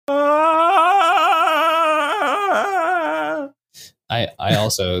I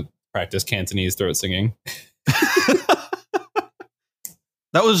also practice Cantonese throat singing.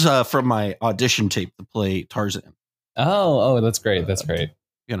 That was from my audition tape to play Tarzan. Oh, that's great. That's great.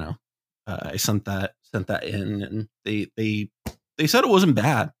 You know, I sent that in, and they said it wasn't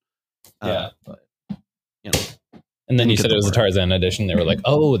bad. Yeah, but you know. And then you said it was a Tarzan audition. They were like,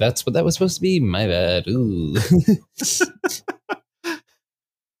 "Oh, that's what that was supposed to be. My bad." Ooh.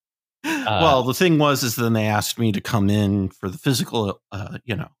 Well, the thing is then they asked me to come in for the physical,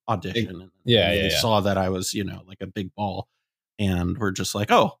 audition. And they saw that I was, like a big ball, and we're just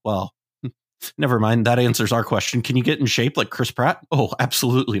like, "Oh, well, never mind. That answers our question. Can you get in shape like Chris Pratt?" Oh,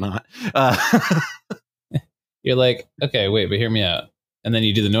 absolutely not. You're like, okay, wait, but hear me out. And then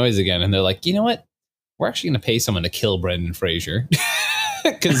you do the noise again, and they're like, you know what? We're actually going to pay someone to kill Brendan Fraser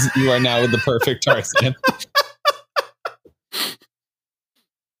because you are now the perfect Tarzan.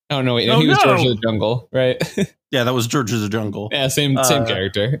 Oh, no, wait. No, he was George of the Jungle, right? Yeah, that was George of the Jungle. Yeah, same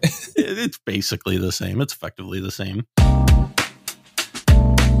character. It's basically the same. It's effectively the same.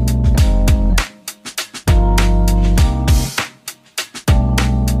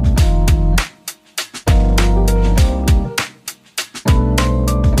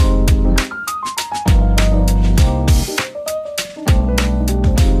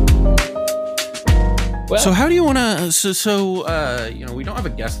 So how do you want to? We don't have a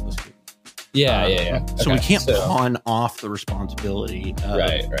guest this week. Yeah. So we can't pawn off the responsibility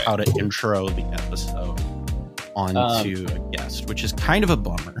of how to intro the episode onto a guest, which is kind of a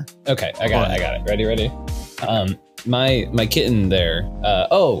bummer. Okay, I got it. Ready? My kitten there,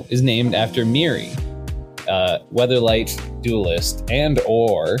 is named after Miri, Weatherlight duelist, and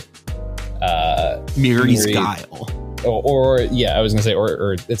or Miri's Guile. Or I was gonna say,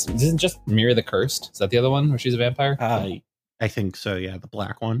 or isn't just Miri the Cursed? Is that the other one where she's a vampire? I think so. Yeah, the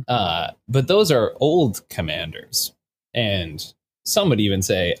black one. But those are old commanders, and some would even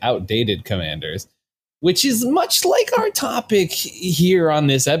say outdated commanders, which is much like our topic here on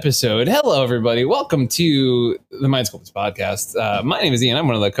this episode. Hello, everybody. Welcome to the Mindsculptors podcast. My name is Ian. I'm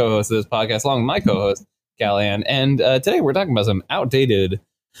one of the co-hosts of this podcast, along with my co-host Callahan. And today we're talking about some outdated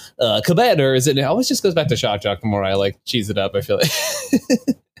commanders, and it always just goes back to Shock Jock the more I like cheese it up. I feel like.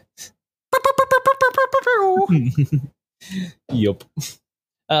 Yup.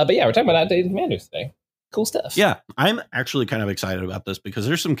 But yeah, we're talking about outdated commanders today. Cool stuff. Yeah, I'm actually kind of excited about this because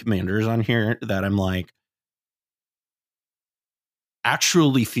there's some commanders on here that I'm like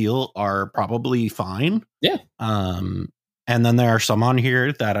actually feel are probably fine. Yeah. And then there are some on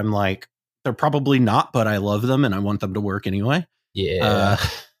here that I'm like, they're probably not, but I love them and I want them to work anyway. Yeah.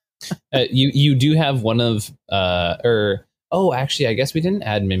 You do have one of actually I guess we didn't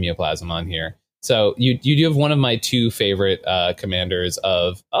add Mimeoplasm on here. So you do have one of my two favorite commanders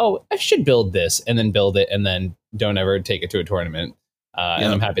of, I should build this and then build it and then don't ever take it to a tournament.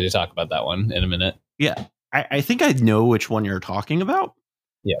 And I'm happy to talk about that one in a minute. Yeah. I think I know which one you're talking about.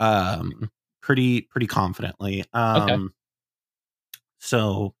 Yeah. Pretty confidently. Okay.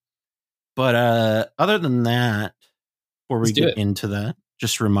 So, but other than that, before we get into that,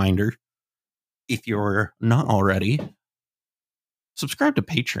 just a reminder, if you're not already, subscribe to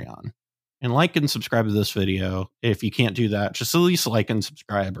Patreon and like and subscribe to this video. If you can't do that, just at least like and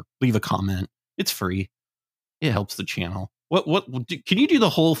subscribe or leave a comment. It's free. It helps the channel. Can you do the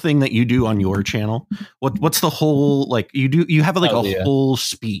whole thing that you do on your channel? What's the whole, like, you have like whole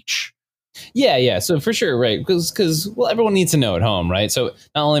speech. Yeah. So for sure. Right. Because everyone needs to know at home. Right. So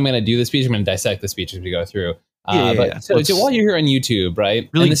not only am I going to do the speech, I'm going to dissect the speech as we go through. So while you're here on YouTube, right?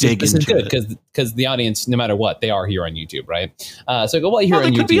 Really this is good because the audience, no matter what, they are here on YouTube, right? So while you're here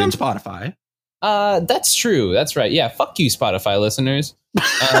on YouTube, could be on Spotify. That's true. That's right. Yeah. Fuck you, Spotify listeners.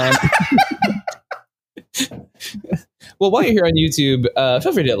 Well, while you're here on YouTube,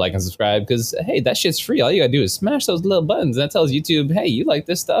 feel free to like and subscribe because, hey, that shit's free. All you gotta do is smash those little buttons. That tells YouTube, hey, you like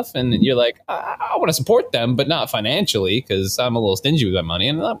this stuff. And you're like, I want to support them, but not financially because I'm a little stingy with my money.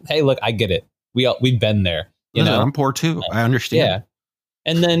 And hey, look, I get it. We've been there. You know, I'm poor too. I understand. Yeah.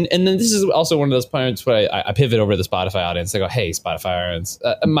 And then this is also one of those points where I pivot over to the Spotify audience. I go, hey, Spotify audience,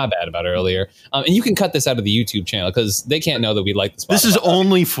 my bad about earlier. And you can cut this out of the YouTube channel because they can't know that we like the Spotify. This is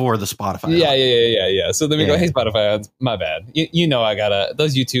only for the Spotify. Yeah. So then we go, hey, Spotify audience, my bad. You know,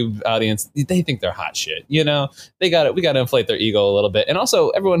 those YouTube audience, they think they're hot shit. You know, we got to inflate their ego a little bit. And also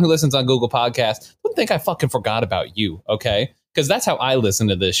everyone who listens on Google Podcasts, don't think I fucking forgot about you. Okay. Because that's how I listen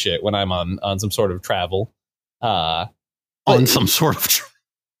to this shit when I'm on some sort of travel. On some sort of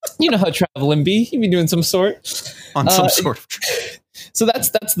you know how traveling be. You be doing some sort on some sort of. So that's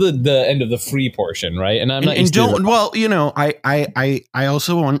the end of the free portion, right? And I'm not. And don't. Well, you know, I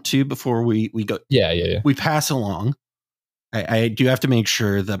also want to before we go. Yeah. We pass along. I do have to make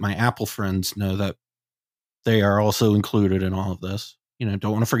sure that my Apple friends know that they are also included in all of this. You know,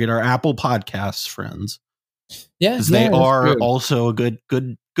 don't want to forget our Apple Podcasts friends. Yeah, because they are also a good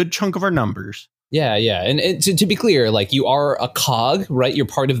chunk of our numbers. Yeah. And to be clear, like, you are a cog, right? You're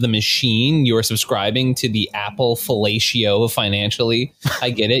part of the machine. You are subscribing to the Apple fellatio financially. I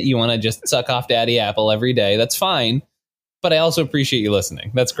get it. You want to just suck off Daddy Apple every day. That's fine. But I also appreciate you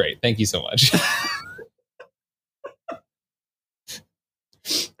listening. That's great. Thank you so much.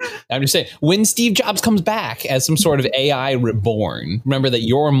 I'm just saying, when Steve Jobs comes back as some sort of AI reborn, remember that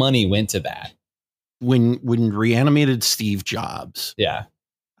your money went to that. When reanimated Steve Jobs. Yeah.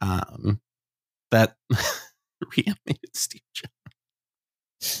 That reanimated Steve Jobs.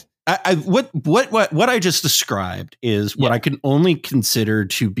 What I just described is what I can only consider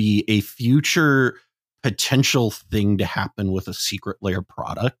to be a future potential thing to happen with a Secret Lair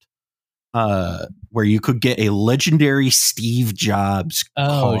product, where you could get a legendary Steve Jobs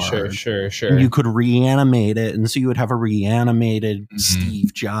card. Sure. And you could reanimate it, and so you would have a reanimated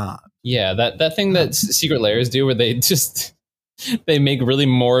Steve Jobs. Yeah, that thing that Secret Lairs do, where they make really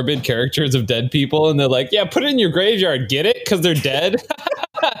morbid caricatures of dead people, and they're like, yeah, put it in your graveyard, get it? Because they're dead.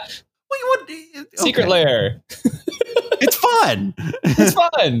 Secret Lair. It's fun. It's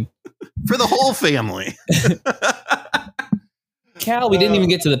fun. For the whole family. Cal, we didn't even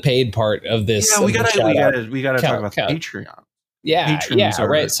get to the paid part of this. Yeah, we gotta talk about the Patreon. Yeah,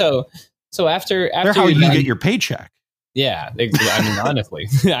 right. So after they're how you get your paycheck. Yeah, I mean, honestly,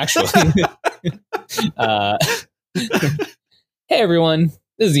 actually. Hey everyone,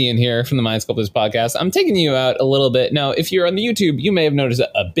 this is Ian here from the Mind Sculptors podcast. I'm taking you out a little bit. Now, if you're on the YouTube, you may have noticed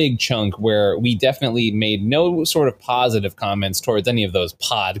a big chunk where we definitely made no sort of positive comments towards any of those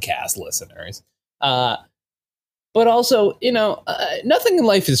podcast listeners. But also, nothing in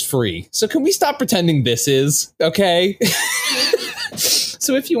life is free. So can we stop pretending this is, okay?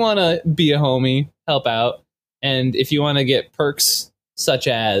 So if you want to be a homie, help out. And if you want to get perks such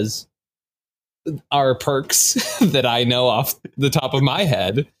as our perks that I know off the top of my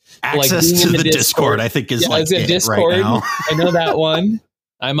head. Access to the Discord, I think is Discord. Right now. I know that one.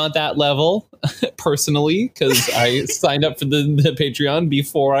 I'm at that level personally because I signed up for the Patreon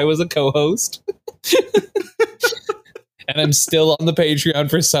before I was a co-host. And I'm still on the Patreon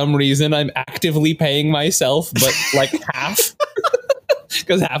for some reason. I'm actively paying myself, but like half.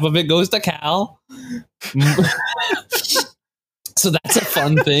 Because half of it goes to Cal. So that's a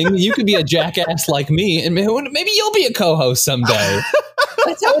fun thing. You could be a jackass like me, and maybe you'll be a co-host someday.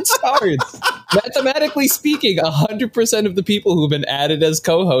 That's how it starts. Mathematically speaking, 100% of the people who've been added as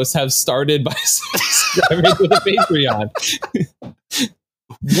co-hosts have started by subscribing to the Patreon.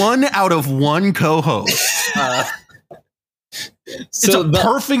 1 out of 1 co-host. It's a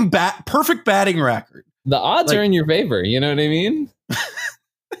perfect batting record. The odds are in your favor. You know what I mean?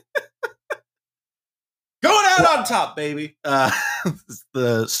 Going out on top, baby. It's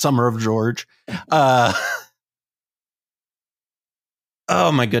the summer of George. Oh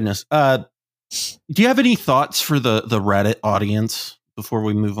my goodness. Do you have any thoughts for the Reddit audience before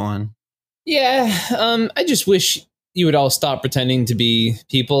we move on? Yeah. I just wish you would all stop pretending to be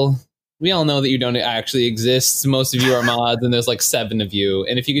people. We all know that you don't actually exist. Most of you are mods, and there's like 7 of you.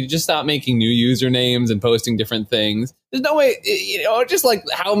 And if you could just stop making new usernames and posting different things, there's no way, just like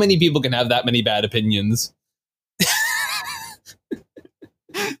how many people can have that many bad opinions?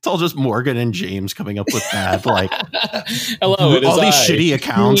 It's all just Morgan and James coming up with bad, like, hello, all these shitty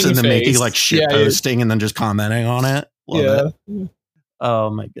accounts and then making like shit posting and then just commenting on it. Love it. Oh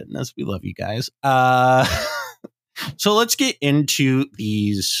my goodness. We love you guys. So let's get into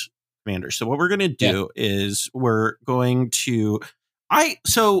these commanders. So what we're going to do is we're going to, I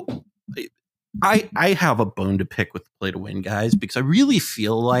have a bone to pick with Play to Win guys, because I really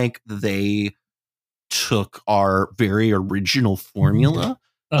feel like they took our very original formula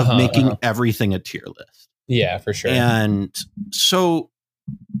of making everything a tier list. Yeah, for sure. And so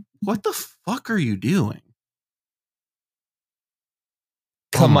what the fuck are you doing?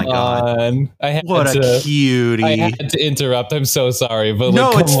 Come on. What a cutie. I had to interrupt. I'm so sorry, but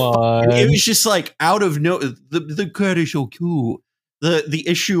no, come on. It was just like out of the cat is so cute. The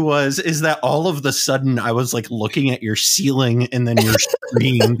issue is that all of the sudden I was like looking at your ceiling and then your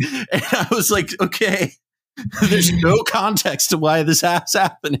screen, and I was like, okay, there's no context to why this is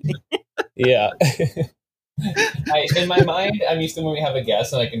happening. Yeah. In my mind, I'm used to when we have a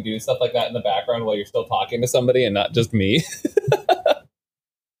guest and I can do stuff like that in the background while you're still talking to somebody and not just me.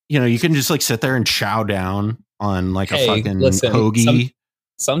 You can just like sit there and chow down on like a fucking hoagie.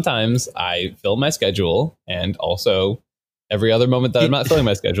 Sometimes I fill my schedule, and also every other moment that I'm not filling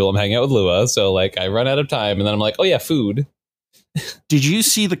my schedule, I'm hanging out with Lua. So like I run out of time, and then I'm like, oh yeah, food. Did you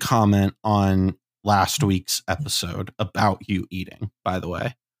see the comment on last week's episode about you eating, by the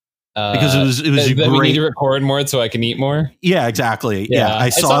way? Because it was that great. We need to record more so I can eat more. Yeah, exactly. Yeah, I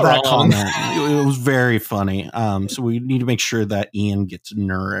saw that comment. It was very funny. So we need to make sure that Ian gets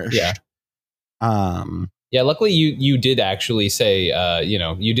nourished. Yeah. Yeah. Luckily, you did actually say,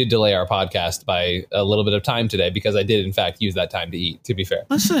 you did delay our podcast by a little bit of time today because I did in fact use that time to eat. To be fair,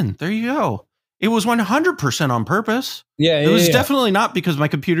 listen, there you go. It was 100% on purpose. Yeah, it was definitely not because my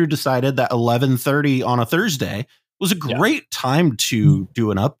computer decided that 11:30 on a Thursday was a great time to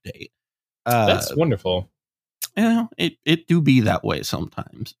do an update. That's wonderful. It do be that way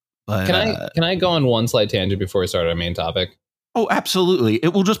sometimes. But can I go on one slight tangent before we start our main topic? Oh, absolutely.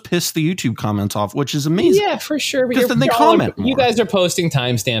 It will just piss the YouTube comments off, which is amazing. Yeah, for sure. Because then they comment more. You guys are posting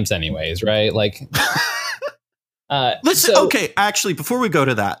timestamps anyways, right? Like, listen. Okay, actually, before we go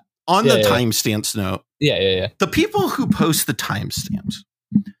to that, on the timestamps note, the people who post the timestamps,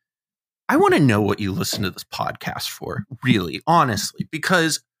 I want to know what you listen to this podcast for, really, honestly,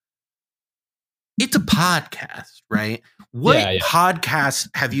 because it's a podcast, right? What podcasts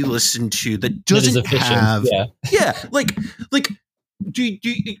have you listened to that doesn't have? Like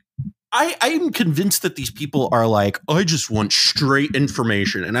I'm convinced that these people are like, I just want straight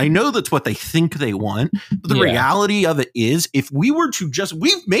information, and I know that's what they think they want. But the reality of it is, if we were to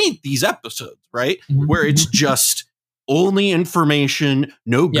we've made these episodes, right, where it's just only information,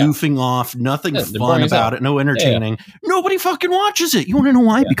 no goofing off, nothing fun about it, no entertaining. Nobody fucking watches it. You want to know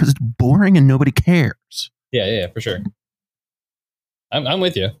why? Because it's boring and nobody cares. Yeah, for sure. I'm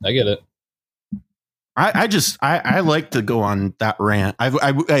with you. I get it. I like to go on that rant. I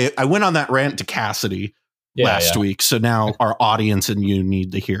went on that rant to Cassidy last week, so now our audience and you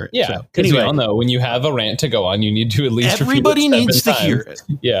need to hear it. Yeah, because we all know when you have a rant to go on, you need to at least everybody needs to hear it.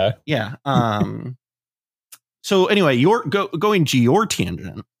 Yeah. So anyway, going to your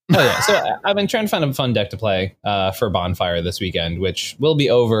tangent. So I've been trying to find a fun deck to play for Bonfire this weekend, which will be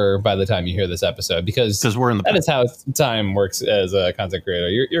over by the time you hear this episode because we're in that is how time works as a content creator.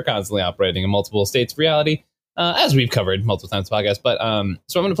 You're constantly operating in multiple states of reality, as we've covered multiple times in the podcast. But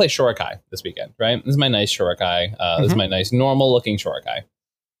so I'm going to play Shorikai this weekend, right? This is my nice Shorikai. This is my nice normal looking Shorikai.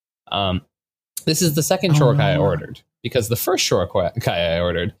 This is the second Shorikai I ordered because the first Shorikai I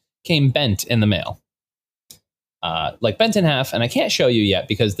ordered came bent in the mail. Like bent in half, and I can't show you yet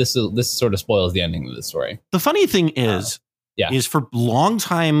because this sort of spoils the ending of the story. The funny thing is for long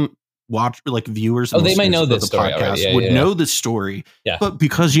time viewers. They might know this story already. Would know this story. Yeah. But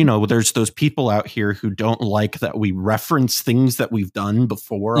because there's those people out here who don't like that we reference things that we've done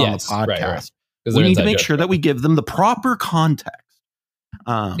before on the podcast. Right. We need to make sure that we give them the proper context.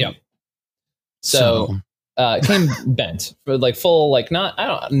 So it came bent for like full, like not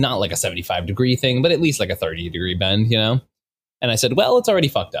like a 75-degree thing, but at least like a 30-degree bend, And I said, well, it's already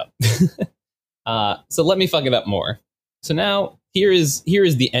fucked up. So let me fuck it up more. So now here is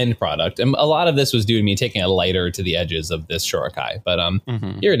the end product. And a lot of this was due to me taking a lighter to the edges of this Shorikai, but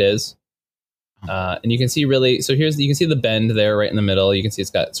here it is. And you can see you can see the bend there right in the middle. You can see it's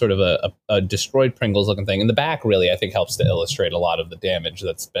got sort of a destroyed Pringles looking thing. And the back really, I think, helps to illustrate a lot of the damage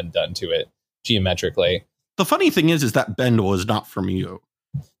that's been done to it geometrically. The funny thing is that bend was not from you.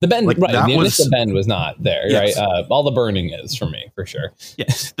 The bend, right? The bend was not there, right? All the burning is from me, for sure.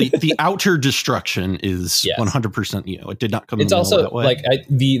 Yes, the outer destruction is 100% you. It did not come. It's also that way. Like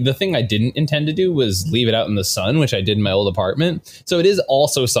the thing I didn't intend to do was leave it out in the sun, which I did in my old apartment. So it is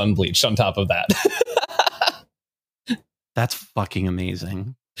also sun bleached on top of that. That's fucking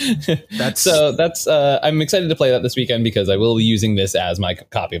amazing. I'm excited to play that this weekend because I will be using this as my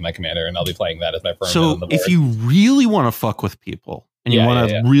copy of my commander, and I'll be playing that as my firm. So if you really want to fuck with people and you want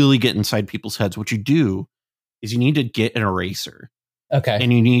to really get inside people's heads, what you do is you need to get an eraser. Okay.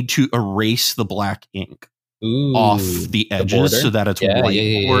 And you need to erase the black ink off the edges so that it's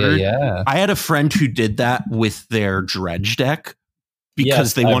white bordered. Yeah. I had a friend who did that with their dredge deck.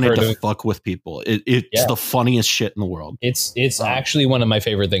 Because they wanted to fuck with people. It's the funniest shit in the world. It's actually one of my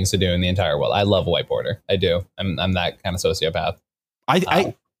favorite things to do in the entire world. I love white border. I do. I'm that kind of sociopath.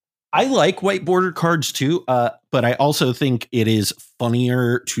 I like white border cards too, but I also think it is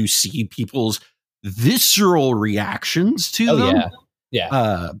funnier to see people's visceral reactions to them.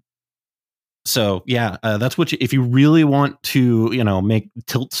 That's what if you really want to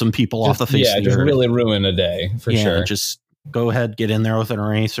tilt some people off the face of the earth. Really ruin a day for sure. Just go ahead, get in there with an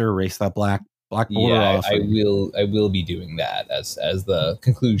eraser, erase that black Black Border offering. I will be doing that as the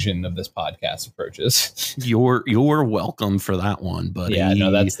conclusion of this podcast approaches. You're welcome for that one, buddy. Yeah,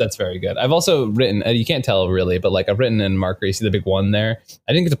 no, that's very good. I've also written, you can't tell really, but like I've written in Mark Gracie, the big one there.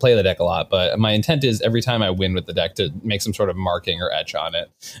 I didn't get to play the deck a lot, but my intent is every time I win with the deck to make some sort of marking or etch on it.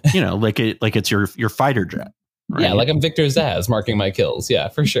 Like it's your fighter jet. Right? Yeah, like I'm Victor Zaz marking my kills. Yeah,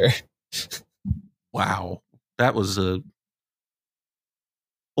 for sure. Wow, that was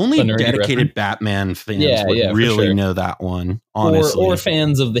only dedicated reference. Batman fans would really know that one, honestly. Or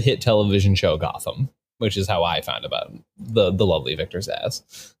fans of the hit television show Gotham, which is how I found about the lovely Victor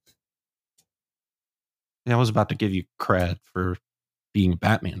Zaz. I was about to give you cred for being a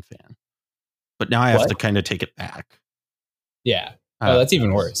Batman fan, but now I have to kind of take it back. Yeah. That's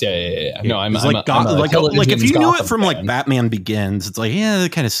even worse. Yeah. No, I'm like if you knew it from like Batman Begins, it's like, yeah,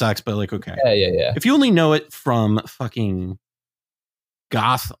 that kind of sucks, but like, okay. Yeah. If you only know it from fucking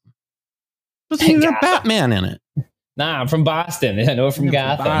Gotham, doesn't even have Batman in it. Nah, I'm from Boston. I know it from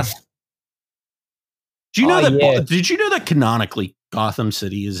Gotham. Do you know that? Yeah. Did you know that canonically Gotham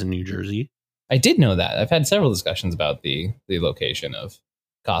City is in New Jersey? I did know that. I've had several discussions about the location of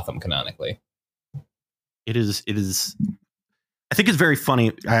Gotham canonically. It is. I think it's very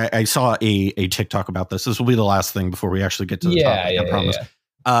funny. I saw a TikTok about this. This will be the last thing before we actually get to the topic. I promise.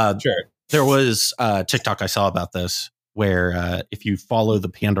 Yeah. Sure. There was a TikTok I saw about this where if you follow the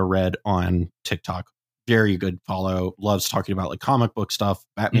Panda Red on TikTok, very good follow, loves talking about like comic book stuff,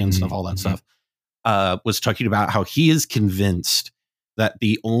 Batman stuff, all that stuff, was talking about how he is convinced that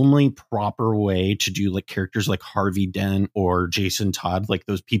the only proper way to do like characters like Harvey Dent or Jason Todd, like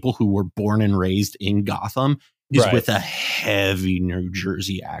those people who were born and raised in Gotham, is with a heavy New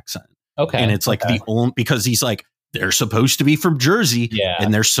Jersey accent. Okay. And it's like the only, because he's like, they're supposed to be from Jersey,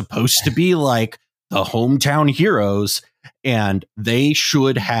 and they're supposed to be like the hometown heroes, and they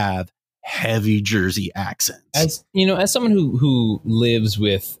should have heavy Jersey accents. As you know, as someone who lives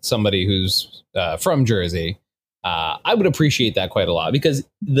with somebody who's from Jersey, I would appreciate that quite a lot, because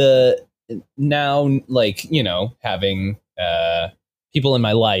having people in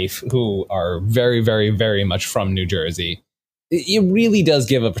my life who are very, very, very much from New Jersey, it really does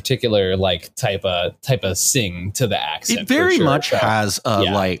give a particular like type of sing to the accent. It very much has a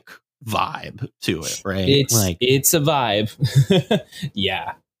like vibe to it, right? It's a vibe.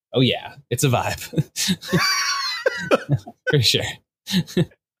 Yeah. Oh yeah, it's a vibe. For sure.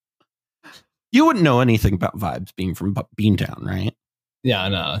 You wouldn't know anything about vibes being from Beantown, right?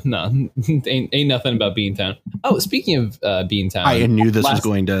 Yeah, no. ain't nothing about Beantown. Oh, speaking of Beantown, I knew this was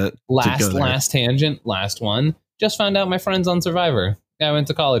going to last tangent, last one. Just found out my friend's on Survivor. Guy I went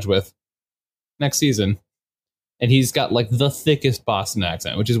to college with. Next season. And he's got like the thickest Boston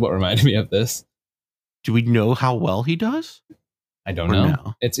accent, which is what reminded me of this. Do we know how well he does? I don't know.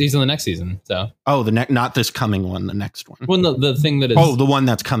 No? He's in the next season. So not this coming one, the next one. Well, the thing that is the one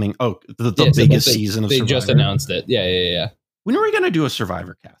that's coming. Oh, the biggest season of Survivor. They just announced it. Yeah. When are we going to do a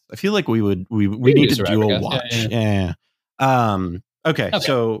Survivor cast? I feel like we need to do a watch. Yeah. Okay.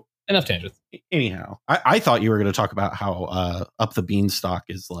 So enough tangents. Anyhow, I thought you were going to talk about how Up the Beanstalk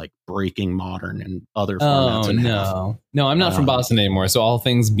is like breaking modern and other formats. Oh, no, I'm not from Boston anymore, so all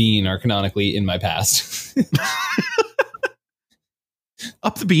things bean are canonically in my past.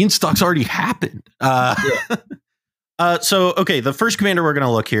 Up the Beanstalk's already happened. So okay, the first commander we're going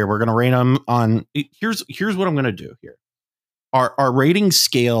to look here. We're going to rate them on. Here's what I'm going to do here. Our rating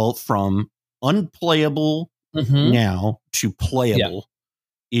scale from unplayable now to playable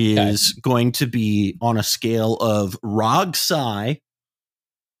is going to be on a scale of Rog Sai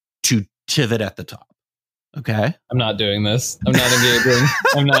to Tivit at the top. Okay. I'm not doing this. I'm not engaging.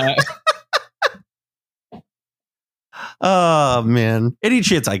 I'm not. Oh man. Any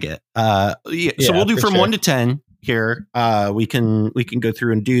chance I get. So we'll do from 1 to 10 here. We can go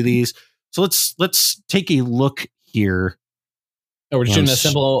through and do these. So let's take a look here. Oh, we're just doing a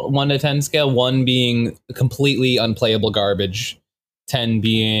simple 1 to 10 scale, 1 being completely unplayable garbage, 10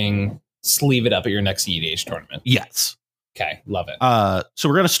 being sleeve it up at your next cEDH tournament. Yes. Okay, love it. So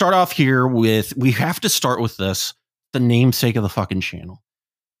we're going to start off here with, we have to start with this, the namesake of the fucking channel,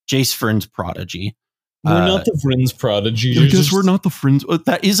 Jace Friends Prodigy. We're not the Friends Prodigy. I guess we're not the Friends.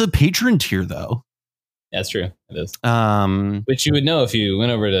 That is a patron tier, though. That's true. It is. Which you would know if you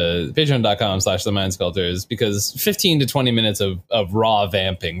went over to patreon.com/themindSculptors, because 15 to 20 minutes of raw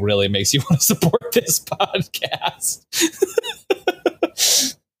vamping really makes you want to support this podcast.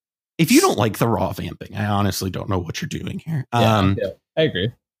 If you don't like the raw vamping, I honestly don't know what you're doing here. Yeah, I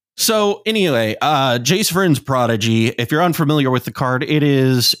agree. So anyway, Jace Friends Prodigy, if you're unfamiliar with the card, it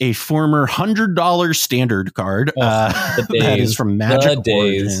is a former $100 standard card. That is from Magic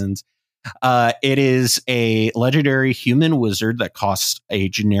Origins. It is a legendary human wizard that costs a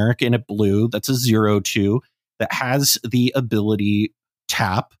generic and a blue. That's a 0/2 that has the ability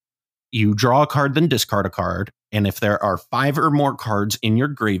tap. You draw a card, then discard a card. And if there are 5 or more cards in your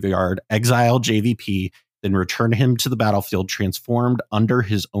graveyard, exile JVP, then return him to the battlefield transformed under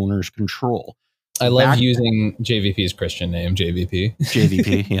his owner's control. I love using JVP's Christian name, JVP.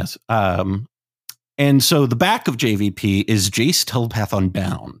 JVP, yes. And so the back of JVP is Jace Telepath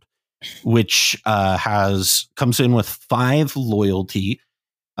Unbound, which comes in with 5 loyalty,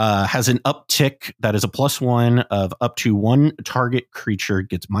 has an uptick that is a +1 of up to 1 target creature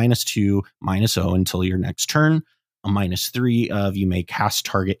gets -2/-0 until your next turn. A -3 of you may cast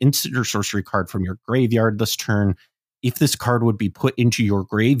target instant or sorcery card from your graveyard this turn. If this card would be put into your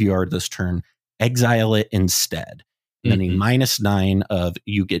graveyard this turn, exile it instead. And then a -9 of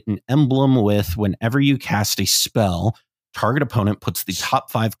you get an emblem with whenever you cast a spell, target opponent puts the top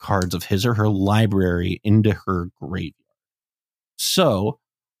 5 cards of his or her library into her graveyard. So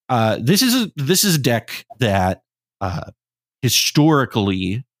this is a deck that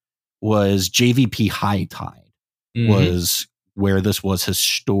historically was JVP High Tide was where this was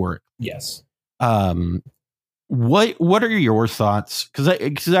historic. Yes. What are your thoughts?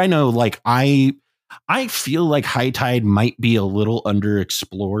 Because I know, like, I feel like High Tide might be a little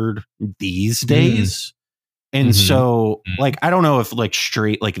underexplored these days. And so, like, I don't know if, like,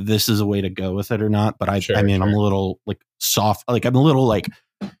 straight, like, this is a way to go with it or not. But I mean, I'm a little, like, soft. Like, I'm a little, like,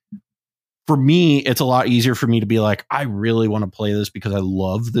 for me, it's a lot easier for me to be like, I really want to play this because I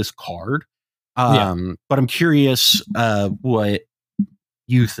love this card. But I'm curious what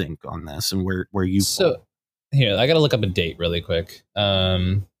you think on this and where you fall. Here, I got to look up a date really quick.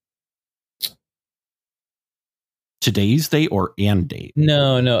 Today's date or and date?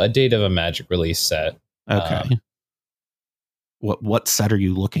 No, a date of a Magic release set. Okay. What set are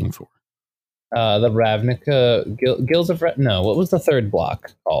you looking for? The Ravnica Guilds of no. What was the third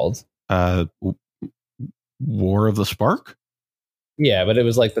block called? War of the Spark. Yeah, but it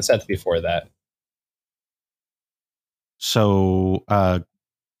was like the sets before that. So,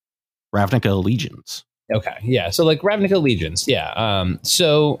 Ravnica Allegiance. Okay, yeah. So like Ravnica Allegiance, yeah.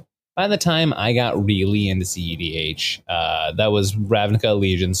 So by the time I got really into cEDH, that was Ravnica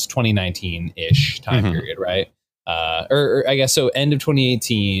Allegiance 2019-ish time period, right? Or I guess so end of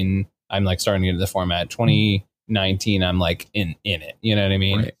 2018, I'm like starting to get into the format. 2019, I'm like in it. You know what I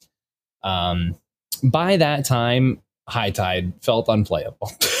mean? Right. By that time, High Tide felt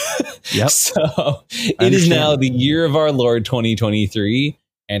unplayable. Yep. So it is now the year of our Lord 2023.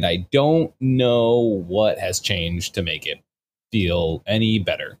 And I don't know what has changed to make it feel any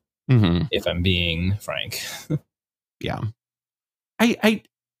better, if I'm being frank. Yeah.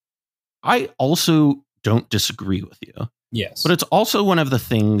 I also don't disagree with you. Yes. But it's also one of the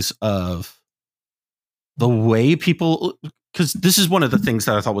things of the way people, because this is one of the things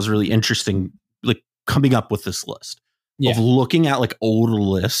that I thought was really interesting, like coming up with this list of looking at like old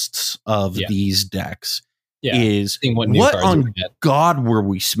lists of these decks. Is what on God were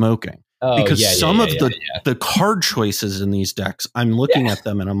we smoking? Because some of the card choices in these decks, I'm looking at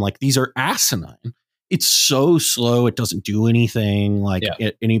them and I'm like, these are asinine. It's so slow. It doesn't do anything like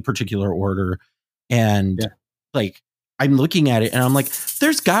in any particular order. And like, I'm looking at it and I'm like,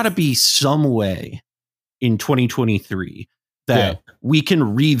 there's got to be some way in 2023 that we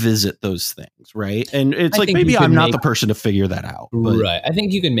can revisit those things, right? And it's like, maybe I'm not the person to figure that out. But. Right. I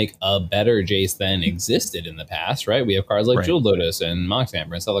think you can make a better Jace than existed in the past, right? We have cards like Jewel Lotus and Mox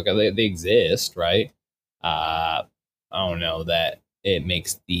Amber and stuff like that. They exist, right? I don't know that it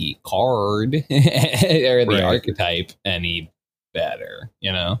makes the card or the archetype any better,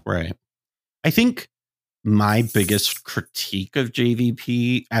 you know? Right. I think my biggest critique of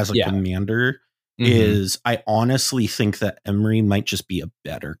JVP as a commander is I honestly think that Emery might just be a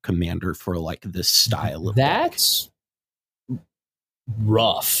better commander for like this style of that's deck.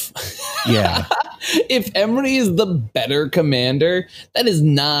 Rough. Yeah. If Emery is the better commander, that is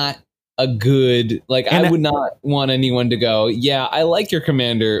not a good, like, and I would not want anyone to go, yeah, I like your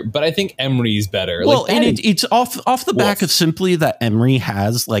commander, but I think Emery's better. Well, like, and it's off the back of simply that Emery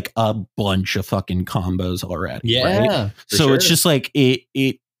has like a bunch of fucking combos already. Yeah. Right? So it's just like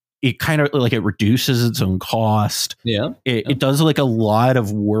it kind of like it reduces its own cost. Yeah. It does like a lot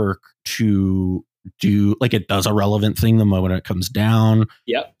of work to do, like it does a relevant thing the moment it comes down.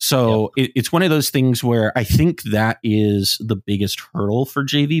 Yeah. So it's one of those things where I think that is the biggest hurdle for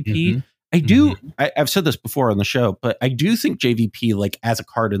JVP. I've said this before on the show, but I do think JVP, like as a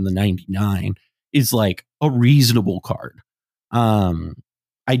card in the 99, is like a reasonable card.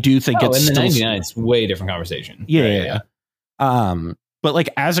 I do think it's in the still 99, it's way different conversation. Yeah. But like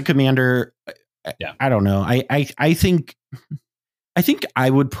as a commander, I don't know. I think I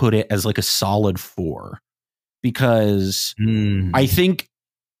would put it as like a solid 4 because I think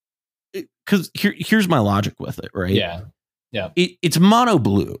because here's my logic with it, right? Yeah. It's mono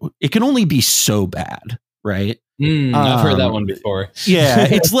blue. It can only be so bad, right? I've heard that one before. Yeah,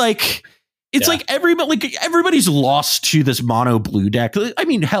 it's like like everybody's lost to this mono blue deck. I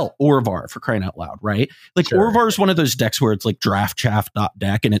mean, hell, Orvar for crying out loud, right? Like Orvar is one of those decks where it's like draft chaff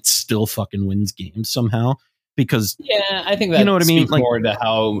deck and it still fucking wins games somehow. Because I think that you know what I mean. Like, more to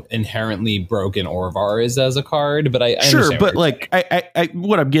how inherently broken Orvar is as a card, but I sure, but like I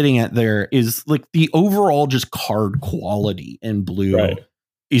what I'm getting at there is like the overall just card quality in blue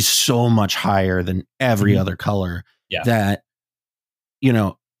is so much higher than every other color that you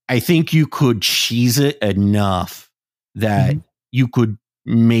know I think you could cheese it enough that you could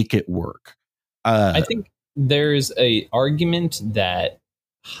make it work. I think there's a argument that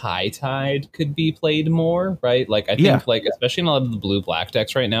High Tide could be played more, right? Like I think like especially in a lot of the blue black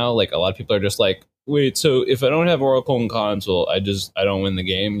decks right now, like a lot of people are just like, wait, so if I don't have Oracle and Console, I don't win the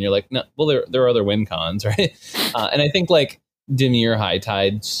game. And you're like, no, well there are other win cons, right? And I think like Dimir High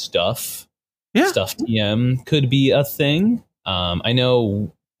Tide stuff TM could be a thing. I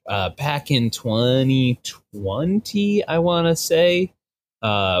know back in 2020, I want to say,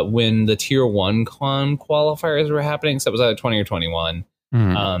 when the tier 1 con qualifiers were happening, so it was either 20 or 21.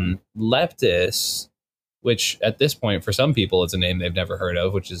 Leptis, which at this point for some people it's a name they've never heard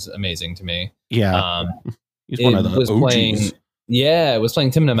of, which is amazing to me. He's one of the OGs. It was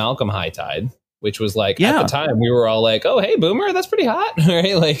playing Timna Malcolm High Tide, which was like at the time we were all like, oh hey Boomer, that's pretty hot.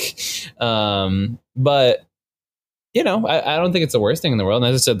 Right? Like but you know, I don't think it's the worst thing in the world.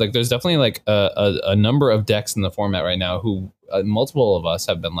 And as I said, like there's definitely like a number of decks in the format right now who multiple of us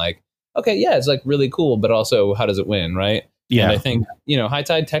have been like, okay, yeah, it's like really cool, but also how does it win, right? Yeah, and I think, you know, High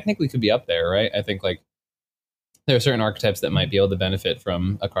Tide technically could be up there, right? I think like there are certain archetypes that might be able to benefit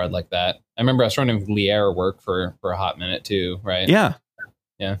from a card like that. I remember I was running Lier work for a hot minute too, right? Yeah.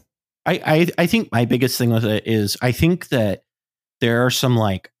 I think my biggest thing with it is I think that there are some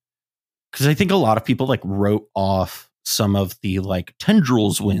like, because I think a lot of people like wrote off some of the like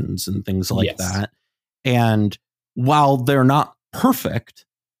Tendrils wins and things like that. And while they're not perfect,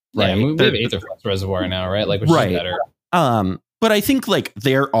 right? We have Aetherflux Reservoir now, right? Like, which is better. But I think like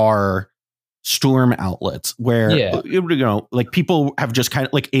there are storm outlets where you know, like people have just kind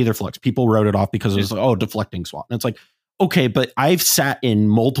of like Aetherflux. People wrote it off because it was like, deflecting swat. And it's like, okay, but I've sat in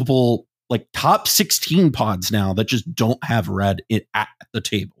multiple like top 16 pods now that just don't have red at the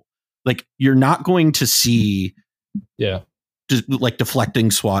table. Like you're not going to see, just like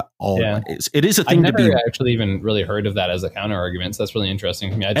deflecting swat always. It is a thing to be. I've never actually even really heard of that as a counter argument. So that's really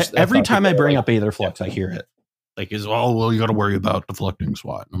interesting to me. Every time I bring up Aetherflux, I hear it. Like, you got to worry about deflecting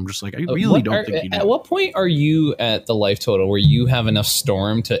swat. And I'm just like, I really don't think you do. At what point are you at the life total where you have enough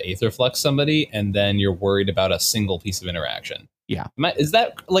storm to Aetherflux somebody and then you're worried about a single piece of interaction? Yeah. Am I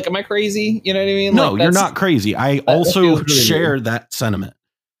crazy? You know what I mean? No, you're not crazy. I also really share that sentiment.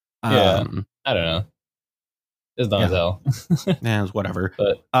 I don't know. It's dumb as hell. It's whatever.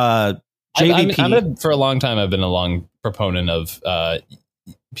 But JVP. for a long time, I've been a long proponent of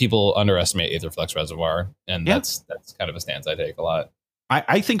people underestimate Aetherflux Reservoir, and that's kind of a stance I take a lot.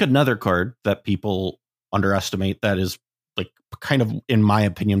 I think another card that people underestimate that is like kind of, in my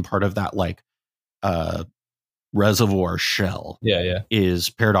opinion, part of that like reservoir shell is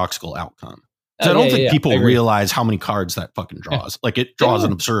Paradoxical Outcome. So I don't think people realize how many cards that fucking draws. Like it draws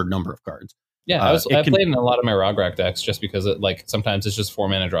an absurd number of cards. I played in a lot of my Rograk decks just because it like sometimes it's just 4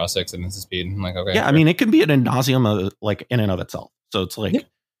 mana draw 6 and it's a speed. I'm like, okay. Yeah, I mean it can be an ad nauseum like in and of itself. So it's like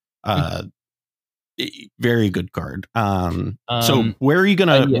very good card. So where are you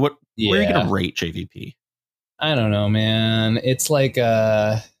gonna where are you gonna rate JVP? I don't know, man. It's like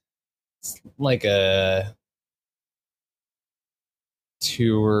a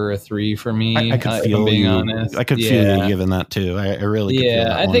 2 or a 3 for me. I could feel being honest. I could feel you giving that too. I really could feel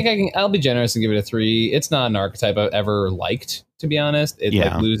that I think I'll be generous and give it a 3. It's not an archetype I've ever liked, to be honest. It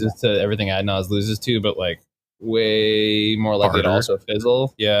like loses to everything Adnaz loses to, but like way more likely to also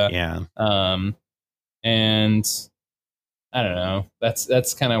fizzle. And I don't know.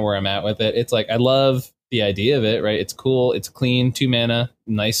 That's kind of where I'm at with it. It's like I love the idea of it, right? It's cool. It's clean, 2 mana,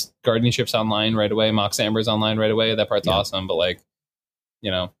 nice guardianship's online right away. Mox Amber's online right away. That part's awesome, but like, you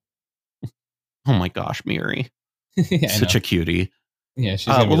know. Oh my gosh, Miri. Such a cutie. Yeah, she's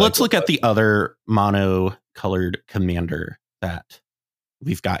well, let's look at the other mono colored commander that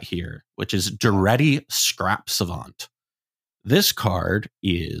we've got here, which is Duretti Scrap Savant. This card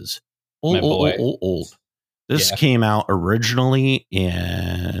is old. This came out originally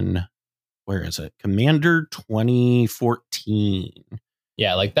in, where is it? Commander 2014.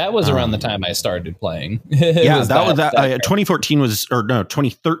 Yeah, like that was around the time I started playing. Yeah, that was 2014 was, or no,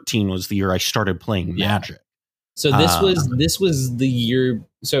 2013 was the year I started playing Magic. So this was the year.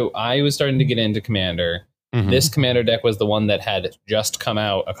 So I was starting to get into Commander. This Commander deck was the one that had just come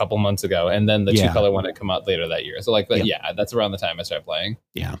out a couple months ago, and then the 2-color one had come out later that year. So that's around the time I started playing.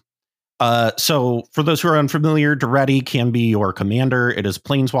 Yeah. So for those who are unfamiliar, Duretti can be your commander. It is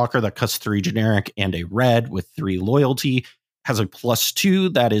Planeswalker that costs 3 generic and a red with 3 loyalty. Has a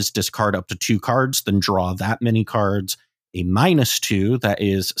 +2, that is discard up to 2 cards, then draw that many cards. A -2, that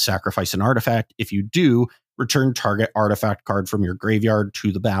is sacrifice an artifact. If you do, return target artifact card from your graveyard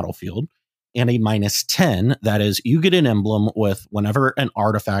to the battlefield. And a -10, that is you get an emblem with whenever an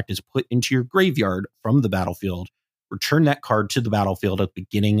artifact is put into your graveyard from the battlefield, return that card to the battlefield at the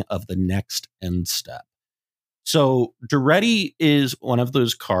beginning of the next end step. So Duretti is one of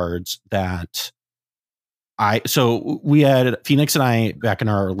those cards that we had Phoenix and I back in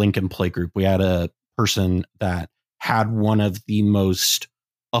our Lincoln play group, we had a person that had one of the most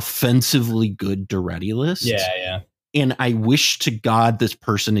offensively good Duretti lists. Yeah. And I wish to God this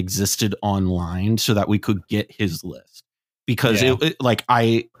person existed online so that we could get his list, because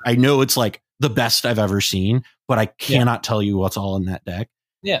I know it's like the best I've ever seen, but I cannot tell you what's all in that deck.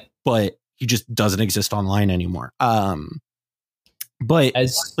 Yeah. But he just doesn't exist online anymore. But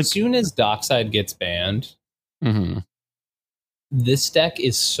as soon as Dockside gets banned, this deck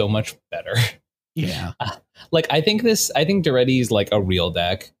is so much better. Yeah. I think Duretti is like a real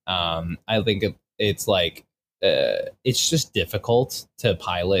deck. I think it's like it's just difficult to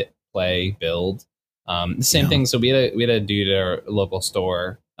pilot, play, build. The same thing. So we had a dude at our local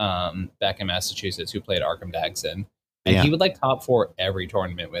store back in Massachusetts who played Arkham Dagson, and he would like top 4 every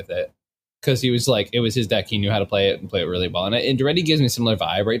tournament with it, because he was like, it was his deck. He knew how to play it and play it really well. And Duretti gives me a similar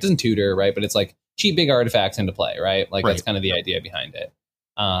vibe, right? It doesn't tutor, right? But it's like cheap big artifacts into play, right? Like that's kind of the idea behind it.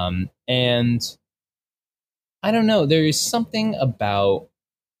 And I don't know, there is something about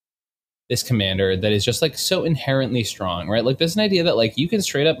this commander that is just like so inherently strong, right? Like there's an idea that like you can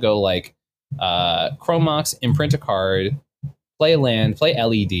straight up go like Chromox, imprint a card, play a land, play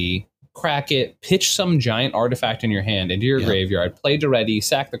LED, crack it, pitch some giant artifact in your hand into your graveyard, play Duretti,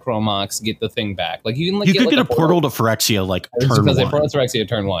 sack the Chromox, get the thing back. Like you can like, get a portal to Phyrexia like turn 1. Because they portal to Phyrexia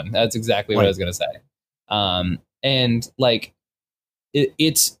turn 1. That's exactly what I was gonna say. And like it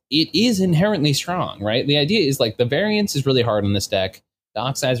is inherently strong, right? The idea is like the variance is really hard on this deck.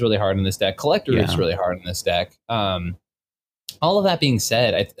 Dockside is really hard in this deck. Collector is really hard in this deck. All of that being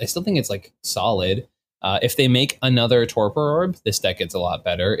said, I still think it's like solid. If they make another Torpor Orb, this deck gets a lot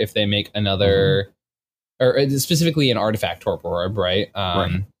better. If they make another, or specifically an Artifact Torpor Orb, right?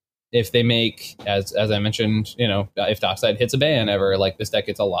 If they make, as I mentioned, if Dockside hits a ban ever, like this deck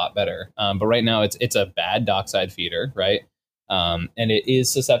gets a lot better. But right now it's a bad Dockside feeder, right? And it is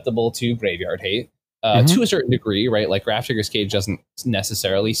susceptible to graveyard hate. To a certain degree, right? Like Grafdigger's Cage doesn't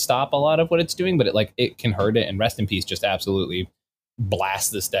necessarily stop a lot of what it's doing, but it can hurt it. And Rest in Peace just absolutely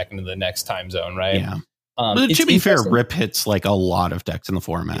blast this deck into the next time zone, right? Yeah. But to be fair, Rip hits like a lot of decks in the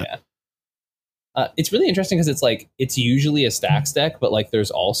format. Yeah. It's really interesting because it's like it's usually a stacks deck, but like there's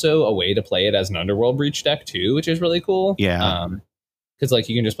also a way to play it as an Underworld Breach deck too, which is really cool. Yeah. Because like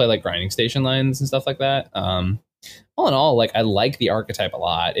you can just play like grinding station lines and stuff like that. All in all, like I like the archetype a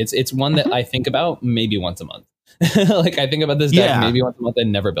lot. It's one that I think about maybe once a month. Like I think about this deck maybe once a month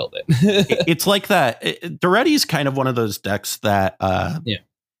and never build it. It's like that. Duretti is kind of one of those decks that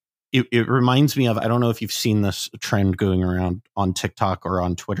it reminds me of, I don't know if you've seen this trend going around on TikTok or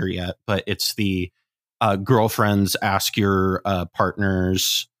on Twitter yet, but it's the girlfriends ask your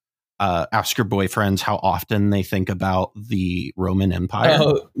partners, ask your boyfriends how often they think about the Roman Empire.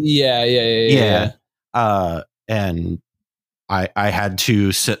 Oh, yeah. And I had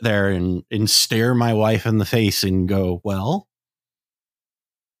to sit there and stare my wife in the face and go, well,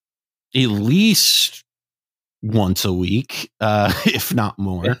 at least once a week, if not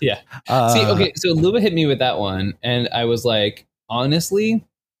more. Yeah. See, okay, so Luba hit me with that one, and I was like, honestly,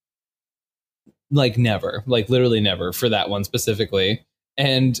 like never, like literally never for that one specifically.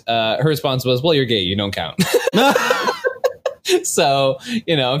 And her response was, well, you're gay, you don't count. So,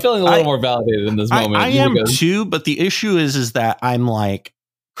 I'm feeling a little more validated in this moment. I am too, but the issue is that I'm like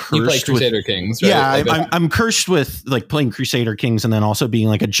cursed. You play Crusader Kings, right? Yeah, like I'm cursed with like playing Crusader Kings and then also being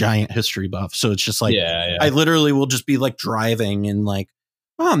like a giant history buff. So it's just like, I literally will just be like driving and like,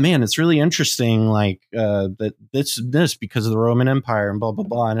 oh man, it's really interesting. Like that this because of the Roman Empire and blah, blah,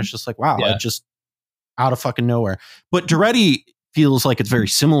 blah. And it's just like, wow, just out of fucking nowhere. But Duretti, feels like it's very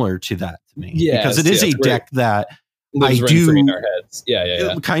similar to that to me. Yeah, because it is a deck that lives rent-free in our heads.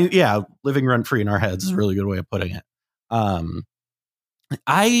 Yeah. Living rent-free in our heads is a really good way of putting it.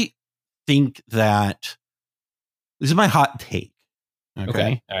 I think that this is my hot take.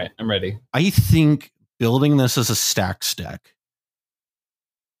 Okay. All right. I'm ready. I think building this as a stacks deck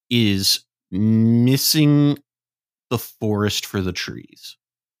is missing the forest for the trees.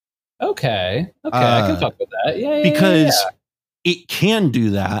 Okay. I can talk with that. Yeah. Because it can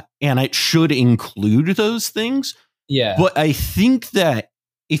do that, and it should include those things. Yeah. But I think that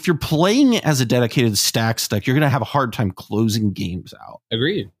if you're playing it as a dedicated stacks deck, you're going to have a hard time closing games out.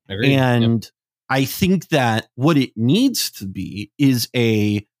 Agreed. And I think that what it needs to be is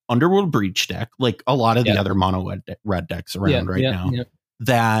a Underworld Breach deck, like a lot of the other mono red decks around now,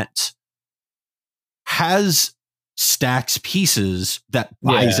 that has stacks pieces that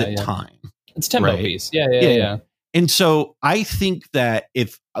buys it time. It's tempo piece. Yeah. And so I think that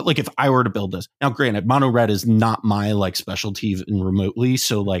if I were to build this now, granted, mono red is not my like specialty even remotely.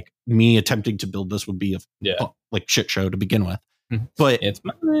 So like me attempting to build this would be a like shit show to begin with. But it's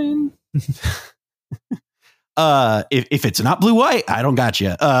mine. If it's not blue white, I don't got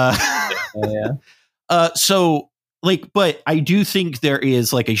you. So like, but I do think there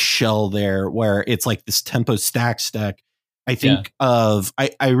is like a shell there where it's like this tempo stacks deck. I think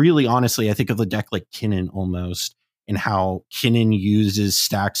I really honestly, I think of the deck like Kinnan almost, and how Kinnan uses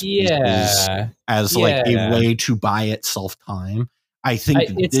stacks pieces as like a way to buy itself time. I think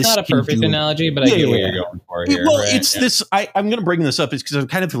it's not a perfect analogy, but I get what you're going for here. Well, it's this. I'm going to bring this up is because I've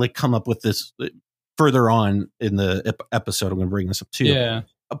kind of like come up with this further on in the episode. I'm going to bring this up too. Yeah.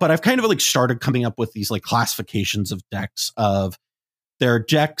 But I've kind of like started coming up with these like classifications of decks. Of there are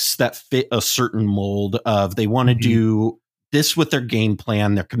decks that fit a certain mold of they want to do this with their game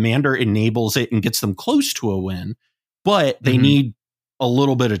plan. Their commander enables it and gets them close to a win, but they need a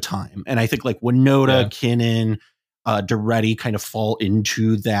little bit of time. And I think like Winota, Kinnan, Duretti kind of fall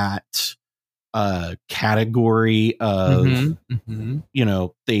into that category of, you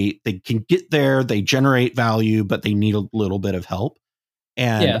know, they can get there, they generate value, but they need a little bit of help.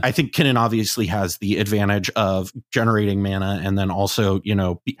 And I think Kinnan obviously has the advantage of generating mana and then also, you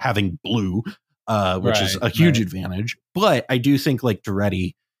know, having blue, which is a huge advantage. But I do think like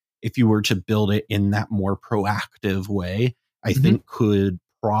Duretti, if you were to build it in that more proactive way, I think could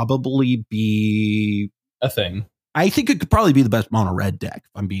probably be a thing. I think it could probably be the best mono red deck,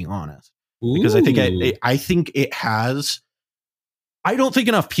 if I'm being honest. Because I think I think it has. I don't think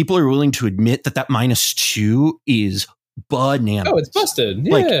enough people are willing to admit that -2 is bananas. Oh, it's busted.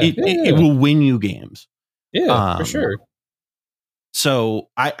 Like it will win you games. Yeah, for sure. So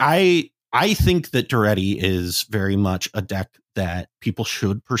I think that Duretti is very much a deck that people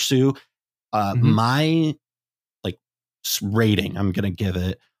should pursue. My like rating I'm going to give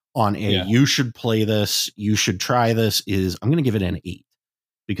it on you should play this, you should try this is I'm going to give it an 8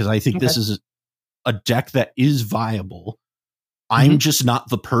 because I think this is a deck that is viable. I'm just not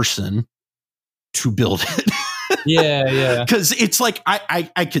the person to build it. Because it's like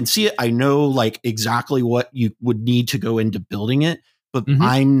I can see it. I know like exactly what you would need to go into building it, but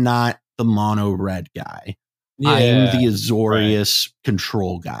I'm not the mono red guy. I'm the Azorius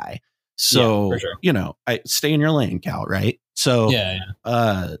control guy. So you know, I stay in your lane, Cal. Right? So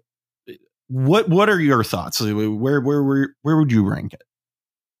what are your thoughts? Where would you rank it?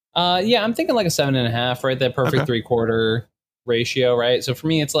 I'm thinking like a 7.5, right? That perfect 3/4 ratio, right? So for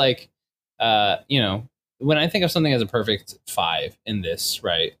me, it's like, you know, when I think of something as a perfect 5 in this,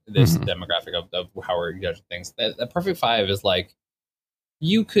 right, this demographic of how we're judging things, that perfect 5 is like,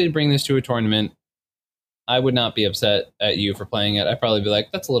 you could bring this to a tournament. I would not be upset at you for playing it. I'd probably be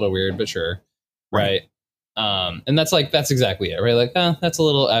like, that's a little weird, but sure, right? And that's exactly it, right? Like, that's a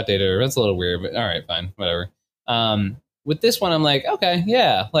little outdated, or that's a little weird, but all right, fine, whatever. With this one, I'm like, okay,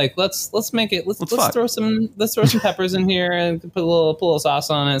 yeah, like let's make it. Let's throw some peppers in here and put a little sauce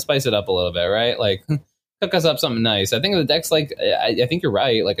on it, and spice it up a little bit, right? Like cook us up something nice. I think the deck's like, I think you're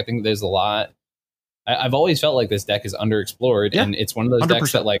right. Like I think there's a lot. I've always felt like this deck is underexplored, and it's one of those 100%.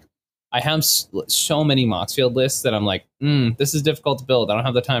 Decks that like I have so many Moxfield lists that I'm like, this is difficult to build. I don't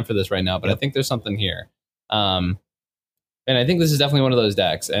have the time for this right now, but I think there's something here. And I think this is definitely one of those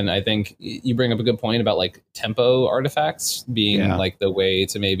decks. And I think you bring up a good point about like tempo artifacts being like the way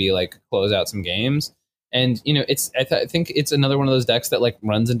to maybe like close out some games. And, you know, I think it's another one of those decks that like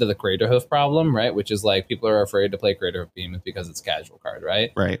runs into the Craterhoof problem, right? Which is like people are afraid to play Craterhoof Behemoth because it's a casual card,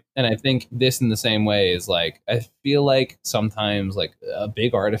 right? Right. And I think this in the same way is like, I feel like sometimes like a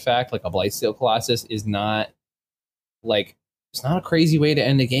big artifact like a Blightsteel Colossus is not like it's not a crazy way to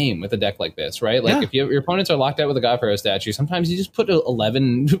end a game with a deck like this, right? Like if your opponents are locked out with a God Pharaoh statue, sometimes you just put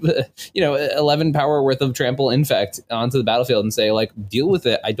 11, 11 power worth of trample infect onto the battlefield and say, like, deal with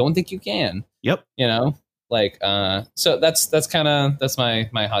it. I don't think you can. Yep. You know, like, so that's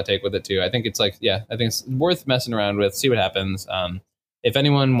my hot take with it too. I think it's like, I think it's worth messing around with, see what happens. If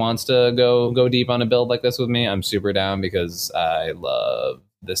anyone wants to go deep on a build like this with me, I'm super down because I love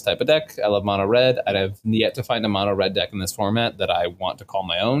this type of deck. I love mono red. I have yet to find a mono red deck in this format that I want to call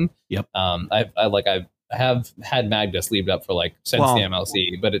my own. Yep. I have had Magda sleeved up for like since the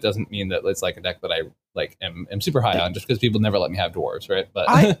MLC, but it doesn't mean that it's like a deck that I like am super high on just because people never let me have dwarves, right? But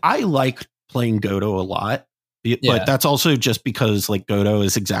I like playing Godo a lot, but that's also just because like Godo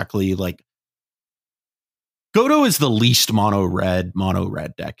is exactly like Godo is the least mono red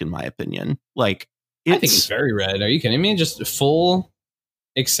deck in my opinion. Like I think it's very red. Are you kidding me? Just full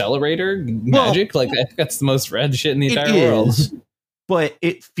accelerator magic, like I think that's the most red shit in the entire world. But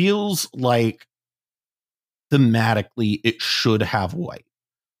it feels like thematically it should have white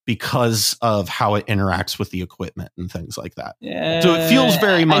because of how it interacts with the equipment and things like that. Yeah, so it feels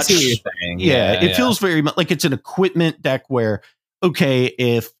very much. I see what you're saying. It feels very much like it's an equipment deck where, okay,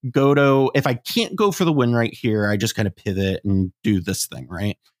 if I can't go for the win right here, I just kind of pivot and do this thing,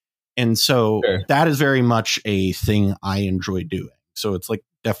 right? And so that is very much a thing I enjoy doing. So it's like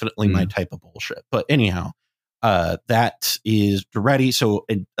definitely my type of bullshit. But anyhow, that is ready. So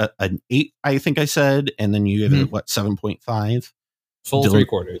an 8, I think I said, and then you have it, what, 7.5? Full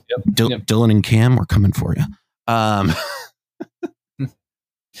 3/4. Yep. Dylan and Cam, we're coming for you.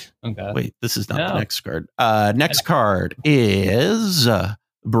 Okay. Wait, this is not the next card. Next card is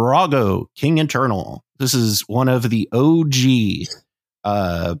Brago, King Eternal. This is one of the OG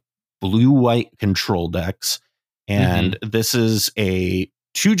blue-white control decks. And this is a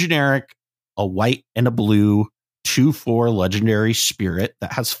 2 generic, a white and a blue, 2/4 legendary spirit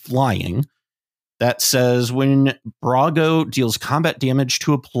that has flying. That says when Brago deals combat damage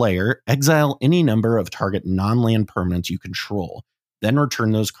to a player, exile any number of target non-land permanents you control. Then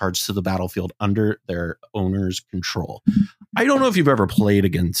return those cards to the battlefield under their owner's control. I don't know if you've ever played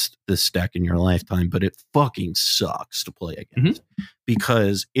against this deck in your lifetime, but it fucking sucks to play against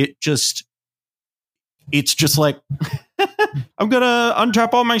because it's just like, I'm going to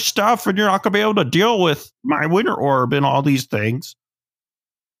untap all my stuff and you're not going to be able to deal with my Winter Orb and all these things.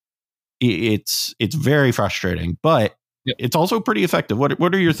 It's very frustrating, but it's also pretty effective.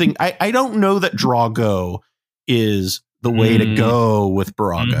 What are your things? I don't know that draw go is the way to go with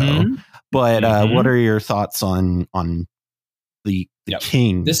Brago, but what are your thoughts on the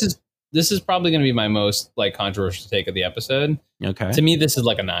king? This is probably going to be my most like controversial take of the episode. Okay, to me this is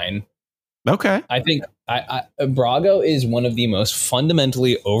like a 9. Okay, I think Brago is one of the most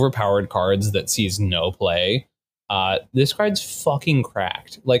fundamentally overpowered cards that sees no play. This card's fucking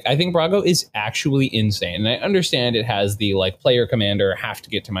cracked. Like, I think Brago is actually insane. And I understand it has the like player commander have to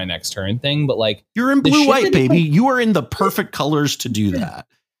get to my next turn thing, but like you're in blue white, baby. You are in the perfect colors to do that.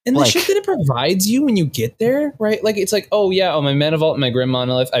 And the shit that it provides you when you get there, right? Like it's like, oh yeah, on my Mana Vault and my Grim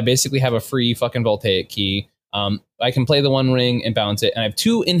Monolith, I basically have a free fucking Voltaic key. I can play the One Ring and bounce it, and I have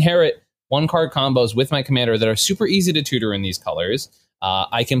 2 inherit 1-card combos with my commander that are super easy to tutor in these colors.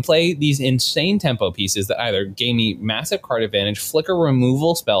 I can play these insane tempo pieces that either gave me massive card advantage, flicker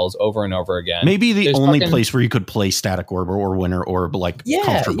removal spells over and over again. Maybe the only place where you could play Static Orb or Winter Orb like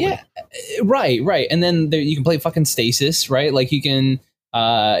comfortably. Yeah, right. And then you can play fucking Stasis, right? Like you can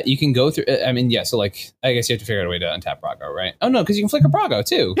go through. I mean, so like I guess you have to figure out a way to untap Brago, right? Oh no, because you can flicker Brago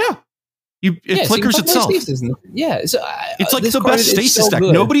too. Yeah. It flickers so itself. So it's like the best stasis deck.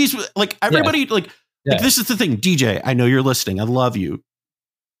 Good. Nobody's like everybody like this is the thing. DJ, I know you're listening. I love you.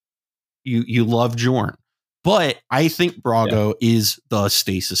 You love Jorn, but I think Brago is the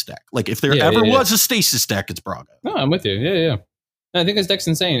stasis deck. Like if there ever was a stasis deck, it's Brago. No, I'm with you. Yeah. I think this deck's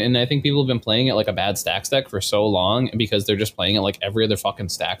insane, and I think people have been playing it like a bad stacks deck for so long because they're just playing it like every other fucking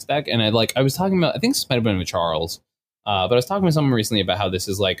stacks deck. And I was talking about, I think this might have been with Charles, but I was talking with someone recently about how this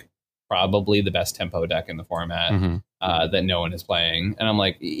is like probably the best tempo deck in the format that no one is playing. And I'm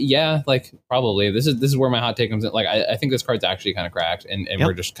like, yeah, like probably this is where my hot take comes in. Like, I think this card's actually kind of cracked and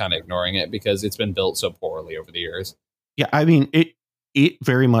we're just kind of ignoring it because it's been built so poorly over the years. Yeah. I mean, it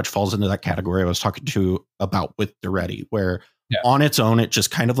very much falls into that category I was talking to about with Duretti, where on its own, it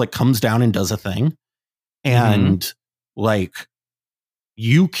just kind of like comes down and does a thing. And like,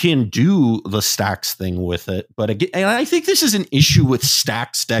 you can do the stacks thing with it, but again, and I think this is an issue with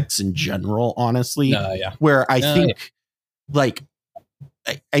stacks decks in general, honestly, where I think like,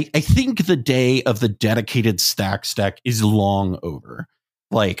 I think the day of the dedicated stacks deck is long over.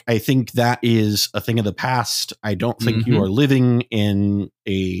 Like, I think that is a thing of the past. I don't think you are living in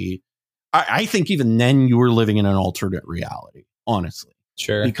I think even then you were living in an alternate reality, honestly.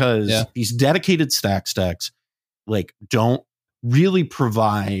 Sure. Because these dedicated stacks like don't really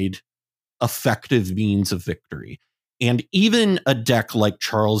provide effective means of victory. And even a deck like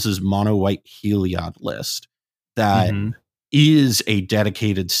Charles's mono white Heliod list that is a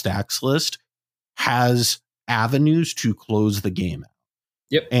dedicated stacks list has avenues to close the game out.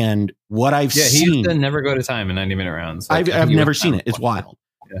 Yep. And what I've seen, he used to never go to time in 90-minute rounds. Like, I've never seen it. It's wild.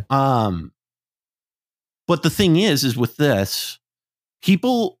 Yeah. But the thing is with this,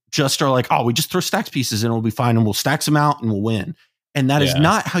 people just are like, oh, we just throw stacks pieces and it'll be fine, and we'll stack them out and we'll win. And that is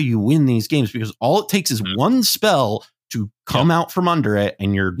not how you win these games, because all it takes is one spell to come out from under it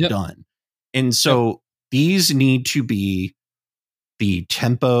and you're done. And so these need to be the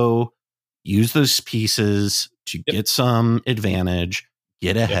tempo, use those pieces to get some advantage,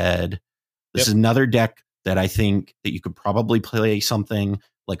 get ahead. This is another deck that I think that you could probably play something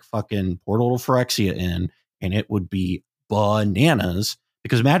like fucking Portal to Phyrexia in, and it would be bananas.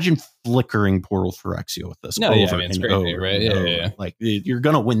 Because imagine flickering Portal Phyrexia with this over it's and great, over, right? and over. Like, you're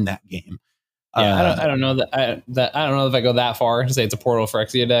gonna win that game. I don't know that I don't know if I go that far to say it's a Portal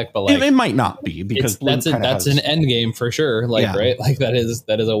Phyrexia deck, but like it might not be, because that's an end game for sure. Like right, like that is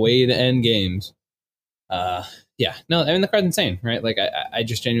a way to end games. No, I mean the card's insane, right? Like I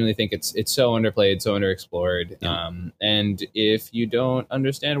just genuinely think it's so underplayed, so underexplored. And if you don't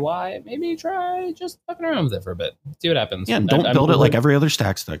understand why, maybe try just fucking around with it for a bit, see what happens. Yeah, and don't build it like every other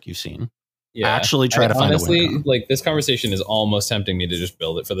stacks deck you've seen. Yeah, actually try to find honestly, a winner. Like this conversation is almost tempting me to just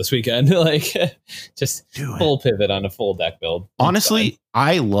build it for this weekend. Like just full pivot on a full deck build. Honestly,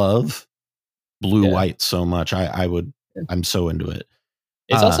 I love blue white so much. I'm so into it.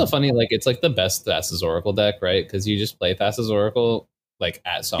 It's also funny, like it's like the best Thassa's Oracle deck, right? Because you just play Thassa's Oracle like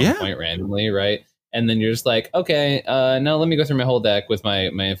at some point randomly, right? And then you're just like, okay, no, let me go through my whole deck with my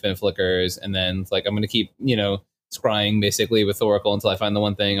infinite flickers, and then it's like I'm gonna keep, scrying basically with Thoracle until I find the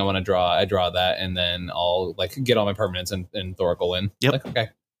one thing I want to draw. I draw that, and then I'll like get all my permanents and Thoracle win. Yep. Like, okay,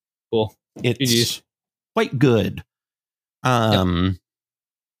 cool. It's GG's. Quite good. I've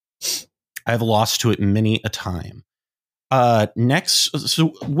lost to it many a time. Next,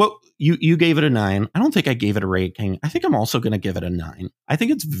 so what you gave it a 9. I don't think I gave it a rating. I think I'm also going to give it a 9. I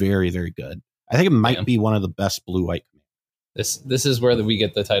think it's very, very good. I think it might be one of the best blue white. This is where we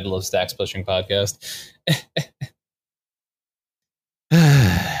get the title of Stacks Pushing Podcast.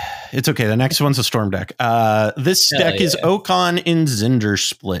 It's okay. The next one's a storm deck. This deck is Okon in Zinder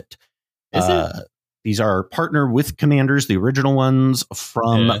Split. These are partner with commanders, the original ones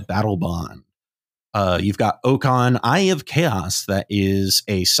from Battle Bond. You've got Okon, Eye of Chaos, that is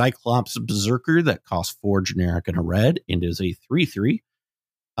a Cyclops Berserker that costs 4 generic and a red, and is a 3/3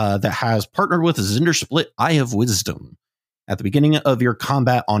 that has partnered with Zinder Split, Eye of Wisdom. At the beginning of your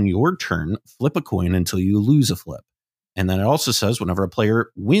combat on your turn, flip a coin until you lose a flip. And then it also says whenever a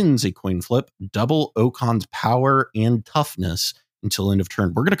player wins a coin flip, double Okon's power and toughness until end of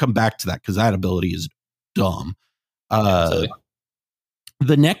turn. We're going to come back to that because that ability is dumb. The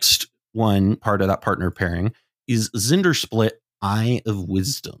next one part of that partner pairing is Zinder Split, Eye of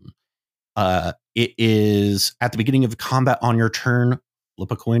Wisdom. It is at the beginning of combat on your turn,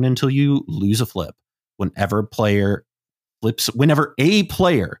 flip a coin until you lose a flip. Whenever a player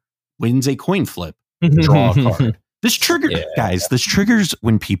wins a coin flip, draw a card. This this triggers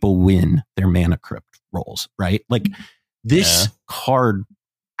when people win their mana crypt rolls, right? Like this card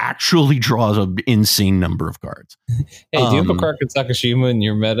actually draws an insane number of cards. Hey, do you have a Kark and Sakashima in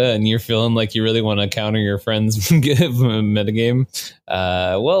your meta and you're feeling like you really want to counter your friend's metagame?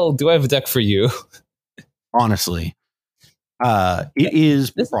 Well, do I have a deck for you? Honestly, it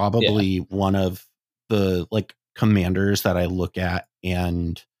is probably one of the like commanders that I look at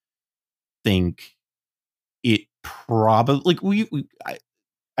and think it probably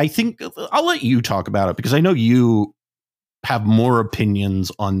I think I'll let you talk about it because I know you have more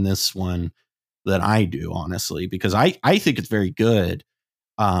opinions on this one than I do, honestly, because I think it's very good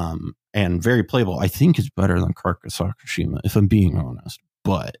and very playable. I think it's better than Kark and Sakashima, if I'm being honest,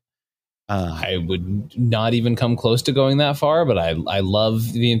 but I would not even come close to going that far, but I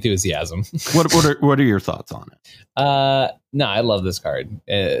love the enthusiasm. What are your thoughts on it? No, I love this card.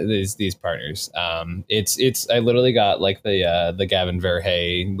 These partners. It's I literally got like the Gavin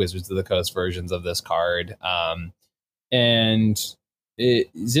Verhey Wizards of the Coast versions of this card. And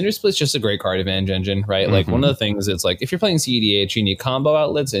Zinder Split's just a great card advantage engine, right? Like one of the things it's like if you're playing cEDH, you need combo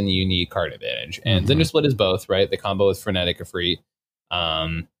outlets and you need card advantage. And Zinder Split is both, right? The combo with Frenetic or Free.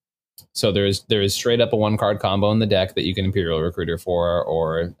 So there is straight up a 1-card combo in the deck that you can Imperial Recruiter for,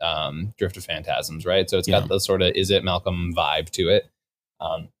 or Drift of Phantasms, right? So it's got the sort of Is It Malcolm vibe to it.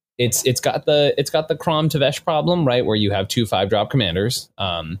 It's got the Crom Tavesh problem, right, where you have 2 5-drop commanders.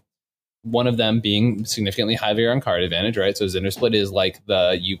 One of them being significantly heavier on card advantage, right? So Zindersplit is like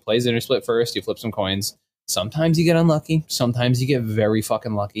you play Zindersplit first, you flip some coins. Sometimes you get unlucky. Sometimes you get very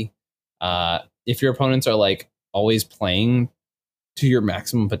fucking lucky. If your opponents are like always playing to your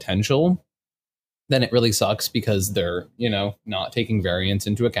maximum potential, then it really sucks because they're, not taking variance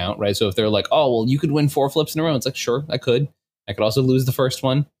into account, right? So if they're like, oh, well, you could win 4 flips in a row, it's like, sure, I could. I could also lose the first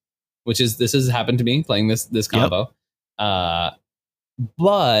one, this has happened to me playing this combo. Yep.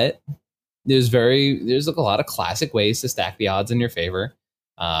 But there's like a lot of classic ways to stack the odds in your favor.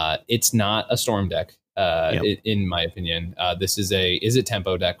 It's not a storm deck, in my opinion. This is a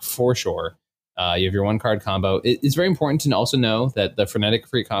tempo deck for sure. You have your 1-card combo. It's very important to also know that the frenetic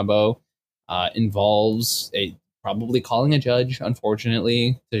free combo involves probably calling a judge,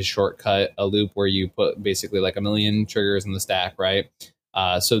 unfortunately, to shortcut a loop where you put basically like a million triggers in the stack, right?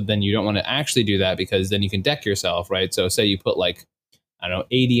 So then you don't want to actually do that, because then you can deck yourself, right? So say you put like, I don't know,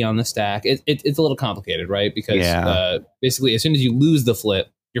 80 on the stack. It's a little complicated, right? Because basically as soon as you lose the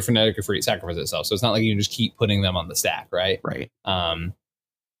flip, your frenetic or free sacrifices itself. So it's not like you can just keep putting them on the stack, right? Right.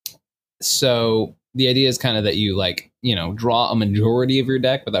 So the idea is kind of that you draw a majority of your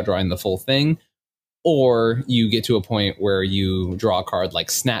deck without drawing the full thing, or you get to a point where you draw a card like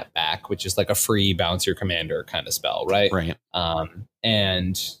Snapback, which is like a free bounce your commander kind of spell, right? Right.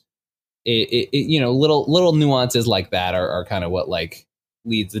 And little nuances like that are kind of what like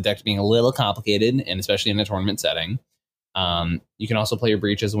leads the deck to being a little complicated, and especially in a tournament setting. You can also play your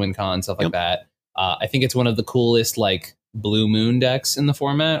Breach as a win con, stuff like that. I think it's one of the coolest like Blue Moon decks in the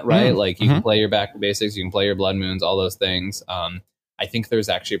format, right? Like you can play your Back to Basics, you can play your Blood Moons, all those things. I think there's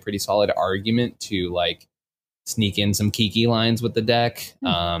actually a pretty solid argument to like sneak in some Kiki lines with the deck.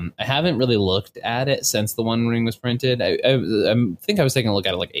 I haven't really looked at it since the One Ring was printed. I think I was taking a look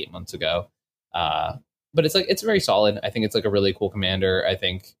at it like 8 months ago. But it's very solid. I think it's like a really cool commander,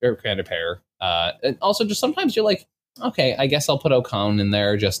 or commander pair. And also just sometimes you're like, okay, I guess I'll put Okon in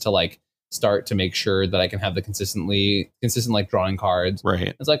there just to like start to make sure that I can have the consistent like drawing cards.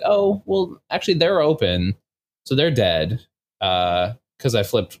 Right. It's like, oh, well, actually they're open, so they're dead. Because I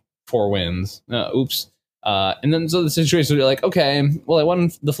flipped 4 wins. Oops. And then so the situation where you're like, okay, well, I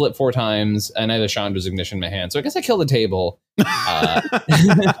won the flip 4 times, and I had a Chandra's Ignition in my hand, so I guess I killed the table.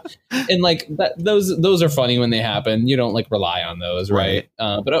 And like those are funny when they happen. You don't like rely on those, right?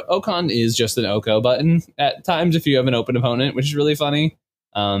 But Okon is just an Oko button at times if you have an open opponent, which is really funny.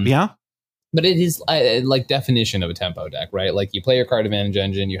 But it is like definition of a tempo deck, right? Like you play your card advantage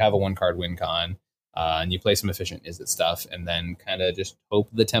engine, you have a 1-card win con. And you play some efficient Is It stuff, and then kind of just hope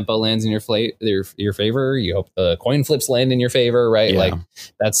the tempo lands in your favor. You hope the coin flips land in your favor, right? Like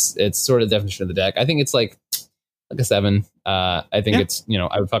it's sort of the definition of the deck. I think it's like a 7. I think it's,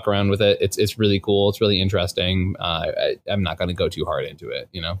 I would fuck around with it. It's really cool. It's really interesting. I'm not going to go too hard into it,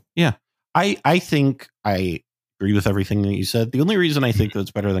 Yeah. I think I agree with everything that you said. The only reason I think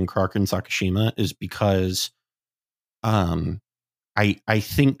that's better than Kraken Sakashima is because, I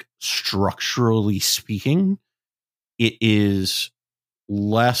think structurally speaking, it is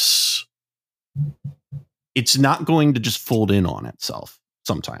less. It's not going to just fold in on itself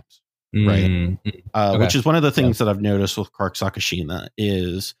sometimes, right? Okay. Which is one of the things that I've noticed with Kark Sakashima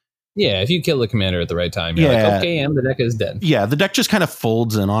is. Yeah, if you kill the commander at the right time, you're like, okay, and the deck is dead. Yeah, the deck just kind of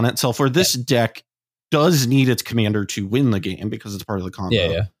folds in on itself, where this deck does need its commander to win the game because it's part of the combo.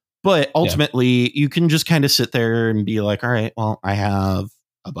 Yeah. But ultimately, you can just kind of sit there and be like, all right, well, I have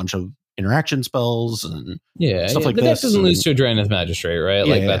a bunch of interaction spells and stuff like the this. deck doesn't lose to a Drannith Magistrate, right?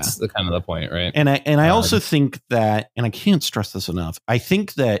 That's the kind of the point, right? And I also think that, and I can't stress this enough, I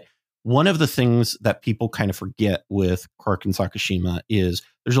think that one of the things that people kind of forget with Kark and Sakashima is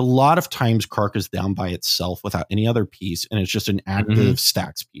there's a lot of times Kark is down by itself without any other piece, and it's just an active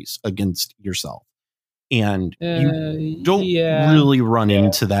stacks piece against yourself. And you don't really run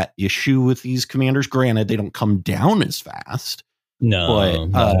into that issue with these commanders. Granted, they don't come down as fast. No,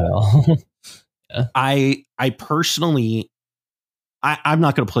 but I personally, I'm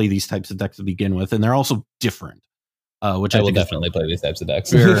not going to play these types of decks to begin with, and they're also different. Which I will definitely play these types of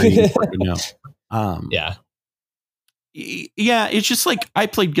decks. Very important to know. Yeah, it's just like I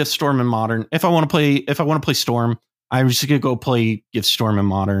played Gift Storm in Modern. If I want to play Storm, I'm just going to go play Gift Storm in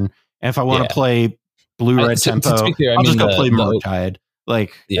Modern. And if I want to play Blue-Red Tempo, I'll just go play Murktide.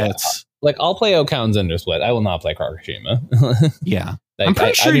 Like, that's like I'll play Okon's Undersplit. I will not play Karkashima. Yeah. Like, I'm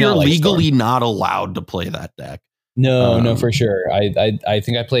pretty sure you're legally not allowed to play that deck. No, for sure. I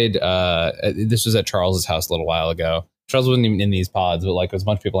think I played. This was at Charles's house a little while ago. Charles wasn't even in these pods, but like, there's a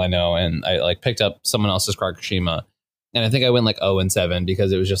bunch of people I know, and I like picked up someone else's Karakushima, and I think I went like 0-7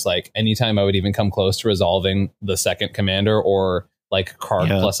 because it was just like anytime I would even come close to resolving the second commander or like card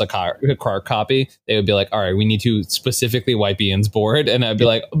plus a card copy, they would be like, all right, we need to specifically wipe Ian's board. And I'd be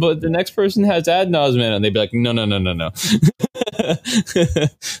like, but the next person has ad nauseam. And they'd be like, no.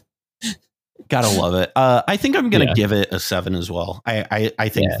 Gotta love it. I think I'm going to give it a 7 as well. I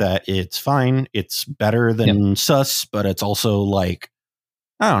think that it's fine. It's better than Sus, but it's also like,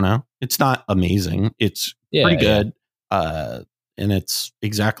 I don't know. It's not amazing. It's pretty good. And it's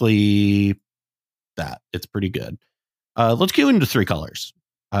exactly that. It's pretty good. Let's go into 3 colors.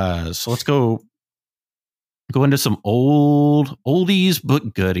 So let's go into some oldies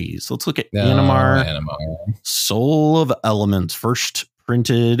but goodies. Let's look at Animar. Soul of Elements, first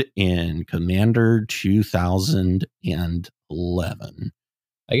printed in Commander 2011.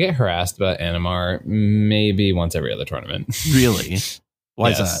 I get harassed about Animar maybe once every other tournament. Really?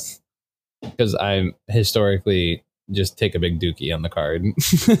 Why is that? Because I'm historically just take a big dookie on the card.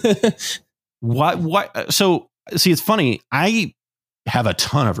 What? So, see, it's funny. I have a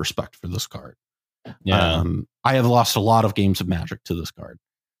ton of respect for this card. Yeah. I have lost a lot of games of Magic to this card.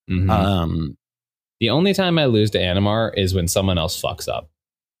 Mm-hmm. The only time I lose to Animar is when someone else fucks up.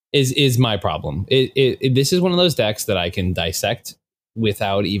 Is my problem. This is one of those decks that I can dissect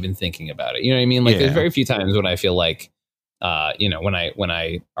without even thinking about it. You know what I mean? Like, there's very few times when I feel like, when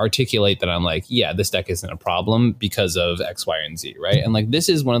I articulate that I'm like, yeah, this deck isn't a problem because of X, Y, and Z, right? And like, this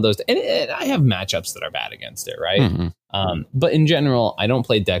is one of those, and I have matchups that are bad against it, right? Mm-hmm. But in general, I don't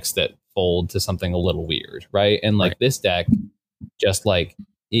play decks that fold to something a little weird, right? And like this deck, just like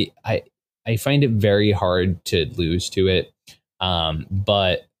I find it very hard to lose to it,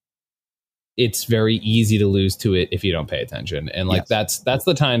 but it's very easy to lose to it if you don't pay attention. And like that's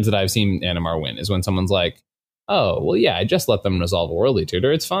the times that I've seen Animar win, is when someone's like, oh, well, yeah, I just let them resolve a Worldly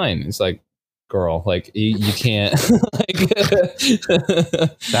Tutor. It's fine. It's like, girl, like you can't. Like,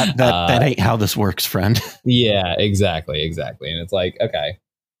 that ain't how this works, friend. Yeah, exactly. And it's like, okay,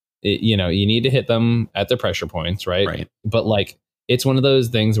 you need to hit them at their pressure points, right? But like, it's one of those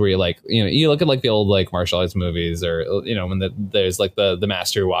things where you're like, you look at like the old like martial arts movies, or when there's like the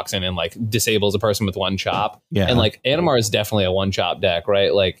master who walks in and like disables a person with one chop. Yeah. And like Animar is definitely a one chop deck,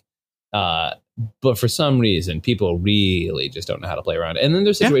 right? Like, but for some reason, people really just don't know how to play around. And then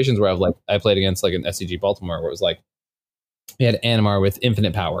there's situations where I played against like an SCG Baltimore where it was like, we had Animar with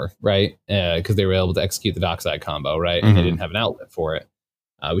infinite power, right? Because they were able to execute the Dockside combo, right? And they didn't have an outlet for it.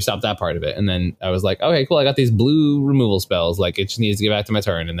 We stopped that part of it. And then I was like, okay, cool. I got these blue removal spells. Like, it just needs to get back to my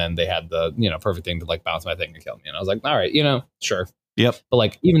turn. And then they had the, perfect thing to like bounce my thing and kill me. And I was like, all right, sure. Yep. But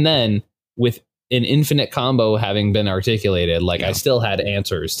like, even then, with an infinite combo having been articulated, like I still had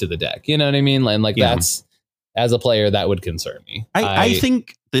answers to the deck. You know what I mean? And like, that's, as a player, that would concern me. I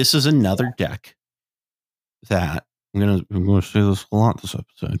think this is another deck that I'm gonna say this a lot this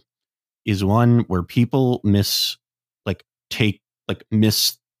episode, is one where people miss the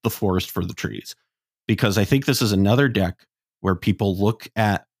forest for the trees, because I think this is another deck where people look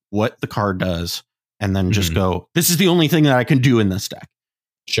at what the card does and then just go, this is the only thing that I can do in this deck.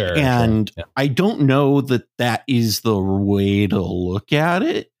 Sure. And I don't know that is the way to look at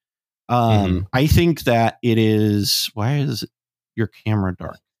it. I think that it is. Why is your camera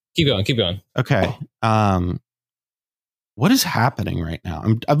dark? Keep going. Okay. What is happening right now?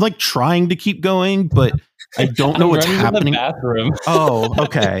 I'm like trying to keep going, but I don't know what's happening. In the bathroom. Oh,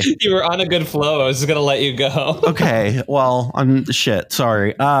 okay. You were on a good flow. I was just gonna let you go. Okay. Well, I'm shit.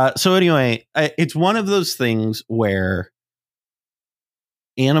 Sorry. So anyway, it's one of those things where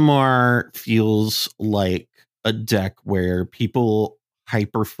Animar feels like a deck where people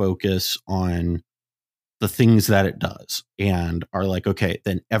hyper focus on the things that it does and are like, okay,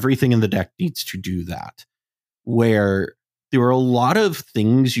 then everything in the deck needs to do that. Where there are a lot of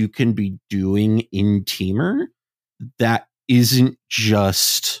things you can be doing in Teamer that isn't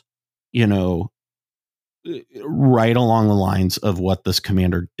just, right along the lines of what this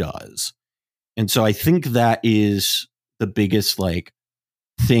commander does. And so I think that is the biggest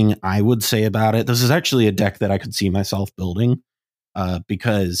thing I would say about it. This is actually a deck that I could see myself building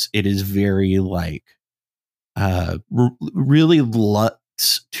because it is very really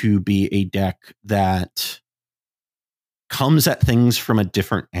looks to be a deck that comes at things from a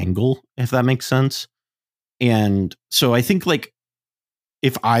different angle, if that makes sense. And so I think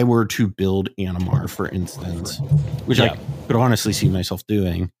if I were to build Animar, for instance, which I could honestly see myself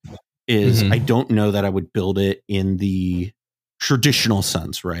doing, is I don't know that I would build it in the traditional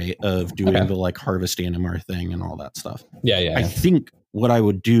sense, right? Of doing the like harvest Animar thing and all that stuff. Yeah. I think what I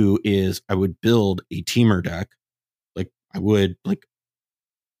would do is I would build a teamer deck. Like I would like.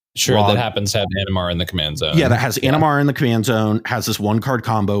 Sure, that happens to have Animar in the command zone. Yeah, that has Animar in the command zone, has this 1-card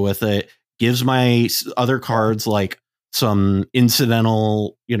combo with it, gives my other cards like some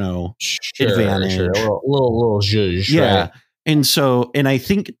incidental, advantage. Sure. A little zhuzh, yeah. Right? And I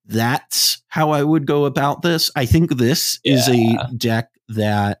think that's how I would go about this. I think this is a deck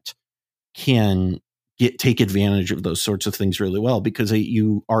that can take advantage of those sorts of things really well, because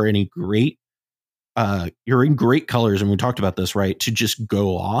you are in you're in great colors, and we talked about this, right? To just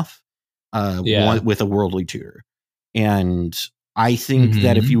go off with a worldly tutor. And I think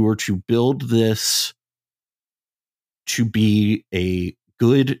that if you were to build this to be a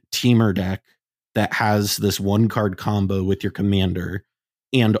good teamer deck that has this 1-card combo with your commander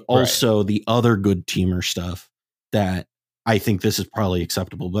and also the other good teamer stuff, that I think this is probably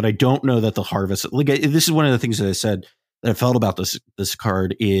acceptable. But I don't know that the harvest, like, this is one of the things that I said that I felt about this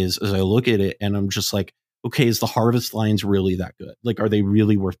card is, as I look at it and I'm just like, okay, is the harvest lines really that good? Like, are they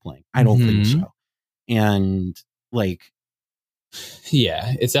really worth playing? I don't think so. And like,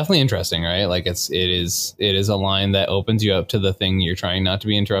 yeah, it's definitely interesting, right? Like it is a line that opens you up to the thing you're trying not to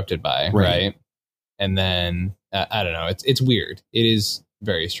be interrupted by, right? And then I don't know, it's weird. It is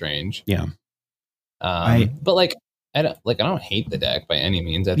very strange. Yeah. But like I don't hate the deck by any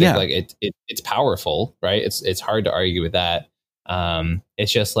means. I think like it's powerful, right? It's hard to argue with that.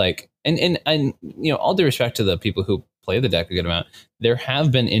 It's just like and all due respect to the people who play the deck a good amount, there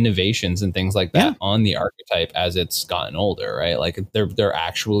have been innovations and things like that on the archetype as it's gotten older, right? Like they're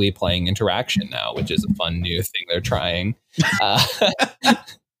actually playing interaction now, which is a fun new thing they're trying.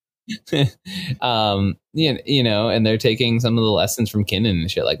 And they're taking some of the lessons from Kinnan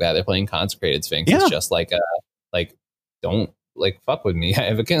and shit like that. They're playing Consecrated Sphinx. It's just like don't like fuck with me. I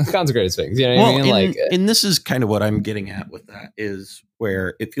have a Consecrated Sphinx. You know what I mean? And this is kind of what I'm getting at with that, is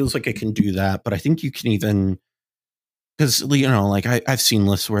where it feels like it can do that, but I think you can even, because like I've seen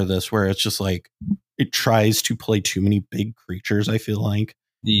lists where it's just like it tries to play too many big creatures, I feel like.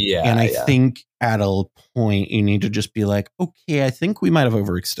 Yeah. And I think at a point you need to just be like, okay, I think we might have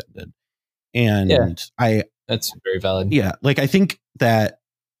overextended. And that's very valid. Yeah. Like I think that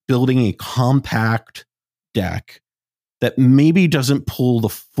building a compact deck that maybe doesn't pull the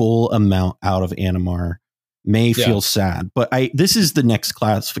full amount out of Animar may feel sad. But this is the next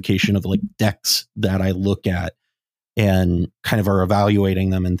classification of like decks that I look at and kind of are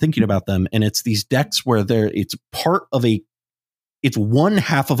evaluating them and thinking about them. And it's these decks where it's one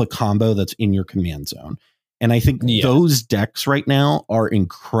half of a combo that's in your command zone. And I think those decks right now are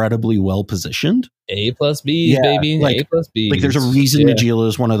incredibly well positioned. A+B, baby. Like, A+B. Like there's a reason Najeela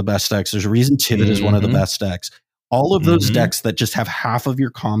is one of the best decks. There's a reason Tivit is one of the best decks. All of those decks that just have half of your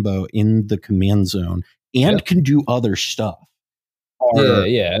combo in the command zone and can do other stuff.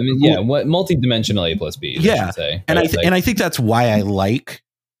 I mean, what multi-dimensional A+B, I should say. And I think that's why I like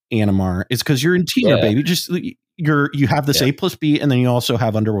Animar, is because you're in teamer, baby. Just you have this A+B, and then you also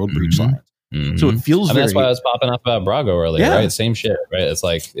have Underworld Breach lines. So it feels that's why I was popping up about Brago earlier, right? Same shit, right? It's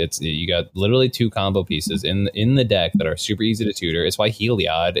like you got literally 2 combo pieces in the deck that are super easy to tutor. It's why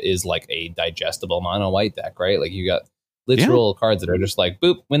Heliod is like a digestible mono white deck, right? Like you got literal cards that are just like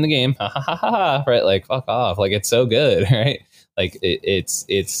boop, win the game, ha ha ha ha, right? Like fuck off, like it's so good, right? Like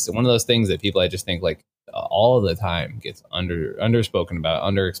it's one of those things that people, I just think, like all of the time gets underspoken about,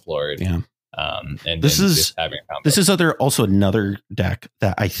 underexplored. Yeah. And this is just having a combo. This is also another deck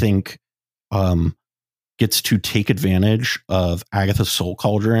that I think gets to take advantage of Agatha's Soul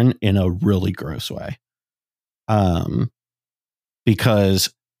Cauldron in a really gross way.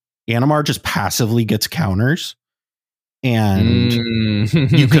 Because Animar just passively gets counters, and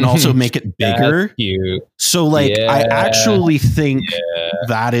you can also make it bigger. So like I actually think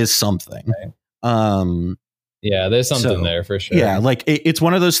that is something. Yeah, there's something there for sure. Yeah, like it's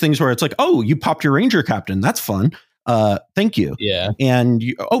one of those things where it's like, oh, you popped your Ranger Captain. That's fun. Thank you. Yeah. And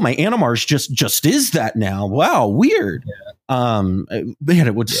my Animar's just is that now. Wow, weird. Yeah. Man,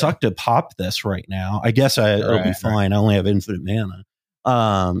 it would suck to pop this right now. I guess it'll be fine. I only have infinite mana.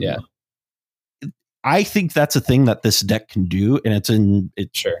 I think that's a thing that this deck can do, and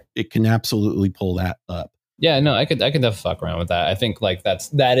it can absolutely pull that up. Yeah, no, I could definitely fuck around with that. I think like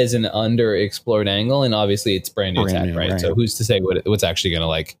that is an underexplored angle, and obviously it's brand new tech, right? So who's to say what's actually going to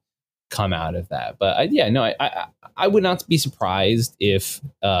like come out of that? But I would not be surprised if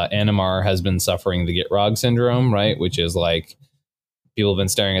Animar has been suffering the Gitrog syndrome, right? Which is like people have been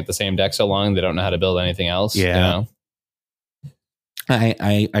staring at the same deck so long they don't know how to build anything else. Yeah,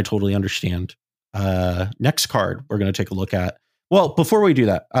 I totally understand. Next card we're going to take a look at Well, before we do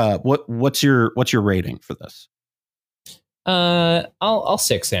that, what's your rating for this? I'll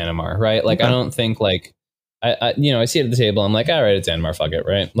 6 Animar, right? Like, okay. I don't think like I see it at the table. I'm like, all right, it's Animar, fuck it,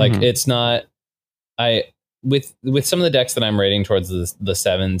 right? Like, it's not. With some of the decks that I'm rating towards the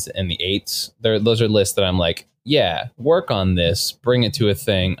 7s and the 8s, those are lists that I'm like, yeah, work on this, bring it to a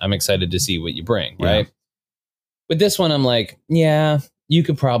thing. I'm excited to see what you bring, right? Yeah. With this one, I'm like, yeah, you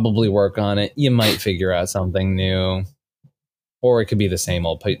could probably work on it. You might figure out something new. Or it could be the same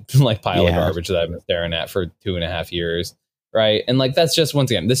old pile of garbage that I've been staring at for 2.5 years. Right. And like, that's just,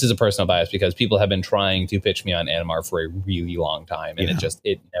 once again, this is a personal bias because people have been trying to pitch me on Animar for a really long time. And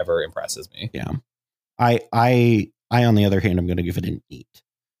it never impresses me. Yeah. I on the other hand, I'm going to give it an 8.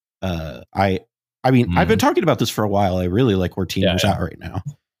 I mean, I've been talking about this for a while. I really like where Teamer's at right now.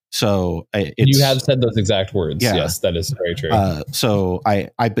 So you have said those exact words. Yeah. Yes, that is very true. So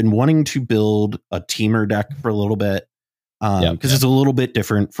I've been wanting to build a Teamer deck for a little bit. Because it's a little bit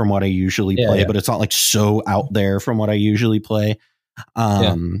different from what I usually play, but it's not like so out there from what I usually play.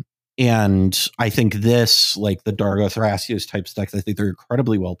 And I think this, like the Dargo Thrasios type decks, I think they're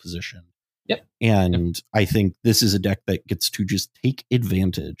incredibly well positioned. Yep. And I think this is a deck that gets to just take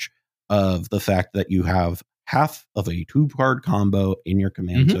advantage of the fact that you have half of a 2-card combo in your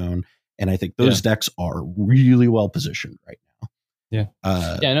command zone. And I think those decks are really well positioned right now. Yeah.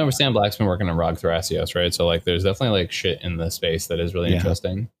 I know Sam Black's been working on Rog Thrasios, right? So like there's definitely like shit in the space that is really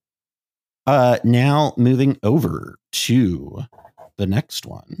interesting. Now moving over to the next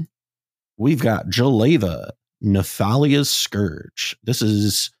one. We've got Jaleva, Nephalia's Scourge. This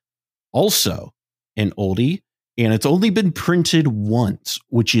is also an oldie, and it's only been printed once,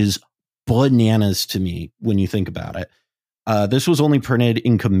 which is bananas to me when you think about it. This was only printed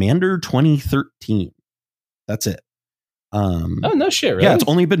in Commander 2013. That's it. Oh, no shit, really? Yeah, it's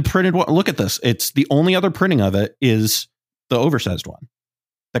only been printed. Look at this. It's the only other printing of it is the oversized one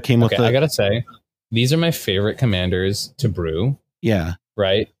that came with the... I gotta say, these are my favorite commanders to brew. Yeah.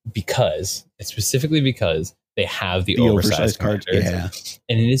 Right? Specifically because they have the oversized card. Yeah.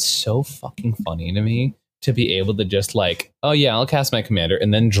 And it is so fucking funny to me to be able to just like, oh yeah, I'll cast my commander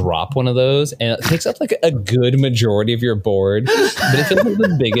and then drop one of those, and it takes up like a good majority of your board, but it feels like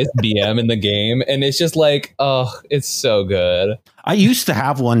the biggest BM in the game, and it's just like, oh, it's so good. I used to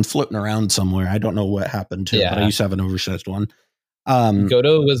have one floating around somewhere. I don't know what happened to it, but I used to have an oversized one.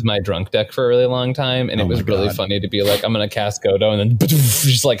 Godo was my drunk deck for a really long time, and it was really funny to be like, I'm gonna cast Godo, and then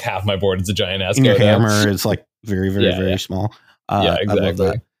just like half my board is a giant ass Godo. Your hammer is like very, very, very small. Yeah,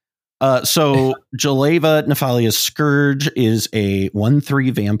 exactly. So Jaleva, Nephalia's Scourge is a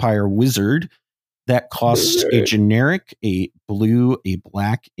 1/3 vampire wizard that costs a generic, a blue, a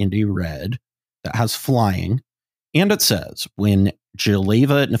black, and a red that has flying. And it says, when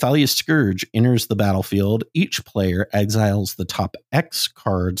Jaleva, Nephalia's Scourge enters the battlefield, each player exiles the top X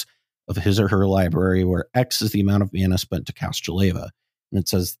cards of his or her library, where X is the amount of mana spent to cast Jaleva. And it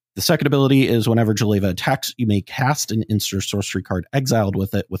says the second ability is whenever Jaleva attacks, you may cast an instant sorcery card exiled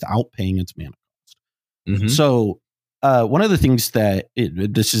with it without paying its mana cost. So one of the things that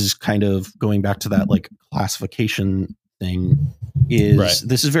this is kind of going back to that like classification thing is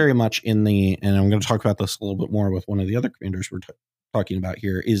this is very much in the, and I'm going to talk about this a little bit more with one of the other commanders we're talking about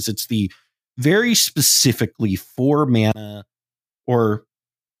here, is it's the very specifically 4 mana or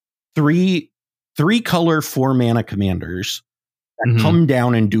three color 4 mana commanders that come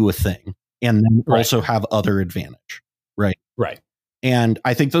down and do a thing and then also have other advantage. Right. And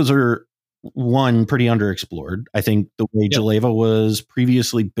I think those are pretty underexplored. I think the way Jaleva was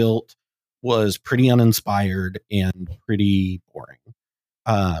previously built was pretty uninspired and pretty boring.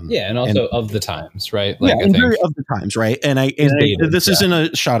 And also of the times, right? Like, I think of the times, right? And this isn't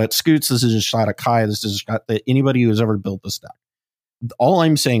a shot at Scoots. This is a shot at Kai. This is a shot at anybody who's ever built this deck. All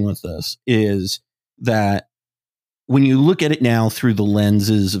I'm saying with this is that when you look at it now through the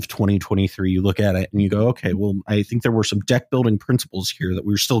lenses of 2023, you look at it and you go, okay, well, I think there were some deck building principles here that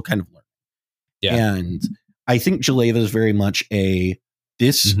we were still kind of learning. Yeah. And I think Jaleva is very much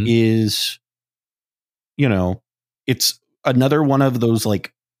this is, it's another one of those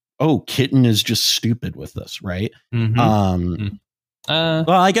like, oh, Kitten is just stupid with this, right? Well,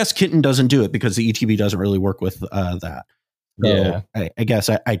 I guess Kitten doesn't do it because the ETB doesn't really work with that. So I guess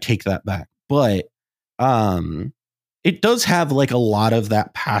I take that back. But it does have like a lot of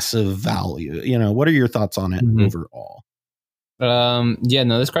that passive value. What are your thoughts on it overall?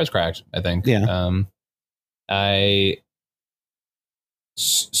 This card's cracked, I think.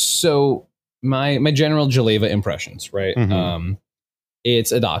 So my general Jaleva impressions, right?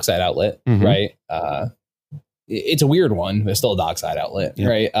 It's a dockside outlet, right? It's a weird one, but it's still a dockside outlet,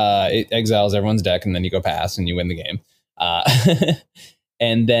 right? It exiles everyone's deck, and then you go pass and you win the game. Uh,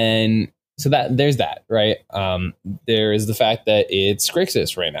 and then so that there's that, right? There is the fact that it's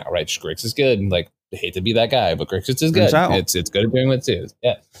Grixis right now, right? Grixis is good. Like, I hate to be that guy, but Grixis is good. It's good at doing what it is.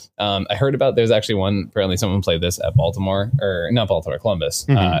 Yeah. I heard about there's actually one. Apparently, someone played this at Baltimore, or not Baltimore, Columbus,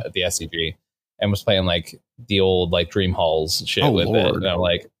 at the SCG, and was playing like the old like Dream Halls shit with it. And I'm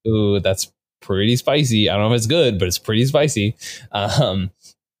like, ooh, that's pretty spicy. I don't know if it's good, but it's pretty spicy.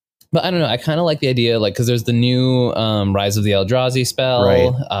 But I don't know. I kind of like the idea, like, because there's the new Rise of the Eldrazi spell.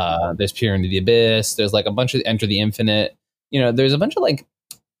 Right. There's Peer into the Abyss. There's like a bunch of Enter the Infinite. You know, there's a bunch of like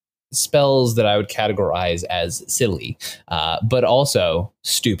spells that I would categorize as silly, but also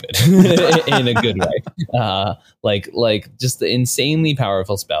stupid in a good way. Like just the insanely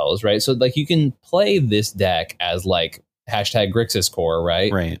powerful spells, right? So like you can play this deck as like hashtag Grixis core,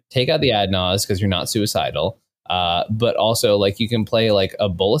 right? Right. Take out the ad nauseam because you're not suicidal. But also like you can play like a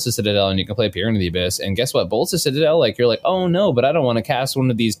Bolus of Citadel and you can play Peer into the Abyss. And guess what? Bolus of Citadel, like you're like, oh no, but I don't want to cast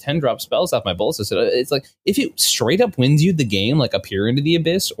one of these 10-drop spells off my Bolus of Citadel. It's like if it straight up wins you the game, like a Peer into the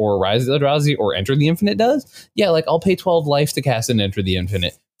Abyss or Rise of the Eldrazi or Enter the Infinite does, yeah, like I'll pay 12 life to cast and Enter the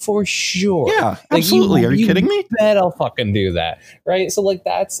Infinite for sure. Yeah, absolutely. Like, Are you kidding me? Bet I'll fucking do that. Right. So like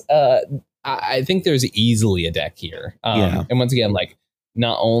that's I think there's easily a deck here. And once again, like,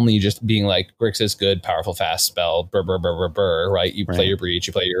 not only just being like Grixis good, powerful, fast spell, right? You play your Breach,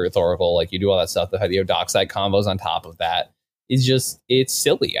 you play your Thoracle, like you do all that stuff. The you Dockside combos on top of that is just, it's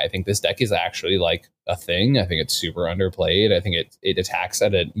silly. I think this deck is actually like a thing. I think it's super underplayed. I think it attacks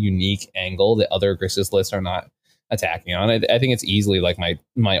at a unique angle that other Grixis lists are not attacking on. I think it's easily like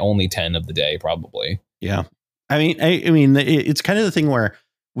my only 10 of the day, probably. Yeah. I mean, it's kind of the thing where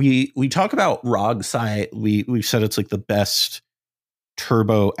we talk about Rogsai. We've said it's like the best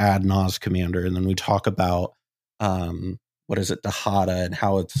turbo ad nauseam commander, and then we talk about what is it, Dahada, and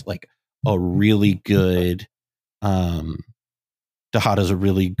how it's like a really good Dahada's a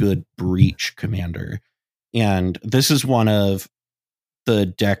really good Breach commander, and this is one of the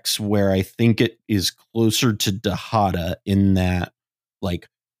decks where I think it is closer to Dahada in that like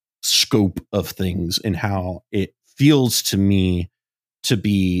scope of things and how it feels to me to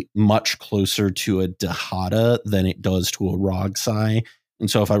be much closer to a Dahada than it does to a Rogsai. And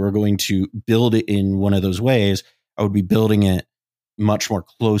so if I were going to build it in one of those ways, I would be building it much more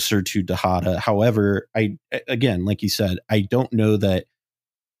closer to Dahada. However, again, like you said, I don't know that,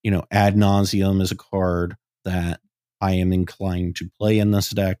 Ad Nauseam is a card that I am inclined to play in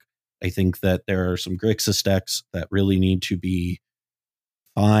this deck. I think that there are some Grixis decks that really need to be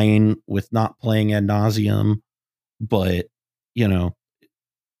fine with not playing Ad Nauseam, but,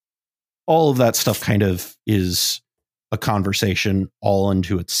 all of that stuff kind of is a conversation all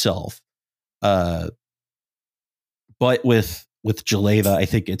unto itself. But with Jaleva, I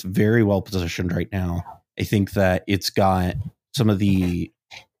think it's very well positioned right now. I think that it's got some of the,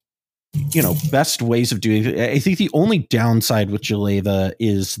 best ways of doing it. I think the only downside with Jaleva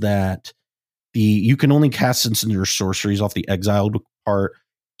is that you can only cast instants your sorceries off the exiled part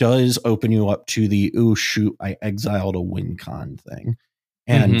does open you up to the, oh shoot, I exiled a win con thing.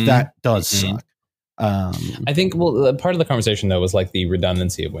 And that does suck. I think, part of the conversation, though, was like the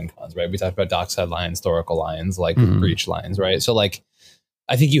redundancy of win cons, right? We talked about Dockside lines, Thoracle lines, like Breach lines, right? So, like,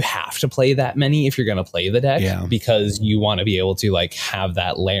 I think you have to play that many if you're going to play the deck because you want to be able to, like, have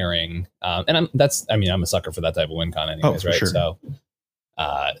that layering. And I'm a sucker for that type of win con anyways, right? Sure. So,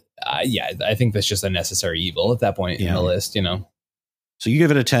 I think that's just a necessary evil at that point in the list, So you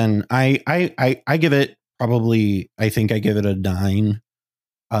give it a 10. I give it probably, I think I give it a 9.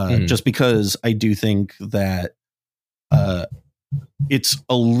 Just because I do think that it's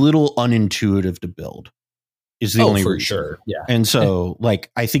a little unintuitive to build is the only reason. Sure. Yeah. And so like,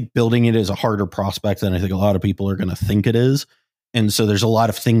 I think building it is a harder prospect than I think a lot of people are going to think it is. And so there's a lot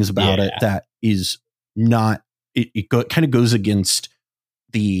of things about it that is not, it kind of goes against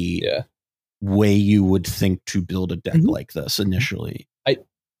the way you would think to build a deck like this initially.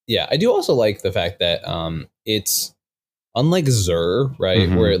 I do also like the fact that it's, unlike Zur, right?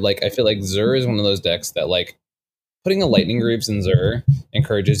 Where like I feel like Zur is one of those decks that like putting a Lightning Greaves in Zur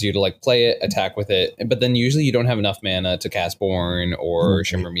encourages you to like play it, attack with it, but then usually you don't have enough mana to cast Born or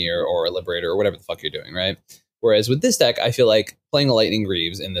Shimmermere or Liberator or whatever the fuck you're doing, right? Whereas with this deck, I feel like playing a Lightning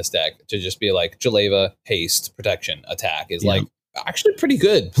Greaves in this deck to just be like Jaleva, haste, protection, attack is like actually pretty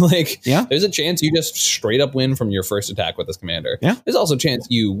good. Like there's a chance you just straight up win from your first attack with this commander. There's also a chance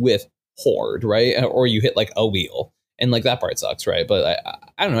you with Horde, right? Or you hit like a wheel. And like that part sucks, right? But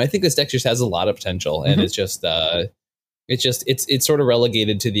I don't know. I think this deck just has a lot of potential, and it's sort of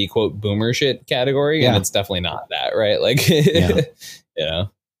relegated to the quote boomer shit category, and it's definitely not that, right? Like,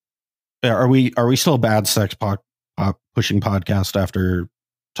 Are we still a bad sex podcast pushing podcast after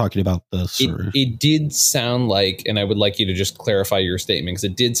talking about this? It did sound like, and I would like you to just clarify your statement, because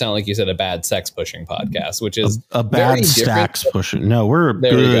it did sound like you said a bad sex pushing podcast, which is a bad stacks pushing. No, we're a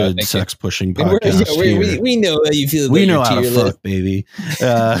good sex pushing podcast. We know how you feel. We know how to fuck, baby.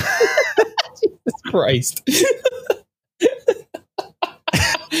 Jesus Christ.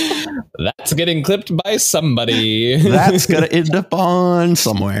 That's getting clipped by somebody. That's gonna end up on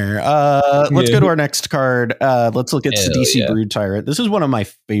somewhere. Let's go to our next card. Let's look at cEDH Brood Tyrant. This is one of my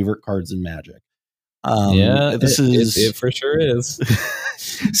favorite cards in Magic. It for sure is.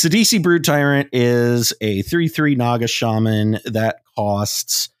 cEDH Brood Tyrant is a 3/3 Naga Shaman that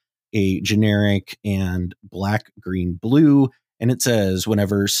costs a generic and black, green, blue, and it says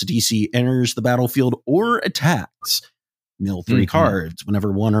whenever cEDH enters the battlefield or attacks, mill 3 cards.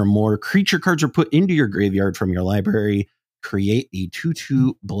 Whenever one or more creature cards are put into your graveyard from your library, create a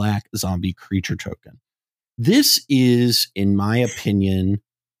 2/2 black zombie creature token. This is, in my opinion,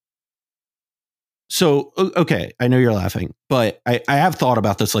 so, okay, I know you're laughing, but I have thought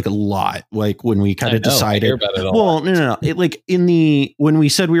about this like a lot, like when we kind of decided. I hear about it a lot. No. When we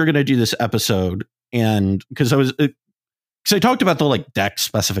said we were going to do this episode, and because I talked about the like deck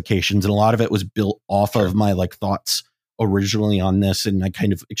specifications, and a lot of it was built off of my like thoughts originally on this, and I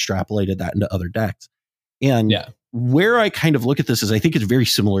kind of extrapolated that into other decks. And where I kind of look at this is I think it's very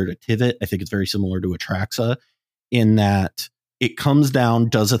similar to Tivit. I think it's very similar to Atraxa in that it comes down,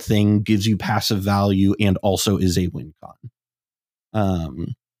 does a thing, gives you passive value, and also is a win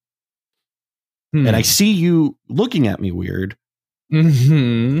con. And I see you looking at me weird,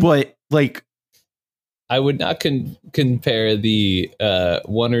 but like, I would not compare the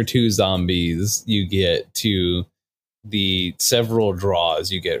 1 or 2 zombies you get to the several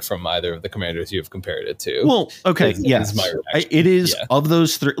draws you get from either of the commanders you've compared it to. Well, okay, yes, it is of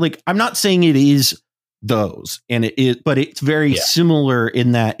those 3. Like, I'm not saying it is those, and it is, but it's very similar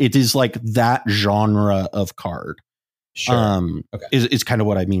in that it is like that genre of card. Sure. Is kind of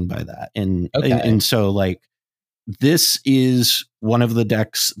what I mean by that, and so like this is one of the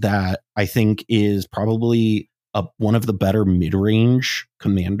decks that I think is probably one of the better mid-range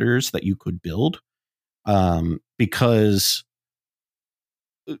commanders that you could build. Because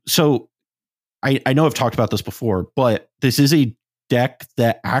so I know I've talked about this before, but this is a deck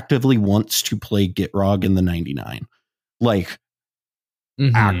that actively wants to play Gitrog in the 99, like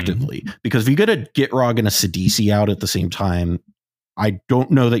actively, because if you get a Gitrog and a cEDH out at the same time, I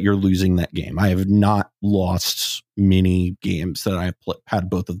don't know that you're losing that game. I have not lost many games that I've had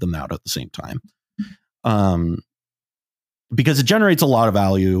both of them out at the same time, because it generates a lot of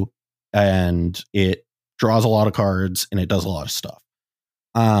value and it draws a lot of cards and it does a lot of stuff.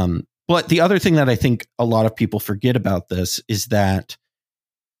 But the other thing that I think a lot of people forget about this is that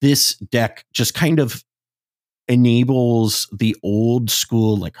this deck just kind of enables the old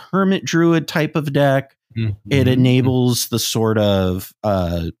school, like Hermit Druid type of deck. It enables the sort of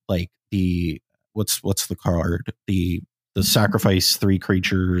like the what's the card? The sacrifice 3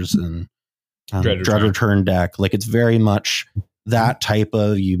 creatures and Dread Return deck. Like, it's very much that type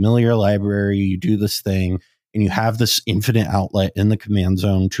of, you mill your library, you do this thing, and you have this infinite outlet in the command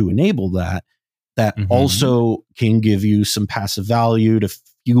zone to enable that also can give you some passive value to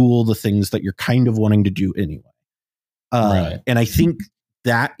fuel the things that you're kind of wanting to do anyway. And I think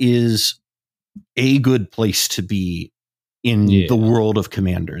that is a good place to be in the world of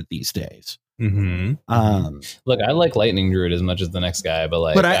Commander these days. Look, I like Lightning Druid as much as the next guy, but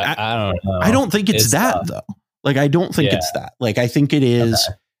like, I don't know. I don't think it's that though. Like, I don't think it's that. Like, I think it is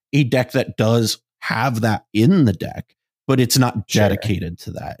a deck that does have that in the deck, but it's not dedicated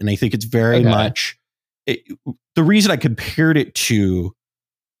to that. And I think it's very much the reason I compared it to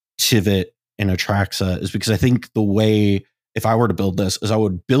Tivit and Atraxa is because I think the way, if I were to build this, is I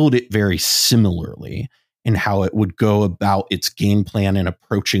would build it very similarly in how it would go about its game plan and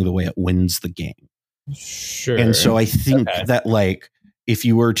approaching the way it wins the game. Sure. And so I think that, like, if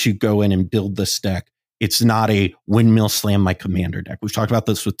you were to go in and build this deck, it's not a windmill slam my commander deck. We've talked about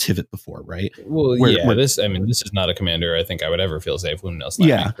this with Tivit before, right? Well, this is not a commander I think I would ever feel safe windmill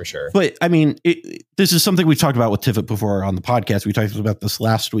slamming, for sure. But I mean, this is something we've talked about with Tivit before on the podcast. We talked about this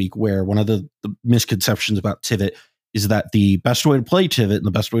last week, where one of the misconceptions about Tivit is that the best way to play Tivit and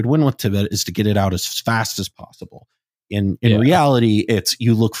the best way to win with Tivit is to get it out as fast as possible. In reality, it's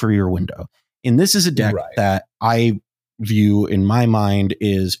you look for your window. And this is a deck that I view, in my mind,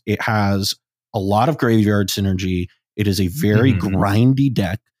 is it has a lot of graveyard synergy. It is a very grindy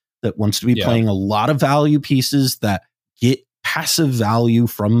deck that wants to be playing a lot of value pieces that get passive value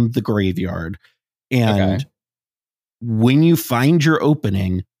from the graveyard. And when you find your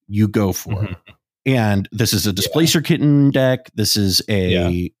opening, you go for it. And this is a Displacer Kitten deck. This is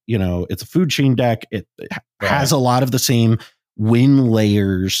it's a food chain deck. It has a lot of the same win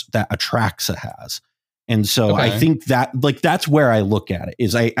layers that Atraxa has. And so I think that that's where I look at it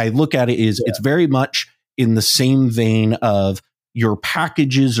is I look at it is it's very much in the same vein of your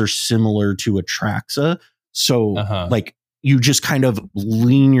packages are similar to Atraxa. So you just kind of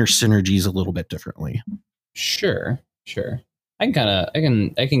lean your synergies a little bit differently. Sure. I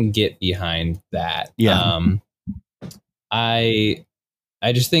can get behind that. Yeah.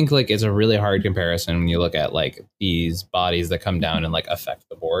 I just think like it's a really hard comparison when you look at like these bodies that come down and like affect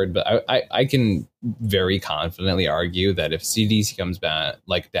the board. But I can very confidently argue that if CDC comes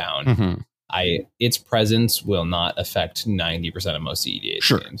down, its presence will not affect 90% of most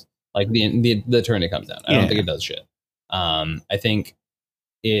cEDH games. Like the turn it comes down. I don't think it does shit. I think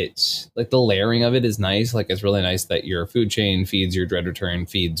it's like the layering of it is nice. Like it's really nice that your food chain feeds your dread return,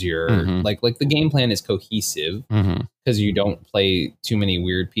 feeds your like the game plan is cohesive because you don't play too many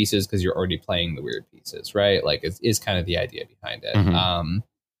weird pieces because you're already playing the weird pieces, right? Like it's kind of the idea behind it.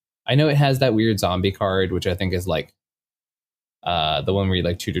 I know it has that weird zombie card, which I think is like the one where you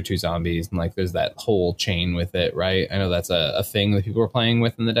like tutor 2 zombies and like there's that whole chain with it, right? I know that's a thing that people were playing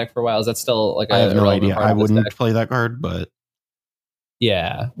with in the deck for a while. Is that still like I have no idea. I wouldn't play that card, but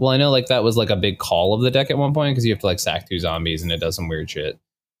yeah. Well, I know like that was like a big call of the deck at one point because you have to like sack 2 zombies and it does some weird shit.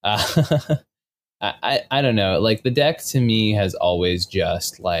 I don't know. Like the deck to me has always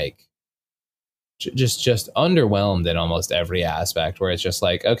just like just underwhelmed in almost every aspect where it's just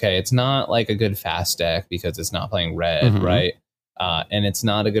like, okay, it's not like a good fast deck because it's not playing red, right? And it's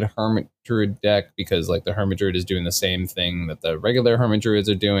not a good Hermit Druid deck because like the Hermit Druid is doing the same thing that the regular Hermit Druids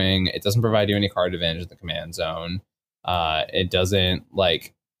are doing. It doesn't provide you any card advantage in the command zone. It doesn't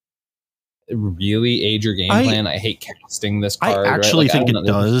like really aid your game plan. I hate casting this card. I actually think it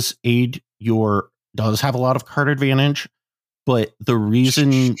does does have a lot of card advantage, but the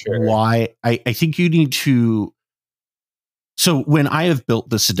reason why I think you need to. So when I have built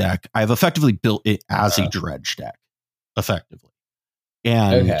this deck, I've effectively built it as a dredge deck, effectively.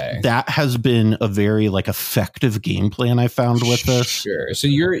 And that has been a very like effective game plan I found with this. Sure. So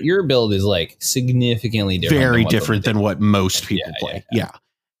your build is like significantly different. Very different than what most people play. Yeah.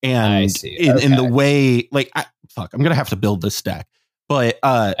 And in the way like I'm gonna have to build this deck. But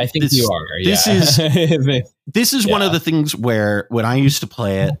I think you are. This is one of the things where when I used to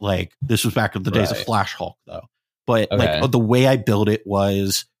play it, like this was back in the days of Flash Hulk though. But like the way I built it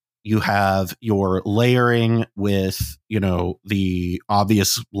was you have your layering with, the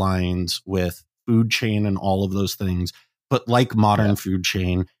obvious lines with food chain and all of those things. But like modern food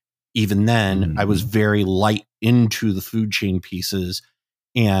chain, even then I was very light into the food chain pieces.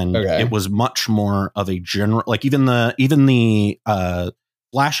 And it was much more of a general, like even the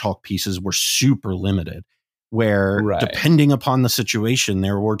Flash Hulk pieces were super limited where depending upon the situation,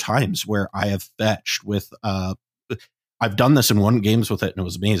 there were times where I have fetched with, I've done this in one games with it and it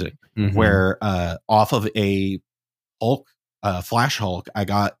was amazing where off of a Hulk, Flash Hulk, I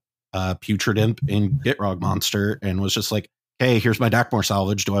got Putrid Imp in Gitrog Monster and was just like, hey, here's my Dakmor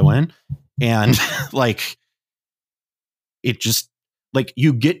salvage. Do I win? And like, it just like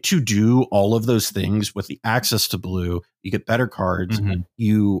you get to do all of those things with the access to blue. You get better cards.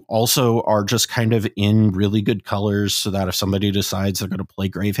 You also are just kind of in really good colors so that if somebody decides they're going to play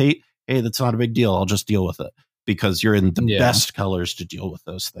Grave Hate, hey, that's not a big deal. I'll just deal with it. Because you're in the best colors to deal with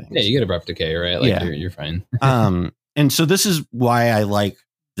those things. Yeah, you get abrupt decay, right? Like you're fine. And so this is why I like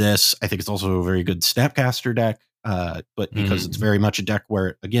this. I think it's also a very good Snapcaster deck, but because it's very much a deck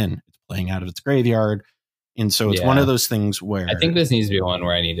where, again, it's playing out of its graveyard. And so it's one of those things where I think this needs to be one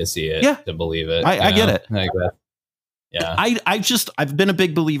where I need to see it to believe it. I get it. Like that. Yeah. I've been a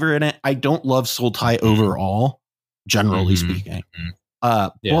big believer in it. I don't love Sultai overall, generally speaking.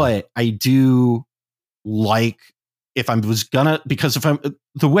 But I do like the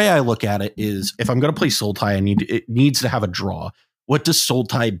way I look at it is if I'm going to play Sultai, it needs to have a draw. What does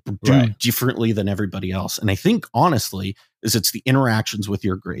Sultai do differently than everybody else? And I think honestly is it's the interactions with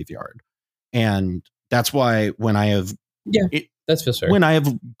your graveyard. And that's why when I have that's for sure. When I have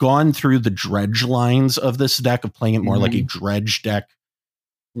gone through the dredge lines of this deck of playing it more like a dredge deck,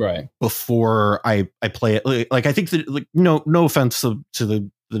 right? Before I play it, like I think that like no offense to the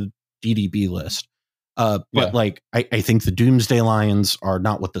DDB list, but like I think the Doomsday Lions are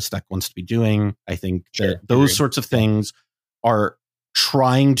not what this deck wants to be doing. I think that those sorts of things are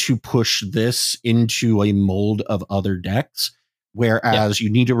trying to push this into a mold of other decks. Whereas you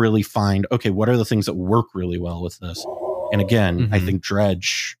need to really find, okay, what are the things that work really well with this? And again, I think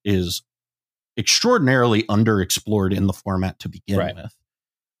Dredge is extraordinarily underexplored in the format to begin with.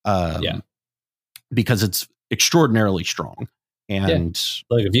 because it's extraordinarily strong. And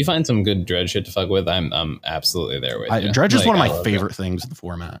like if you find some good dredge shit to fuck with, I'm absolutely there with you. Dredge is one of my favorite things in the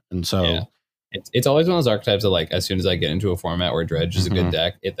format, and so it's always one of those archetypes that like as soon as I get into a format where dredge is a good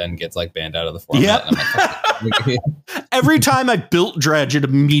deck, it then gets like banned out of the format. Yep. And I'm like, every time I built dredge, it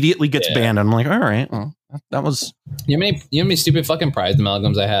immediately gets banned. I'm like, all right, well, that was. You know how many stupid fucking prize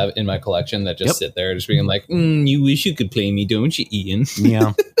amalgams I have in my collection that just sit there, just being like, you wish you could play me, don't you, Ian?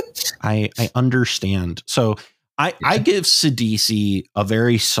 Yeah, I understand. So I give cEDH a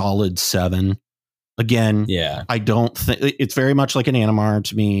very solid 7. Again, I don't think it's very much like an Animar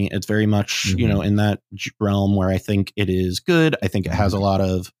to me. It's very much, in that realm where I think it is good. I think it has a lot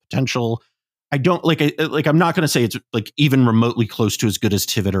of potential. I don't I'm not going to say it's like even remotely close to as good as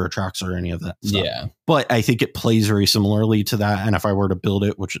Tivit or Atraxa or any of that stuff. Yeah. But I think it plays very similarly to that. And if I were to build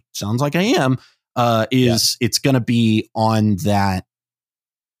it, which it sounds like I am, it's going to be on that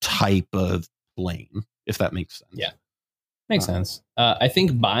type of plane, if that makes sense. Yeah. Makes sense. I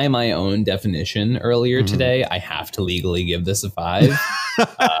think by my own definition earlier today, I have to legally give this a 5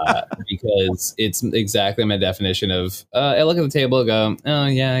 because it's exactly my definition of I look at the table and go, oh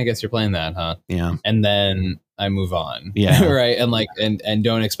yeah, I guess you're playing that, huh? Yeah. And then I move on. Yeah. Right. And like and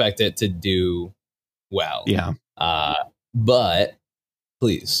don't expect it to do well. Yeah. But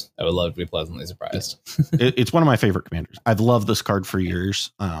please, I would love to be pleasantly surprised. It's one of my favorite commanders. I've loved this card for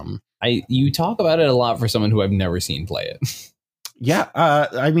years. You talk about it a lot for someone who I've never seen play it. Yeah,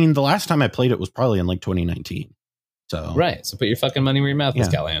 I mean, the last time I played it was probably in like 2019. So so put your fucking money where your mouth is,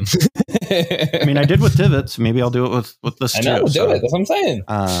 Callahan. I mean, I did with Tivit, so maybe I'll do it with this too. I know, do it. That's what I'm saying.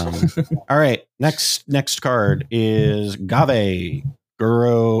 All right, next card is Gave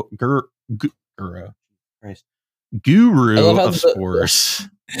Guru of Spores.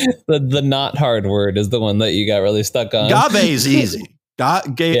 The not hard word is the one that you got really stuck on. Gave's easy.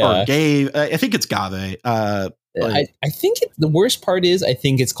 Gave. I think it's Gave. I think the worst part is I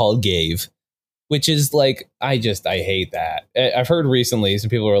think it's called Gave, which is like I hate that. I've heard recently some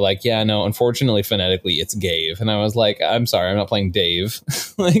people were like, yeah, no, unfortunately phonetically it's Gave, and I was like, I'm sorry, I'm not playing Dave.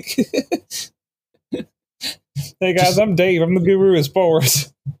 Like, hey guys, I'm Dave. I'm the guru of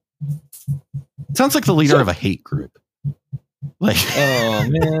spores. Sounds like the leader of a hate group. Like, oh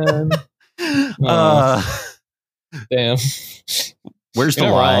man. Damn. Where's the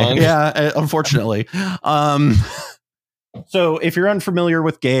lie? Wrong. Yeah, unfortunately. So if you're unfamiliar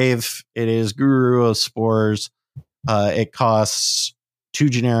with Gave, it is Guru of Spores. It costs 2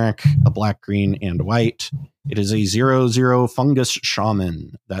 generic, a black, green, and white. It is a 0/0 fungus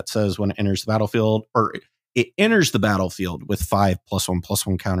shaman that says when it enters the battlefield, or it enters the battlefield with 5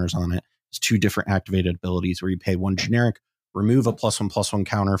 +1/+1 counters on it. It's 2 different activated abilities where you pay 1 generic, remove a +1/+1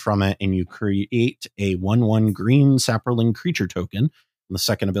 counter from it, and you create a 1/1 green Saproling creature token. And the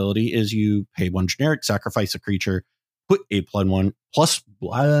second ability is you pay 1 generic, sacrifice a creature, put a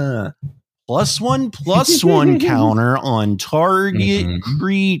 +1/+1 counter on target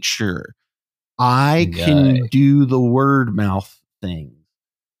creature. I can do the word mouth thing.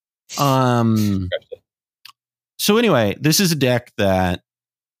 So anyway, this is a deck that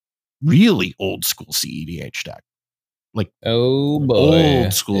really old school cEDH deck. Like, oh boy,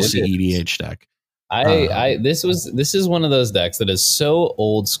 old school cEDH deck. This is one of those decks that is so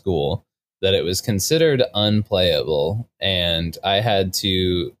old school that it was considered unplayable, and I had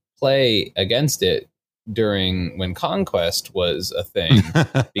to play against it when Conquest was a thing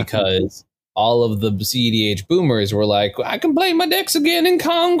because all of the cEDH boomers were like, I can play my decks again in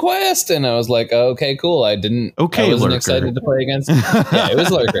Conquest, and I was like, okay, cool. I wasn't Lurker. Excited to play against. Yeah, it was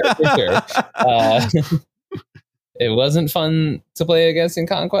Lurker for sure. It wasn't fun to play against in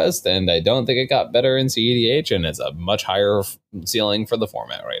Conquest, and I don't think it got better in cEDH, and it's a much higher ceiling for the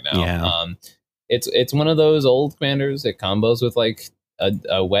format right now. Yeah. It's one of those old commanders. It combos with like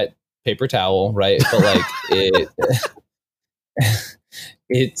a wet paper towel, right? But like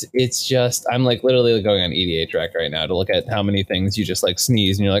it's just, I'm like literally going on EDH Rec right now to look at how many things you just like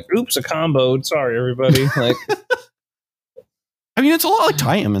sneeze and you're like, oops, a combo. Sorry, everybody. Like, I mean, it's a lot like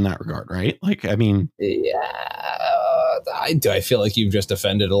Time in that regard, right? Like, I mean, yeah, I feel like you've just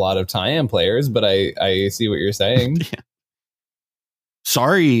offended a lot of Time players, but I see what you're saying. Yeah.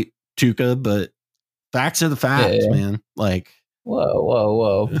 Sorry, Tuca, but facts are the facts, man. Like,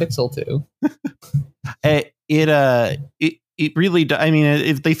 whoa, Pixel 2. It really, I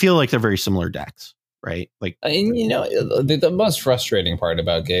mean, they feel like they're very similar decks, right? Like, and you know, the most frustrating part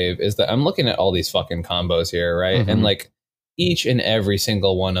about Gabe is that I'm looking at all these fucking combos here, right? And like each and every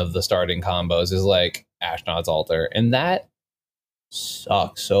single one of the starting combos is like Ashnod's Altar, and that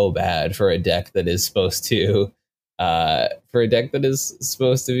sucks so bad for a deck that is supposed to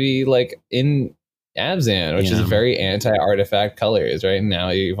be like in Abzan, which is very anti-artifact colors, right? And now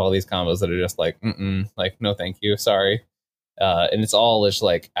you have all these combos that are just like, like, no thank you, sorry. And it's all just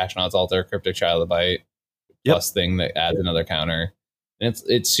like Astronaut's Altar, Cryptic Trilobite, plus thing that adds another counter. And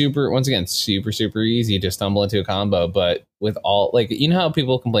it's super, once again, super easy to stumble into a combo, but with all, like, you know how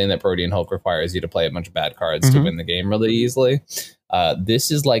people complain that Protean Hulk requires you to play a bunch of bad cards to win the game really easily?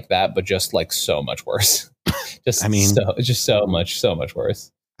 This is like that, but just like so much worse. Just so much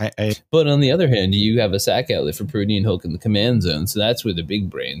worse. But on the other hand, you have a sack outlet for Protean Hulk in the command zone, so that's where the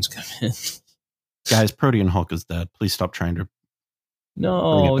big brains come in. Guys, Protean Hulk is dead. Please stop trying to.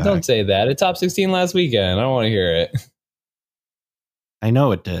 No, don't say that. It top 16 last weekend. I don't want to hear it. I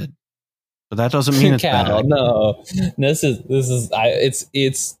know it did, but that doesn't mean it's bad. No, it's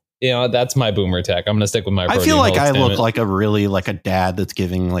that's my boomer tech. I'm gonna stick with my. I feel like I look like a dad that's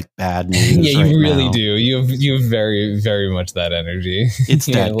giving like bad news. Yeah, you really do. You have very much that energy. It's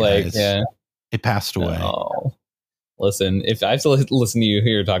dead, guys. Yeah, it passed away. No. Listen, if I have to listen to you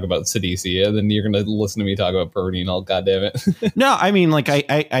here talk about Cedicia, then you're going to listen to me talk about Protean Hulk. God damn it! No, I mean, like I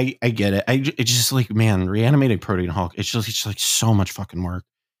get it. It's just like, man, reanimating Protean Hulk. It's just like so much fucking work,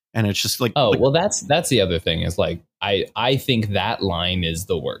 and it's just like, well, that's the other thing is like I think that line is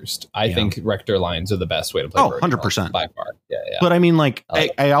the worst. I think Rector lines are the best way to play. 100% by far. Yeah. But I mean, like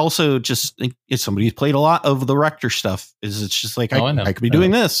I also just think if somebody's played a lot of the Rector stuff, it's just like I could be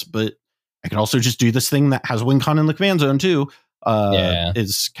doing this, but I can also just do this thing that has WinCon in the command zone too.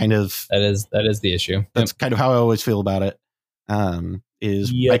 Is kind of that is the issue. That's kind of how I always feel about it.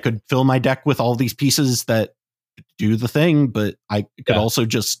 I could fill my deck with all these pieces that do the thing, but I could also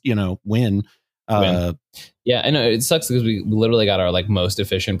just win. Yeah, I know it sucks because we literally got our like most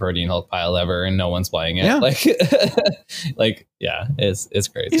efficient Protean Hulk pile ever, and no one's playing it. Yeah. It's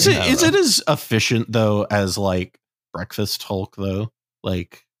crazy. Is it as efficient though as like Breakfast Hulk though?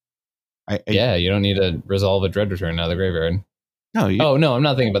 Like. You don't need to resolve a Dread Return out of the graveyard. No. No, I'm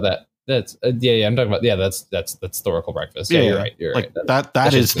not thinking about that. That's I'm talking about that's Thoracle Breakfast. You're right. You're like, right.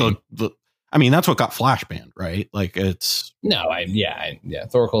 That is the. I mean, that's what got Flash banned, right? Like it's. No,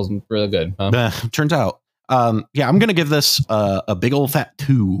 Thoracle's really good. Huh? Turns out, I'm gonna give this a big old fat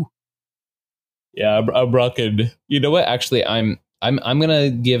 2. Yeah, I'm rocking. You know what? Actually, I'm gonna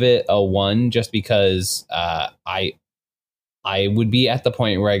give it a 1 just because I would be at the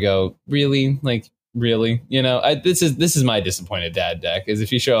point where I go, really? Like, really? This is my disappointed dad deck, is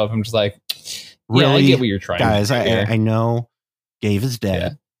if you show up, I'm just like, really? I get what you're trying guys, to do. Guys, I know Gabe is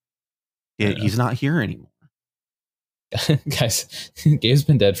dead. Yeah. He's not here anymore. Guys, Gabe's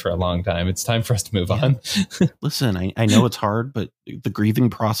been dead for a long time. It's time for us to move on. Listen, I know it's hard, but the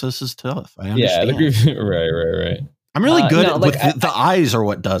grieving process is tough. I understand. Yeah, the grieving, right. I'm really good at the eyes are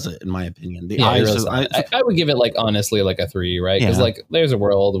what does it, in my opinion. The eyes. I would give it like honestly like a 3, right? Because like there's a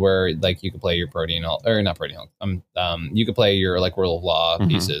world where like you could play your Protean Hulk, or not Protean Hulk. You could play your like World of Law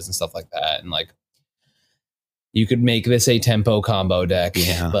pieces and stuff like that, and like you could make this a tempo combo deck.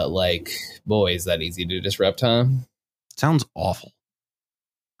 Yeah. But like, boy, is that easy to disrupt, huh? Sounds awful.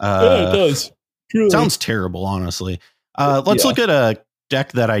 Yeah, it does. Truly. Sounds terrible, honestly. Let's look at a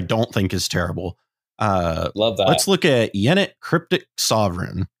deck that I don't think is terrible. Love that. Let's look at Yennet Cryptic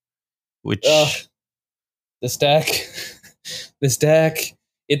Sovereign, which this deck, it's the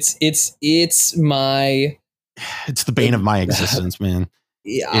bane of my existence, man.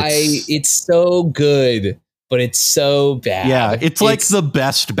 It's so good, but it's so bad. Yeah, it's like the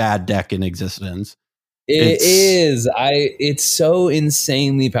best bad deck in existence. It's so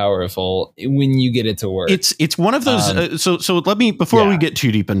insanely powerful when you get it to work. It's one of those. So let me, before we get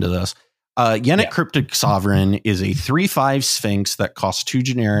too deep into this. Yennet Cryptic Sovereign is a 3/5 Sphinx that costs 2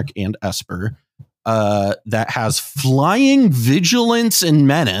 generic and Esper, that has flying, vigilance, and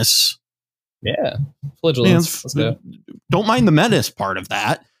menace. Yeah, vigilance. Don't mind the menace part of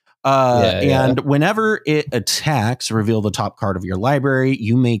that. And whenever it attacks, reveal the top card of your library.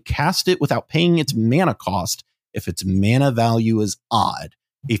 You may cast it without paying its mana cost if its mana value is odd.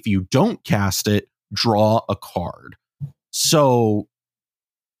 If you don't cast it, draw a card. So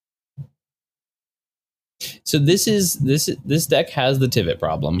this deck has the Tivit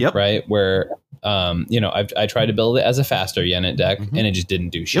problem, right? Where I tried to build it as a faster Yennet deck and it just didn't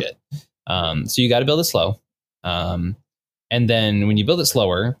do shit. So you got to build it slow. And then when you build it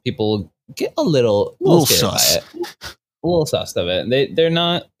slower, people get a little sus. By it. A little sus of it. They're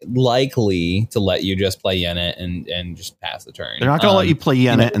not likely to let you just play Yennet and just pass the turn. They're not going to let you play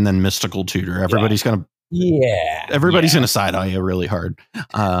Yennet and then Mystical Tutor. Everybody's going to everybody's going to side eye you really hard.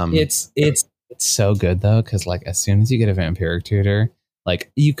 It's so good though, because like as soon as you get a Vampiric Tutor,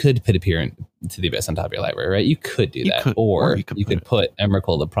 Like you could put Appear to the Abyss on top of your library, right? You could do that, or you could put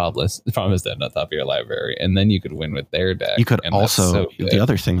Emrakul the Promise Dead on top of your library, and then you could win with their deck. You could and also the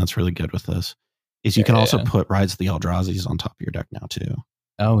other thing that's really good with this is you can also put Rides of the Eldrazi's on top of your deck now too.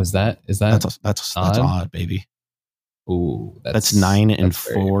 Oh, is that that's odd, baby? Ooh, that's 9 and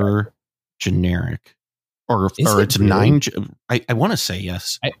 4 generic, or it's really? 9. I want to say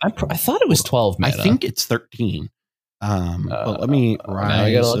yes. I thought it was 12 mana. I think it's 13. But let me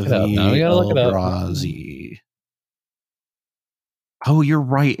Rise of the Eldrazi. Oh, you're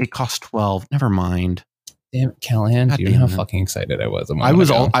right. It costs 12. Never mind. Damn it, Callahan. Do you know how fucking excited I was? I was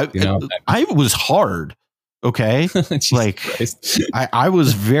hard. Okay. Like I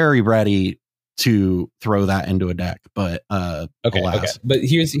was very ready to throw that into a deck, but okay. But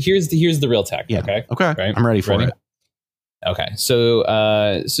here's the real tech. Yeah. Okay. Right? I'm ready for it. Okay.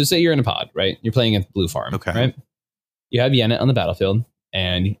 So say you're in a pod, right? You're playing at the blue farm. Okay. Right? You have Yennet on the battlefield,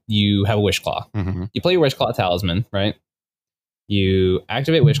 and you have a Wishclaw. Mm-hmm. You play your Wishclaw Talisman, right? You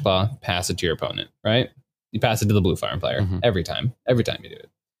activate Wishclaw, pass it to your opponent, right? You pass it to the blue farm player every time you do it.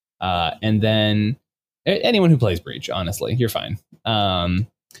 And then anyone who plays Breach, honestly, you're fine. And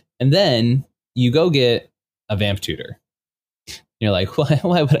then you go get a Vamp Tutor. You're like, why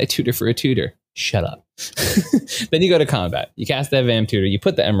would I tutor for a tutor? Shut up. Then you go to combat. You cast that Vamp Tutor. You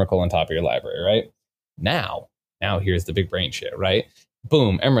put the Emrakul on top of your library, right? Now here's the big brain shit, right?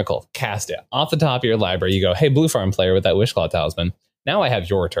 Boom, Emrakul, cast it. Off the top of your library, you go, hey, blue farm player with that Wishclaw Talisman, now I have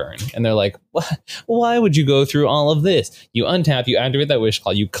your turn. And they're like, why would you go through all of this? You untap, you activate that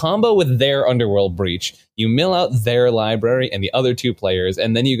Wishclaw, you combo with their Underworld Breach, you mill out their library and the other two players,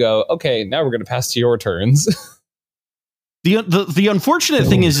 and then you go, okay, now we're going to pass to your turns. The unfortunate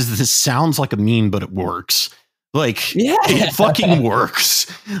thing is this sounds like a meme, but it works. Like, it fucking works.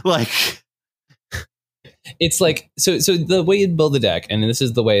 Like... It's like, so the way you build the deck, and this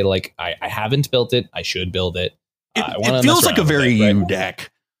is the way, like, I haven't built it, I should build it. It feels like a very you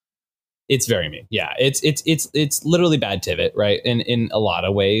deck. It's very me. Yeah, it's literally bad Tivit, right? In a lot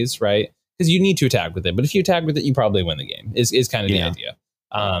of ways, right? Because you need to attack with it, but if you attack with it, you probably win the game. Is kind of the idea.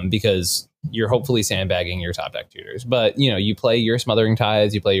 Because you're hopefully sandbagging your top deck tutors. But you play your Smothering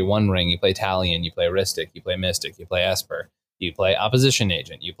Tides, you play your One Ring, you play Talion, you play Ristic, you play Mystic, you play Esper, you play Opposition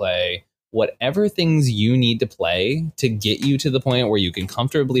Agent, you play whatever things you need to play to get you to the point where you can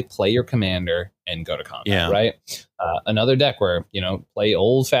comfortably play your commander and go to combat, right? Another deck where, play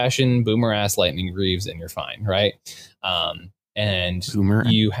old-fashioned boomer-ass Lightning Greaves and you're fine, right? And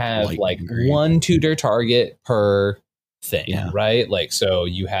you have like one tutor target per thing, right? Like, so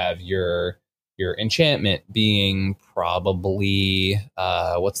you have your enchantment being probably,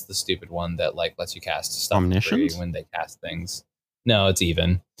 what's the stupid one that like lets you cast stuff Omniscience? when they cast things? No, it's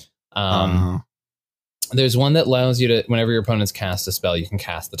even. There's one that allows you to, whenever your opponents cast a spell, you can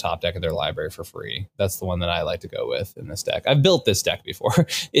cast the top deck of their library for free. That's the one that I like to go with in this deck. I've built this deck before.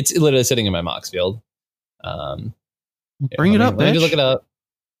 It's literally sitting in my Mox field. Bring it up, let me bitch. look it up.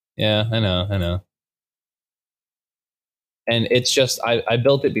 Yeah, I know. And it's just, I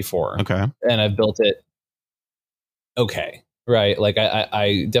built it before. Okay. And I've built it okay, right? Like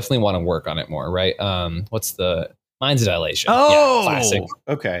I definitely want to work on it more, right? What's the Mind's Dilation? Oh, classic.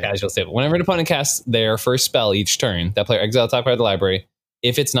 Okay. Casual staple. Whenever an opponent casts their first spell each turn, that player exiles top card of the library.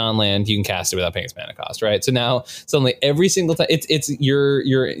 If it's non-land, you can cast it without paying its mana cost, right? So now suddenly every single time it's your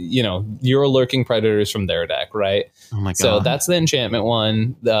lurking predators from their deck, right? Oh my god. So that's the enchantment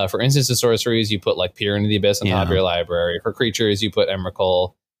one. For instance of sorceries, you put like Peer into the Abyss on top of your library. For creatures, you put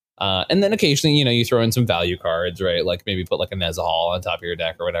Emrakul. And then occasionally, you throw in some value cards, right? Like maybe put like a Nezahal on top of your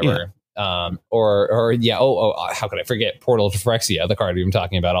deck or whatever. Yeah. How could I forget Portal to Phyrexia, the card we've been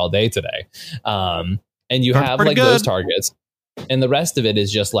talking about all day today. And you have like those targets, and the rest of it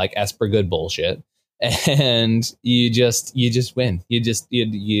is just like Esper good bullshit. And you just win.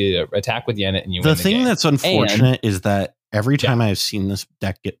 You attack with Yennet and you win. The thing that's unfortunate is that every time I've seen this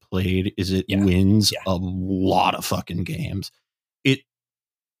deck get played, it wins a lot of fucking games. It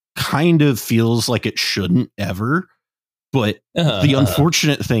kind of feels like it shouldn't ever. But the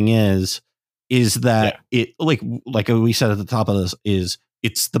unfortunate thing is that it like we said at the top of this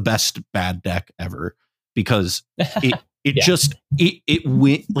it's the best bad deck ever because it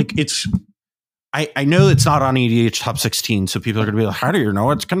went like it's. I know it's not on EDH top 16, so people are going to be like, how do you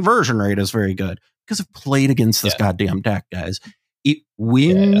know its conversion rate is very good? Because I've played against this goddamn deck, guys. It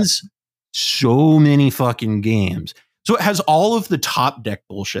wins so many fucking games. So it has all of the top deck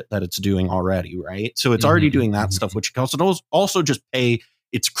bullshit that it's doing already, right? So it's already doing that stuff, which it can also just pay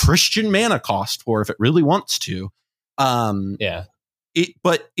its Christian mana cost for if it really wants to.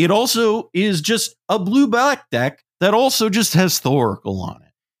 But it also is just a blue black deck that also just has Thoracle on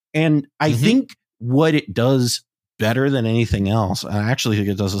it. And I think what it does better than anything else, and I actually think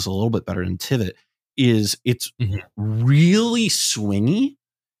it does this a little bit better than Tivit, is it's really swingy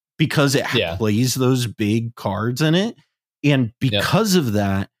because it plays those big cards in it. And because of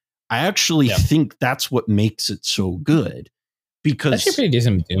that, I actually think that's what makes it so good. Because actually pretty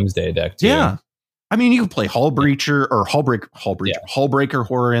decent Doomsday deck too. Yeah. I mean, you can play Hull Breacher or Hull Breaker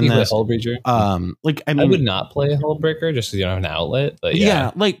Horror in this. Hull Breacher. I would not play Hull Breaker just because you don't have an outlet. But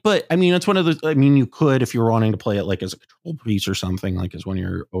but I mean, it's one of those. I mean, you could if you were wanting to play it like as a control piece or something, like as one of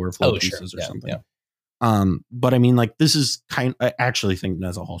your overflow pieces or something. Yeah. But I mean, like this is I actually think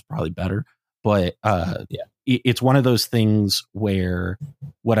Nezahal is probably better, but it's one of those things where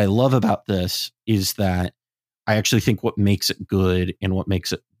what I love about this is that I actually think what makes it good and what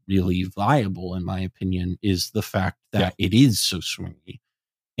makes it really viable, in my opinion, is the fact that it is so swingy.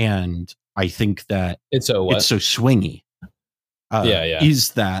 And I think that it's so swingy.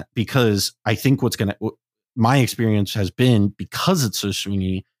 Is that because I think my experience has been because it's so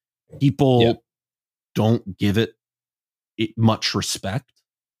swingy, people don't give it much respect.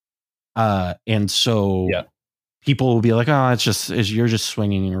 And so people will be like, oh, you're just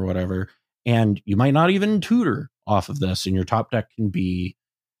swinging or whatever. And you might not even tutor off of this, and your top deck can be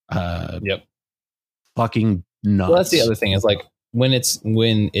fucking nuts. Well, that's the other thing is like when it's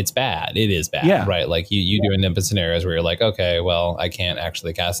bad, it is bad, right? Like you do end up in scenarios where you're like, okay, well, I can't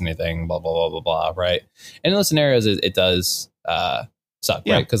actually cast anything, blah blah blah blah blah, right? And in those scenarios, it does suck,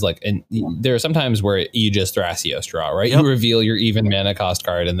 right? Because like, and there are some times where you just Thrasios draw, right? You reveal your even mana cost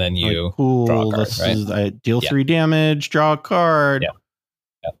card, and then you draw a card, I deal 3 damage, draw a card.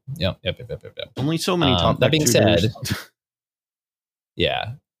 Yep. Only so many top. That being said,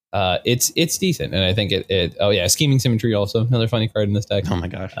 it's decent, and I think it. Scheming Symmetry also another funny card in this deck. Oh my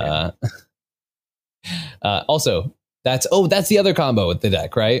gosh. Also, that's the other combo with the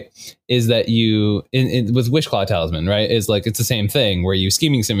deck, right? Is that you with Wishclaw Talisman, right? Is like it's the same thing where you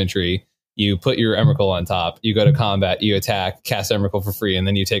Scheming Symmetry. You put your Emrakul on top, you go to combat, you attack, cast Emrakul for free, and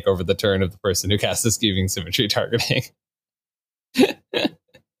then you take over the turn of the person who cast the Scheming Symmetry targeting.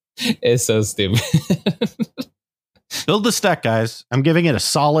 It's so stupid. Build this deck, guys. I'm giving it a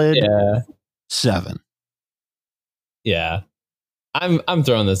solid 7. Yeah. I'm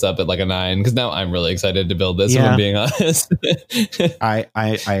throwing this up at like a 9 because now I'm really excited to build this, if I'm being honest.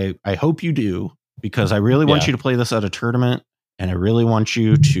 I hope you do, because I really want you to play this at a tournament, and I really want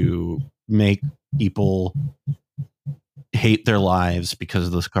you to make people hate their lives because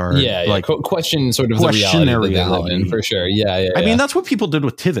of this card. Like question sort of the reality that they live in, for sure. I mean, that's what people did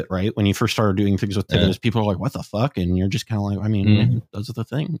with Tivit, right? When you first started doing things with Tivit, people are like, what the fuck? And you're just kind of like, I mean, those are the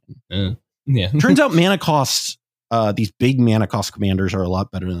thing. Turns out mana costs, these big mana cost commanders are a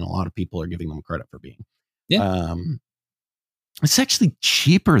lot better than a lot of people are giving them credit for being. It's actually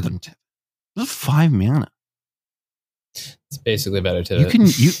cheaper than Tivit. It's 5 mana. It's basically better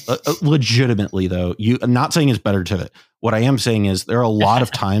to legitimately though. I'm not saying it's better to it. What I am saying is there are a lot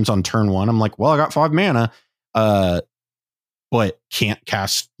of times on turn 1, I'm like, well, I got 5 mana, but can't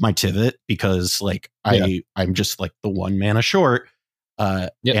cast my Tivit because like I'm just like the 1 mana short. I'm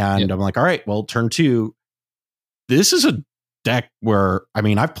like, all right, well, turn 2. This is a deck where, I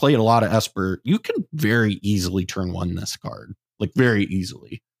mean, I've played a lot of Esper. You can very easily turn 1 this card, like very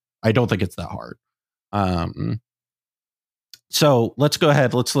easily. I don't think it's that hard. So let's go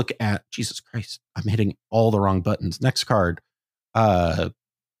ahead. Let's look at, Jesus Christ, I'm hitting all the wrong buttons. Next card, Narset,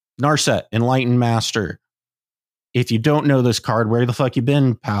 Enlightened Master. If you don't know this card, where the fuck you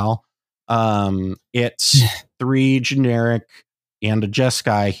been, pal? It's 3 generic and a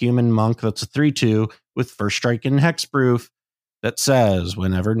Jeskai human monk. That's a 3/2 with first strike and hexproof that says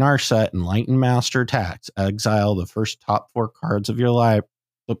whenever Narset, Enlightened Master attacks, exile the first top 4 cards of your library.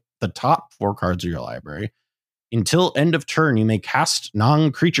 The top 4 cards of your library. Until end of turn, you may cast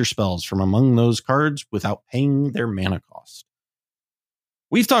non-creature spells from among those cards without paying their mana cost.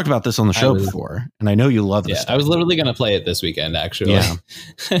 We've talked about this on the show before, and I know you love this. I was literally going to play it this weekend, actually.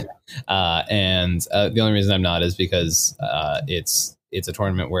 And the only reason I'm not is because it's a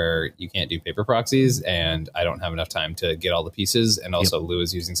tournament where you can't do paper proxies, and I don't have enough time to get all the pieces. And also, Lou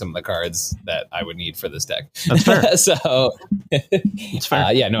is using some of the cards that I would need for this deck. That's fair. So, it's fair.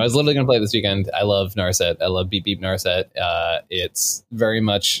 I was literally going to play it this weekend. I love Narset. I love Beep Beep Narset. It's very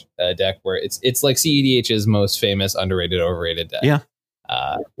much a deck where it's like cEDH's most famous underrated, overrated deck. Yeah.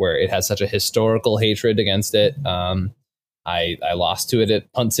 Where it has such a historical hatred against it. I lost to it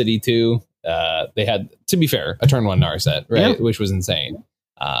at Punt City 2. They had, to be fair, a turn 1 Narset, right? Which was insane.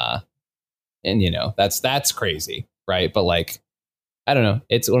 And you know, that's crazy, right? But like I don't know.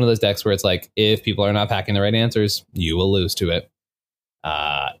 It's one of those decks where it's like, if people are not packing the right answers, you will lose to it.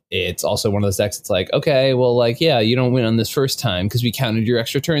 It's also one of those decks. It's like, okay, well, like, yeah, you don't win on this first time because we counted your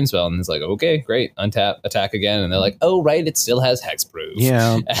extra turn spell. And it's like, okay, great, untap, attack again. And they're like, oh, right, it still has hexproof.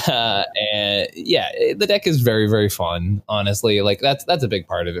 Yeah. And yeah, the deck is very, very fun. Honestly, like that's a big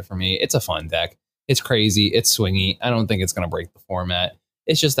part of it for me. It's a fun deck. It's crazy. It's swingy. I don't think it's gonna break the format.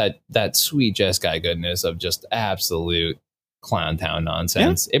 It's just that sweet Jeskai goodness of just absolute clown town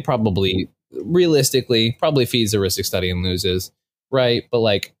nonsense. Yeah. It probably, realistically, probably feeds the Ristic Study and loses. Right, but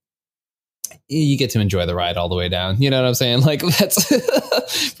like you get to enjoy the ride all the way down. You know what I'm saying? Like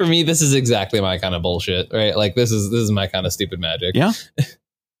that's for me. This is exactly my kind of bullshit, right? Like this is my kind of stupid magic. Yeah.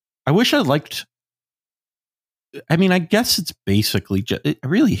 I wish I liked. I mean, I guess it's basically. I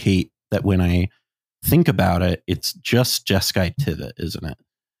really hate that when I think about it, it's just Jeskai Tivit, isn't it?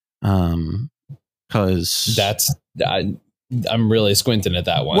 Because I'm really squinting at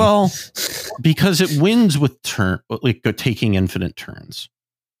that one. Well, because it wins with taking infinite turns.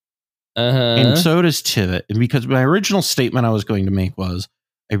 And so does Tivit. And because my original statement I was going to make was,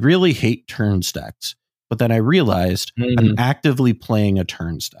 I really hate turns decks. But then I realized I'm actively playing a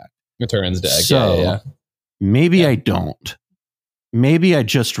turns deck. A turns deck, so maybe I don't. Maybe I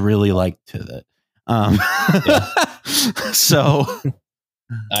just really like Tivit. So...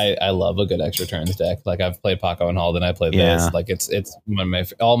 I love a good extra turns deck. Like I've played Paco and Halden. I played this. Like it's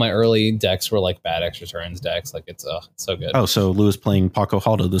all my early decks were like bad extra turns decks. Like it's so good. Oh, so Lou is playing Paco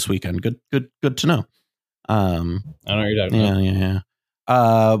Halden this weekend. Good to know. I don't know what you're talking about.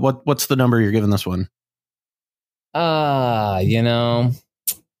 Yeah. What's the number you're giving this one?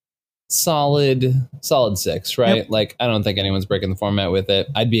 Solid 6, right? Yep. Like I don't think anyone's breaking the format with it.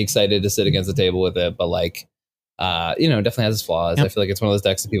 I'd be excited to sit against the table with it, but like. Definitely has its flaws. Yep. I feel like it's one of those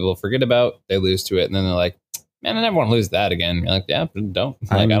decks that people forget about. They lose to it, and then they're like, "Man, I never want to lose that again." You're like, "Yeah, don't."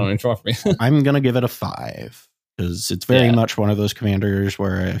 Like, I don't need for me. I'm gonna give it a 5 because it's very much one of those commanders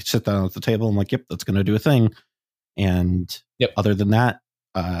where I sit down at the table. I'm like, "Yep, that's gonna do a thing," and other than that,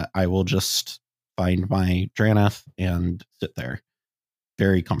 I will just find my Drannith and sit there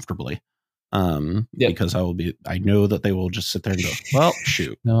very comfortably. Because I know that they will just sit there and go, well,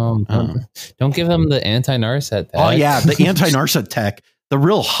 shoot. No, don't give them the anti-Narset tech. Oh yeah, the anti-Narset tech, the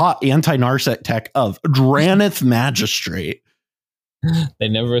real hot anti-Narset tech of Drannith Magistrate. They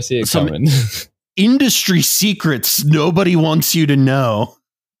never see it coming. Industry secrets nobody wants you to know.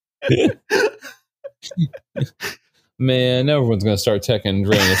 Man, everyone's going to start teching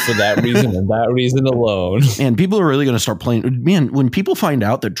Drannith for that reason and that reason alone. And people are really going to start playing. Man, when people find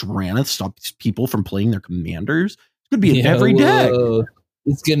out that Drannith stops people from playing their commanders, it's going to be in every deck.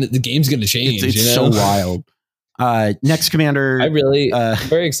 The game's going to change. It's so wild. Next commander. I really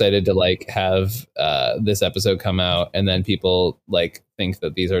very excited to like have this episode come out, and then people like think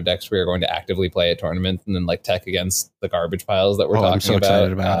that these are decks we are going to actively play at tournaments, and then like tech against the garbage piles that we're talking I'm so about.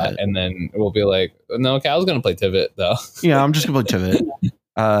 Excited about it. And then we'll be like, no, Cal's going to play Tivit though. Yeah, I'm just going to play Tivit.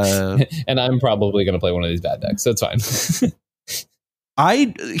 And I'm probably going to play one of these bad decks, so it's fine.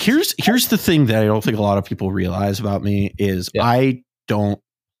 Here's the thing that I don't think a lot of people realize about me is I don't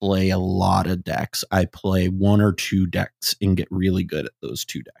play a lot of decks. I play 1 or 2 decks and get really good at those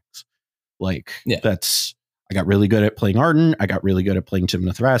 2 decks. I got really good at playing Arden. I got really good at playing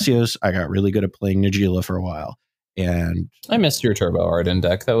Tymna Thrasios. I got really good at playing Najeela for a while. And I missed your Turbo Arden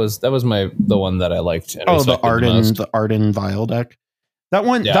deck. That was the one that I liked. The Arden Vile deck. That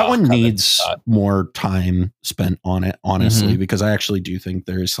one needs more time spent on it, honestly, because I actually do think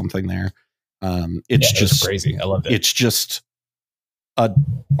there is something there. It's just crazy. I loved it. It's just a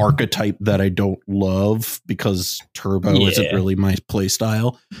archetype that I don't love because Turbo isn't really my play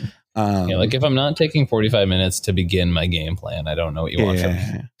style. Like if I'm not taking 45 minutes to begin my game plan, I don't know what you want from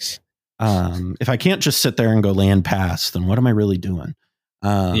me. If I can't just sit there and go land pass, then what am I really doing?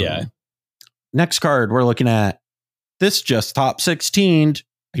 Next card we're looking at. This just top 16'd.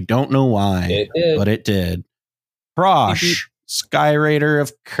 I don't know why, but it did. Prosh, Sky Raider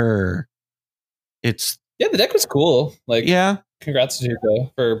of Kerr. The deck was cool. Congrats to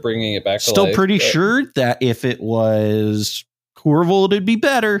Tuco for bringing it back to Still life. Pretty sure that if it was Corvold, it'd be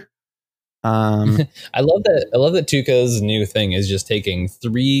better. I love that Tuca's new thing is just taking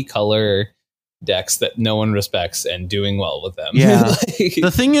 3 color decks that no one respects and doing well with them. Yeah.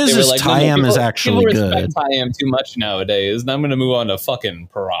 The thing is Tyam is actually people good. Respect Tyam too much nowadays, and I'm going to move on to fucking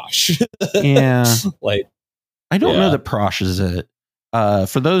Parash. Yeah. I don't know that Parash is it.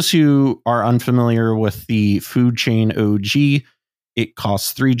 For those who are unfamiliar with the food chain OG, it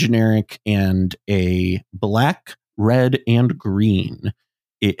costs 3 generic and a black, red, and green.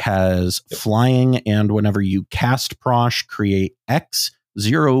 It has flying, and whenever you cast Prosh, create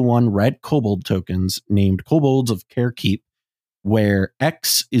X01 red kobold tokens named Kobolds of Carekeep, where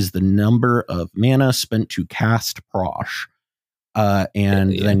X is the number of mana spent to cast Prosh.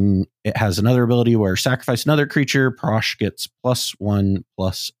 Then it has another ability where sacrifice another creature, Prosh gets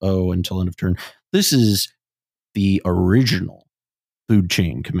 +1/+0 until end of turn. This is the original Food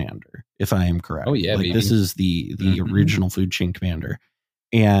Chain Commander, if I am correct. Oh yeah, like, this is the original Food Chain Commander.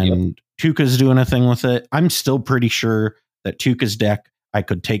 And Tuca's doing a thing with it. I'm still pretty sure that Tuca's deck, I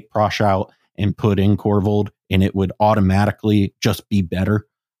could take Prosh out and put in Corvold, and it would automatically just be better.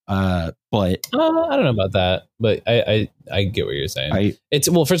 But I don't know about that, but I get what you're saying. First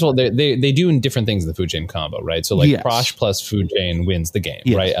of all, they do different things in the Food Chain combo, right? So like Prosh plus Food Chain wins the game,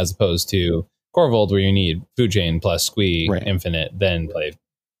 right? As opposed to Corvold, where you need Food Chain plus Squee Infinite, then play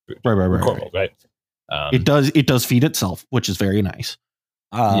Corvold, right? It does feed itself, which is very nice.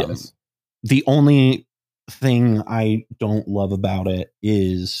 Yes. The only thing I don't love about it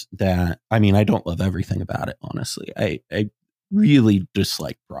is that, I mean, I don't love everything about it, honestly. I really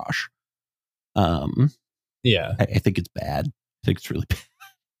dislike Prosh. I think it's bad. I think it's really bad.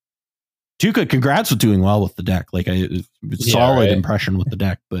 Tuca, congrats with doing well with the deck. Like, solid impression with the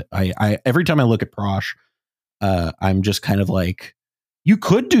deck. But I every time I look at Prosh, I'm just kind of like, you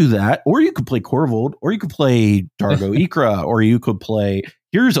could do that, or you could play Corvold, or you could play Dargo Ikra, or you could play.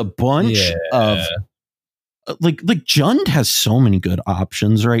 Here's a bunch of like Jund has so many good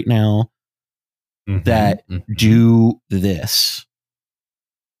options right now that do this.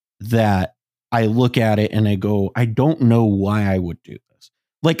 That I look at it and I go, I don't know why I would do this.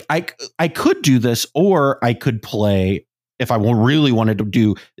 Like, I could do this, or I could play, if I really wanted to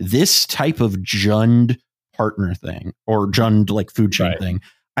do this type of Jund partner thing, or Jund like Food Chain thing,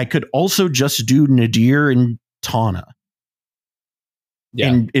 I could also just do Nadir and Tana.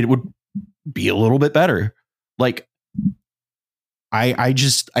 And it would be a little bit better. Like, I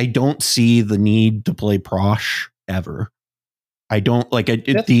don't see the need to play Prosh ever. I don't like in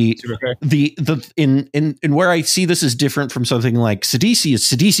where I see this is different from something like cEDH.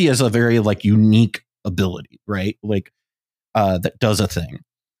 cEDH has a very like unique ability, right? Like that does a thing.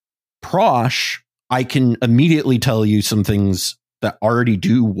 Prosh, I can immediately tell you some things that already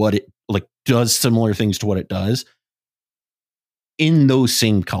do what it like, does similar things to what it does in those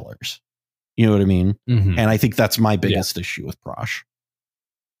same colors. You know what I mean? And I think that's my biggest issue with Prosh.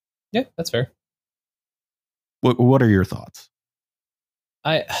 Yeah, that's fair. What are your thoughts?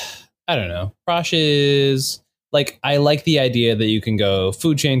 I don't know. Prosh is like, I like the idea that you can go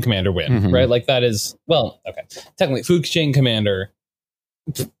Food Chain Commander win, right? Like, that is, well, okay. Technically, Food Chain Commander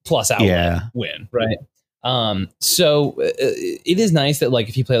plus outlet win, right? So it is nice that, like,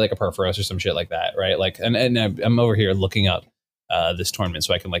 if you play like a Perforos or some shit like that, right? Like, and I'm over here looking up this tournament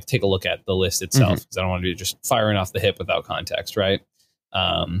so I can like take a look at the list itself, because I don't want to be just firing off the hip without context, right?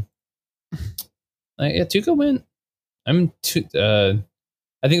 Tuca win.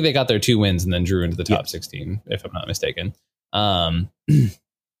 I think they got their 2 wins and then drew into the top 16, if I'm not mistaken. And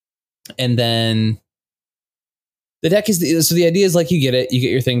then the deck is so the idea is like, you get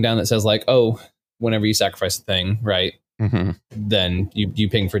your thing down that says like, oh, whenever you sacrifice a thing, right? Then you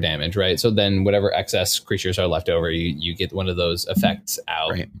ping for damage, right? So then whatever excess creatures are left over, you get one of those effects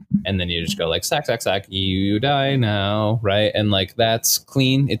out, and then you just go like sack, you die now, right? And like, that's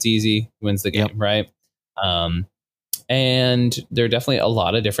clean, it's easy, wins the game, right? And there are definitely a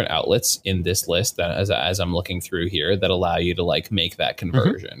lot of different outlets in this list that, as I'm looking through here, that allow you to like make that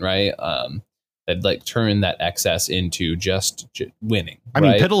conversion, right? That like turn that excess into just winning. I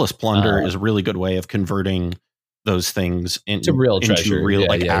mean, Pitiless Plunder is a really good way of converting those things into real treasure,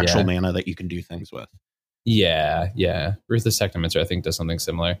 actual mana that you can do things with. Yeah. Ruthless Technomancer, I think, does something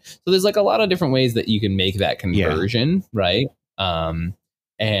similar. So there's like a lot of different ways that you can make that conversion, right?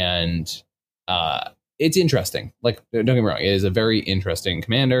 It's interesting. Like, don't get me wrong, it is a very interesting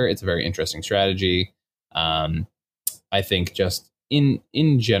commander. It's a very interesting strategy. I think just in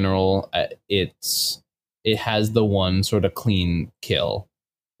general, it has the one sort of clean kill,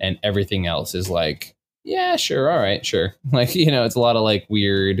 and everything else is like, yeah, sure, all right, sure. Like, you know, it's a lot of like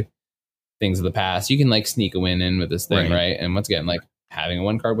weird things of the past. You can like sneak a win in with this thing, right? And once again, like, having a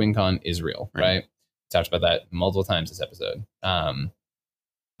 1-card win con is real, right? Talked about that multiple times this episode.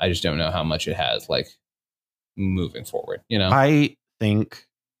 I just don't know how much it has like moving forward, you know. I think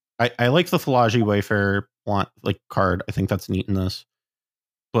I like the Philology Wayfarer like card. I think that's neat in this,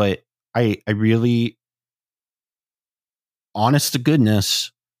 but I really, honest to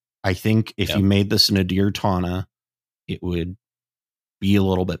goodness, I think if you made this Nadir Tana, it would be a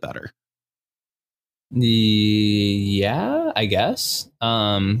little bit better. Yeah, I guess.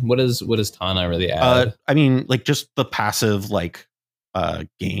 What does Tana really add? I mean, like just the passive like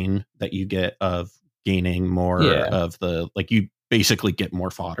gain that you get of gaining more Yeah. of the like you basically get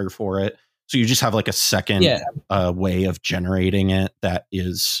more fodder for it. So you just have like a second Yeah. way of generating it that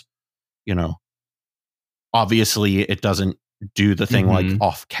is, you know, obviously it doesn't do the thing like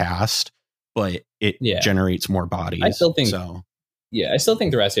off cast, but it generates more bodies. I still think so. Yeah, I still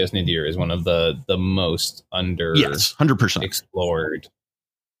think Thrasios Nadir is one of the most under 100% explored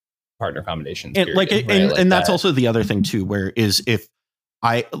partner combinations. And period, like, right? and, Like and that's also the other thing too, where is if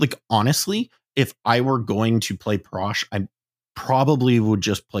I like honestly, if I were going to play Prosh, I probably would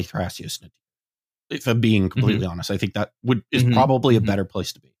just play Thrasios Nadir. If I'm being completely honest, I think that is probably a better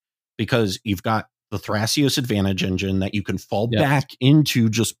place to be because you've got the Thrasios advantage engine that you can fall back into.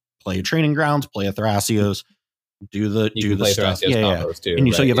 Just play a Training Grounds, play a Thrasios, do the stuff, too,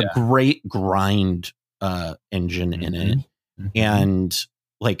 and so you have a great grind engine in it, and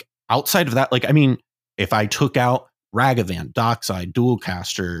like outside of that, like I mean, if I took out Ragavan, Dockside,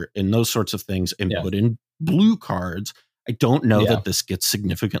 Dualcaster, and those sorts of things, and put in blue cards, I don't know that this gets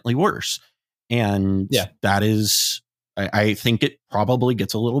significantly worse, and that is, I think it probably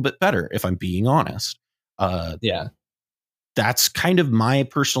gets a little bit better if I'm being honest. That's kind of my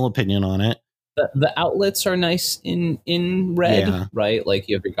personal opinion on it. The outlets are nice in red, right? Like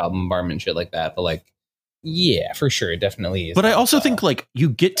you have your Goblin Bombardment and shit like that, but like, yeah, for sure, it definitely is. But I also think like you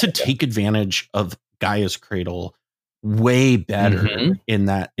get to take advantage of Gaia's Cradle way better in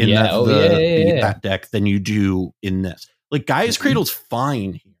that that deck than you do in this. Like Gaia's Cradle's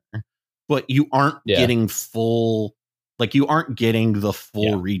fine here, but you aren't getting full. Like you aren't getting the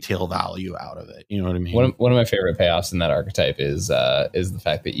full retail value out of it. You know what I mean? One of my favorite payoffs in that archetype is the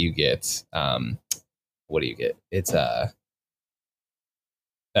fact that you get what do you get? It's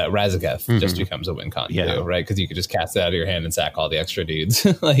Razaketh just becomes a win con too, right? Because you could just cast it out of your hand and sack all the extra dudes,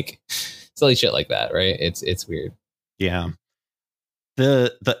 like silly shit like that, right? It's weird. Yeah,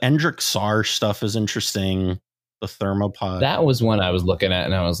 the Endrick Sar stuff is interesting. The Thermopod, that was one I was looking at,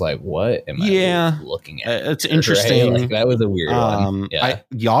 and I was like, "What am I looking at?" It's interesting. Right? Like, that was a weird one. Yeah,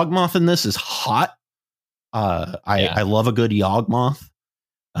 Yawgmoth in this is hot. I love a good Yawgmoth.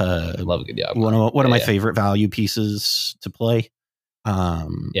 I love a good Yawgmoth. One of my favorite value pieces to play.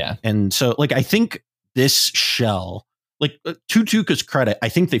 And so like I think this shell, like to Tuka's credit, I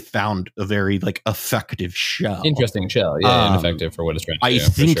think they found a very like effective shell. Interesting shell, and effective for what it's trying to do. I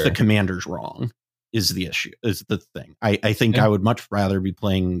think the commander's wrong is the issue, is the thing. I think I would much rather be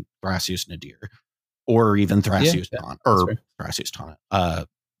playing Thrasios Nadir or even Thrasios Tana or Thrasios Tana,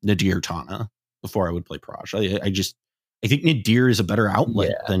 Nadir Tana before I would play Prosh. I think Nadir is a better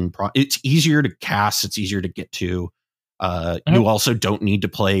outlet than it's easier to cast, it's easier to get to. You also don't need to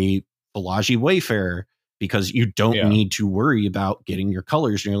play Balaji Wayfarer because you don't need to worry about getting your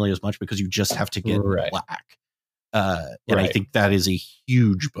colors nearly as much because you just have to get black. And I think that is a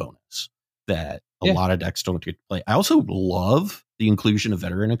huge bonus that a lot of decks don't get to play. I also love the inclusion of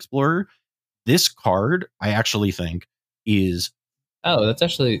Veteran Explorer. This card, I actually think, is that's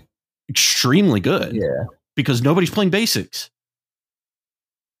actually extremely good. Yeah, because nobody's playing basics.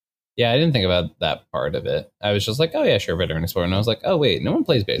 Yeah, I didn't think about that part of it. I was just like, oh yeah, sure, Veteran Explorer. And I was like, oh wait, no one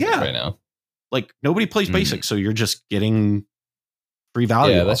plays basics right now. Like nobody plays basics, so you're just getting free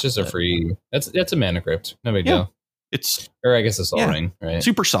value. Yeah, that's just a free. That's a mana crypt. No big deal. It's or I guess a Soul Ring, right?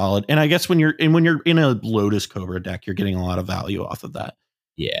 Super solid. And I guess when you're in a Lotus Cobra deck, you're getting a lot of value off of that.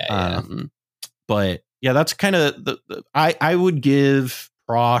 Yeah. But yeah, that's kind of I would give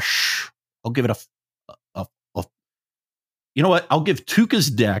Prosh. I'll give it a you know what? I'll give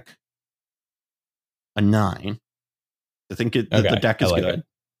Tuka's deck a 9. I think the deck is good.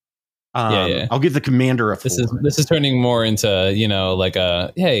 I'll give the commander a 4. This is turning more into, like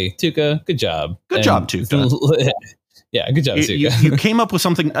a, hey, Tuka, good job. Good job, Tuka. Yeah, good job, Tuka. You came up with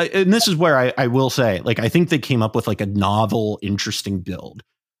something, and this is where I will say, like, I think they came up with like a novel, interesting build.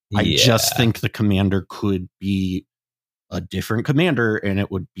 I just think the commander could be a different commander and it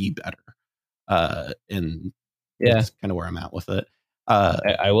would be better. And that's kind of where I'm at with it.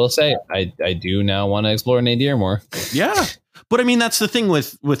 I will say, I do now want to explore Nadir more. Yeah. But I mean, that's the thing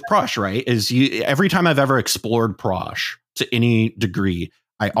with Prosh, right? Is every time I've ever explored Prosh to any degree,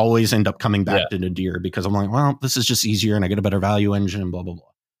 I always end up coming back to Nadir because I'm like, well, this is just easier and I get a better value engine and blah, blah,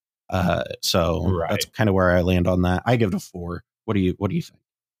 blah. So that's kind of where I land on that. I give it a 4. What do you think?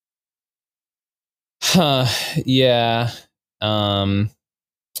 Yeah.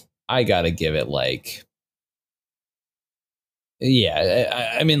 I gotta give it like,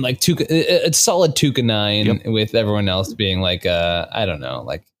 I mean, like Tuka, it's solid Tuka 9 with everyone else being like, I don't know,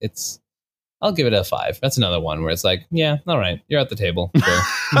 like it's I'll give it a 5. That's another one where it's like, yeah, all right, you're at the table. Sure.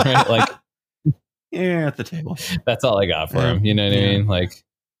 Right? Like, yeah, at the table. That's all I got for him. You know what I mean? Like,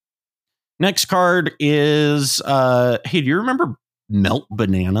 next card is hey, do you remember Melt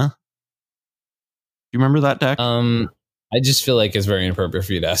Banana? Do you remember that deck? I just feel like it's very inappropriate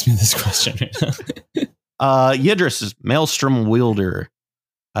for you to ask me this question right now. Yidris is Maelstrom Wielder.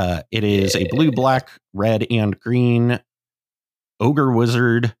 It is a blue, black, red, and green ogre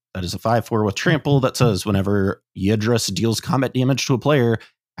wizard that is a 5/4 with trample that says whenever Yidris deals combat damage to a player,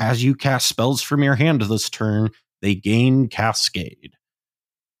 as you cast spells from your hand this turn, they gain Cascade.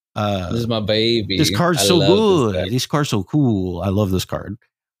 This is my baby. This card's so good. This card's so cool. I love this card.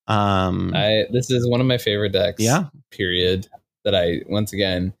 This is one of my favorite decks. Yeah. Period. That I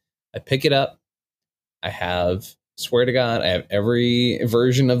pick it up. I have, swear to God, I have every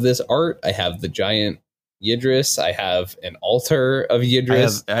version of this art. I have the giant Yidris. I have an altar of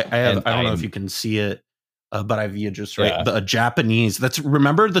Yidris. I don't know if you can see it, but I have Yidris, right? Yeah. The Japanese.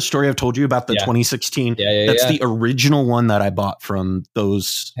 Remember the story I've told you about the 2016? That's the original one that I bought from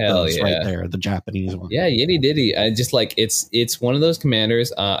those right there, the Japanese one. Yeah, yitty ditty. I just like it's one of those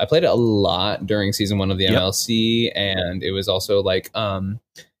commanders. I played it a lot during season 1 of the MLC, and it was also like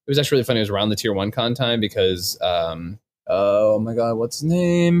it was actually really funny. It was around the tier 1 con time because oh my God, what's his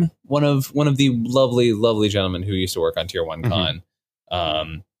name? One of the lovely gentlemen who used to work on tier 1 con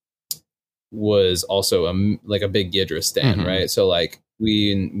was also a big Yidris stan, right? So like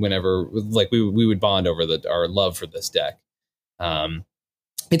we would bond over our love for this deck.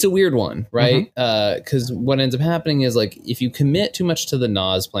 It's a weird one, right? Because what ends up happening is like if you commit too much to the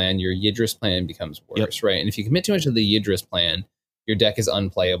Nas plan, your Yidris plan becomes worse, right? And if you commit too much to the Yidris plan, your deck is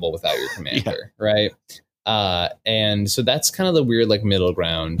unplayable without your commander, right? And so that's kind of the weird like middle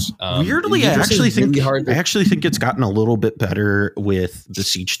ground. Weirdly, I actually think it's gotten a little bit better with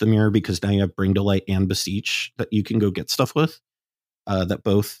Beseech the Mirror because now you have Bring to Light and Beseech that you can go get stuff with that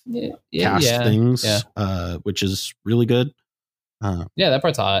both cast things, which is really good. That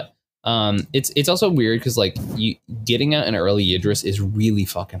part's hot. It's also weird because like getting out an early Yidris is really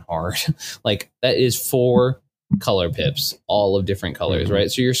fucking hard. Like that is 4 color pips, all of different colors, right?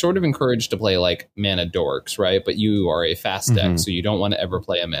 So you're sort of encouraged to play like mana dorks, right? But you are a fast deck, so you don't want to ever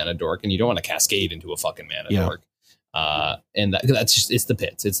play a mana dork, and you don't want to cascade into a fucking mana dork. And that's just, it's the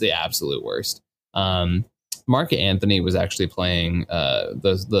pits. It's the absolute worst. Mark Anthony was actually playing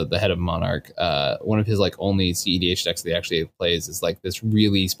the head of Monarch. One of his like only cEDH decks that he actually plays is like this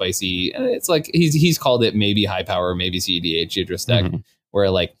really spicy. It's like he's called it maybe high power, maybe cEDH Idris deck, where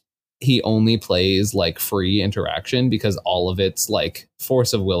like he only plays like free interaction because all of it's like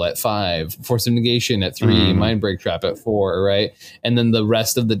Force of Will at 5, Force of Negation at 3, Mindbreak Trap at 4, right? And then the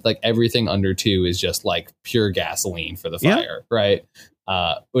rest of the like everything under 2 is just like pure gasoline for the fire, right?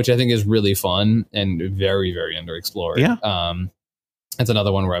 Which I think is really fun and very, very underexplored. Yeah. That's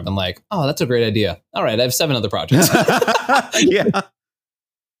another one where I've been like, oh, that's a great idea. All right, I have 7 other projects.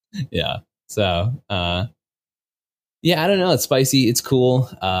 Yeah. So, yeah, I don't know. It's spicy. It's cool.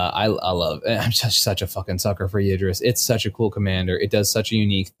 I love it. I'm just such a fucking sucker for Yidris. It's such a cool commander. It does such a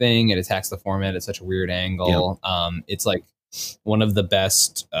unique thing. It attacks the format at such a weird angle. It's like one of the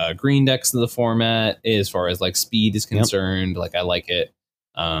best green decks of the format as far as like speed is concerned. Like I like it.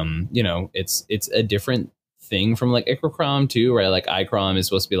 It's a different thing from like Ichrochrom too, right? Like Ichrom is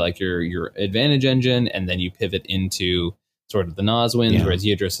supposed to be like your advantage engine, and then you pivot into sort of the Noswinds, whereas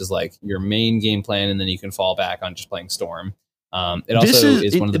Yidris is like your main game plan, and then you can fall back on just playing Storm. It also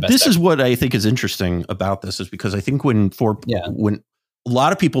is one of the best. This is what I think is interesting about this, is because I think when a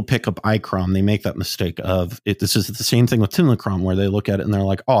lot of people pick up Ichrom, they make that mistake of it. This is the same thing with Timnachrom, where they look at it and they're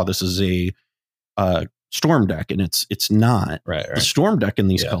like, "Oh, this is a Storm deck," and it's not. Right. The Storm deck in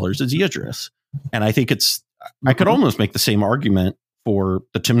these colors is Yidris, and I think I could almost make the same argument for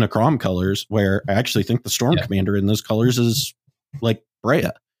the Timnachrom colors, where I actually think the Storm commander in those colors is like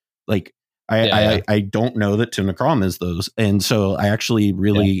Breya. Like I don't know that Timnachrom is those. And so I actually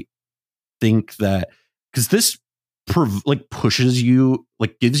really think that, because this pushes you,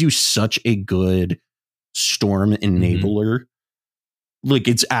 like gives you such a good Storm enabler. Like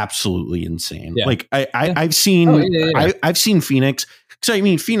it's absolutely insane. Like I've seen I've seen Phoenix. So I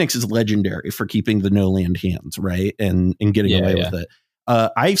mean, Phoenix is legendary for keeping the no land hands, right, and getting away with it.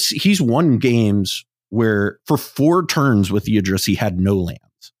 He's won games where for 4 turns with Yidris he had no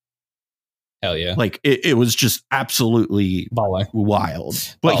lands. Hell yeah! Like it was just absolutely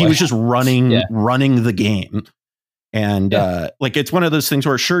wild. But he was just running the game, and like it's one of those things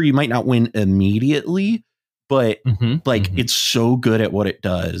where sure you might not win immediately, but it's so good at what it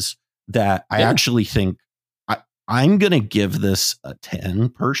does that I actually think I'm going to give this a 10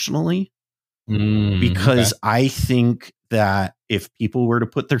 personally. because I think that if people were to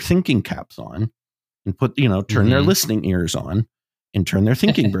put their thinking caps on and turn their listening ears on and turn their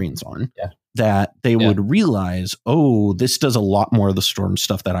thinking brains on, that they would realize, oh, this does a lot more of the Storm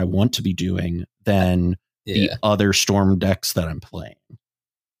stuff that I want to be doing than the other Storm decks that I'm playing.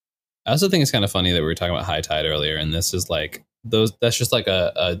 I also think it's kind of funny that we were talking about High Tide earlier, and this is like that's just like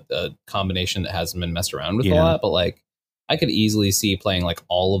a combination that hasn't been messed around with a lot, but like I could easily see playing like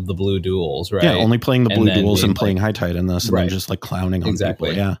all of the blue duels, right? Yeah, only playing the blue duels and playing High Tide in this, and then just like clowning on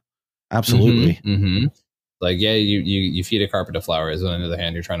people. Yeah, absolutely. Like, you feed a carpet of flowers, and on the other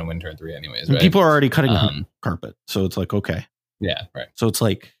hand, you're trying to win turn 3 anyways, right? People are already cutting carpet, so it's like, okay. Yeah, right. So it's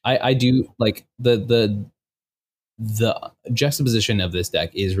like I do like the juxtaposition of this deck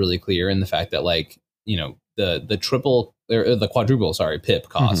is really clear in the fact that, like, the triple or the quadruple, pip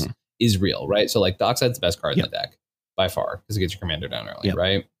cost is real, right? So like Dockside's the best card in the deck by far because it gets your commander down early,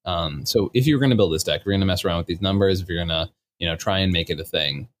 right? So if you're going to build this deck, if you're going to mess around with these numbers, if you're going to try and make it a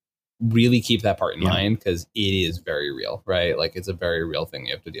thing, really keep that part in mind because it is very real, right? Like it's a very real thing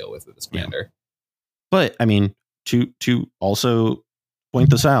you have to deal with this commander. But I mean, to also point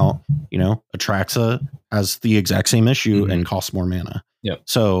this out, Atraxa has the exact same issue and costs more mana.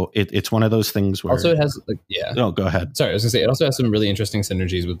 So it's one of those things where also it has No, go ahead. Sorry, I was gonna say it also has some really interesting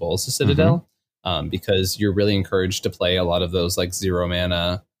synergies with Bolas the Citadel, because you're really encouraged to play a lot of those like 0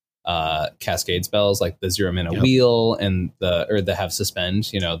 mana cascade spells, like the 0 mana wheel and the have suspend,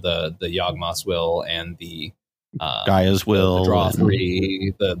 the Yawgmoth's Will and the Gaia's Will, the draw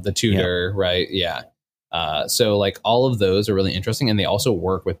 3, the tutor, right? So like all of those are really interesting, and they also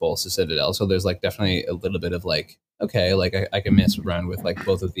work with Bolas the Citadel. So there's like definitely a little bit of like, okay, like I can mess around with like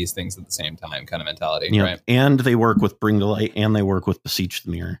both of these things at the same time kind of mentality, right? And they work with Bring to Light, and they work with Beseech the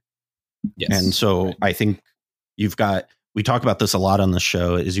Mirror. And so I think we talk about this a lot on the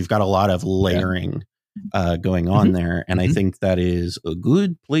show, is you've got a lot of layering going on there, and I think that is a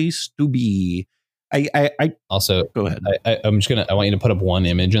good place to be. I also go ahead. I want you to put up one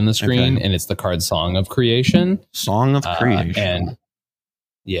image on the screen, and it's the card Song of Creation. Song of Creation. And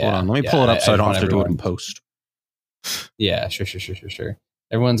hold on, let me pull it up so I don't have to do it in post. Yeah, sure.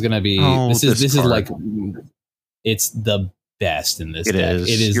 Everyone's gonna be. This is like, it's the best in this deck. It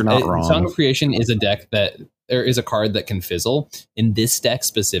is. You're not wrong. Song of Creation is a deck that there is a card that can fizzle. In this deck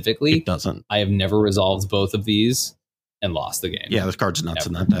specifically, it doesn't. I have never resolved both of these and lost the game. Yeah, this card's nuts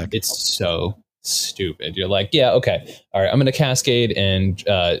in that deck. It's so stupid. You're like, yeah, okay, all right, I'm gonna cascade, and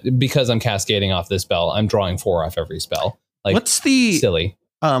because I'm cascading off this spell, I'm drawing 4 off every spell. Like, what's the silly?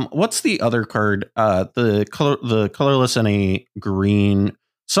 What's the other card? The colorless and a green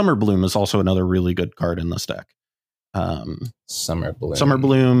Summer Bloom is also another really good card in this deck. Summer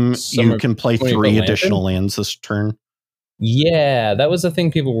Bloom. You can play 3 additional lands this turn. Yeah, that was the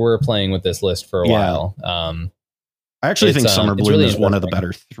thing people were playing with this list for a while. I actually think Summer Bloom really is one of the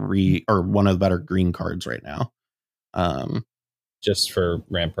better one of the better green cards right now. Just for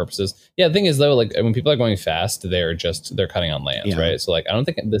ramp purposes. Yeah, the thing is though, like when people are going fast, they're cutting on lands, right? So like I don't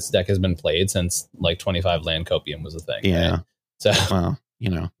think this deck has been played since like 25 land copium was a thing. Yeah. Right? So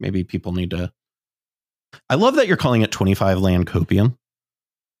well, maybe people need to. I love that you're calling it 25 land copium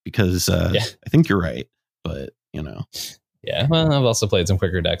because I think you're right, but Yeah, well, I've also played some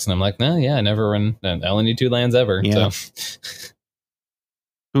quicker decks, and I'm like, I never run. I only need 2 lands ever. Yeah. So.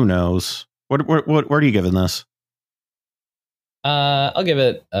 Who knows? What are you giving this? I'll give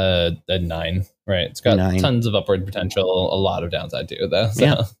it a 9. Right, it's got tons of upward potential, a lot of downside too, though.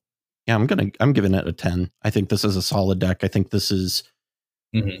 So. Yeah, I'm giving it a 10. I think this is a solid deck. I think this is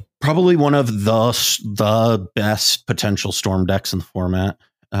probably one of the best potential Storm decks in the format.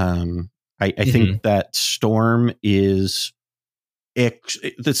 I think that Storm is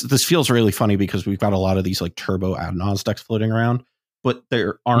this feels really funny because we've got a lot of these like turbo ad nauseam decks floating around, but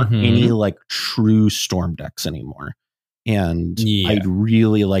there aren't any like true Storm decks anymore. And I'd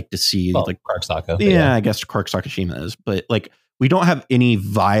really like to see like Karksaka. Yeah, I guess Karksakashima is, but like we don't have any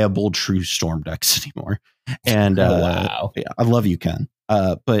viable true Storm decks anymore. And wow. I love you, Ken.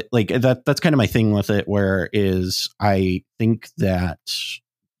 But like that's kind of my thing with it, where is I think that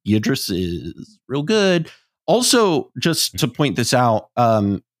Yidris is real good. Also, just to point this out,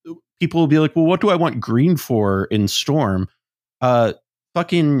 people will be like, well, what do I want green for in Storm?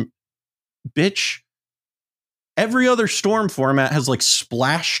 Fucking bitch. Every other Storm format has like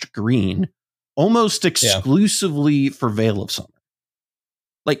splashed green almost exclusively for Veil of Summer.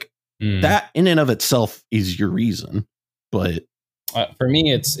 Like that in and of itself is your reason. But for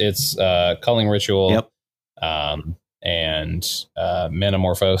me, it's Culling Ritual. And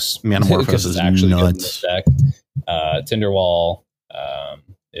Manamorphose. Manamorphose is actually nuts. good in this deck. Tinderwall,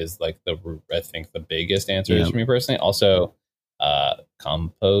 is like I think the biggest answers for me personally. Also,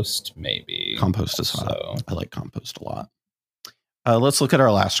 compost maybe. Compost is hot. I like compost a lot. Let's look at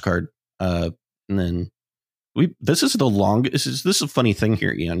our last card, and then this is the longest. This is a funny thing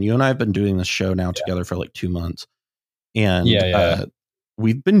here, Ian. You and I have been doing this show now together for like 2 months, and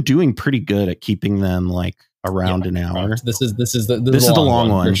we've been doing pretty good at keeping them like around an hour. This is the long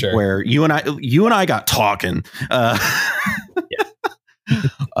one for sure. Where you and I got talking.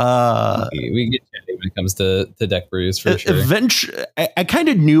 We get chatty when it comes to deck brews for sure. Eventually, I kind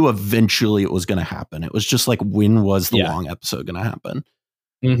of knew eventually it was going to happen. It was just like, when was the long episode going to happen?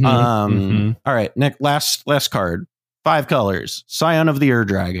 All right, last card. 5 colors. Scion of the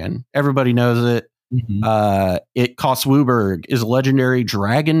Ur-Dragon. Everybody knows it. It costs Wooburg, is a legendary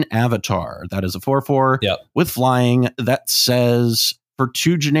dragon avatar. That is a 4/4 with flying. That says, for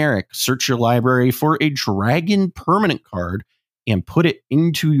 2 generic, search your library for a dragon permanent card and put it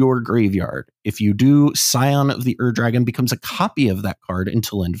into your graveyard. If you do, Scion of the Ur-Dragon becomes a copy of that card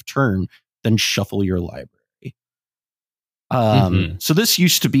until end of turn. Then shuffle your library. So this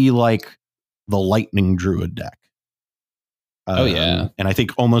used to be like the Lightning Druid deck. And I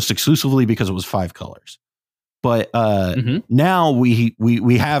think almost exclusively because it was 5 colors. But now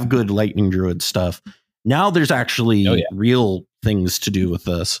we have good Lightning Druid stuff. Now there's actually real things to do with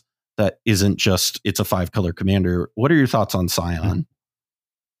this that isn't just it's a 5-color commander. What are your thoughts on Scion?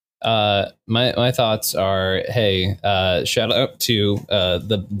 My thoughts are, hey, shout out to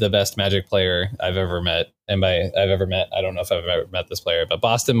the best Magic player I've ever met. And by I've ever met, I don't know if I've ever met this player, but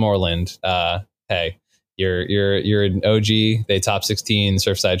Boston Moreland. Hey, you're an OG. They top 16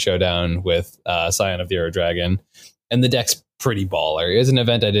 Surfside Showdown with Scion of the Ur-Dragon, and the deck's pretty baller. It was an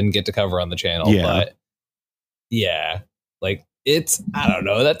event I didn't get to cover on the channel, but like it's, I don't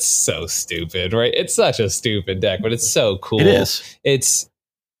know, that's so stupid, right? It's such a stupid deck, but it's so cool. It is. It's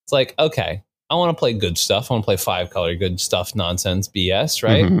like, okay, I want to play good stuff. I want to play 5-color good stuff, nonsense BS,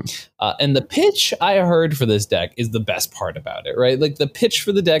 right? And the pitch I heard for this deck is the best part about it, right? Like the pitch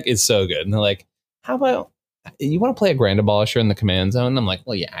for the deck is so good. And they're like, how about, you want to play a Grand Abolisher in the command zone? And I'm like,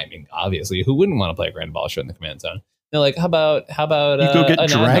 well, yeah, I mean, obviously, who wouldn't want to play a Grand Abolisher in the command zone? They're like, how about you go get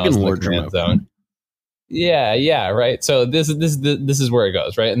Dragon Lord command zone? Yeah, right. So this is where it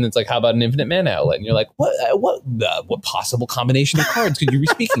goes, right? And it's like, how about an infinite mana outlet? And you're like, what possible combination of cards could you be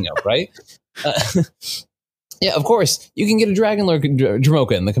speaking of, right? Yeah, of course, you can get a Dragon Lord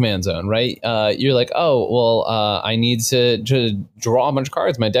Dromoka in the command zone, right? You're like, oh, well, I need to draw a bunch of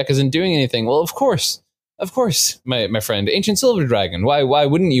cards. My deck isn't doing anything. Well, of course, my friend, Ancient Silver Dragon. Why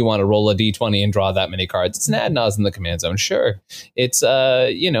wouldn't you want to roll a d20 and draw that many cards? It's an Adnaz in the command zone, sure. It's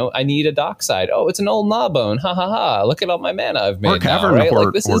I need a Dockside. Oh, it's an old Gnawbone. Ha ha ha! Look at all my mana I've made. Or Cavern now,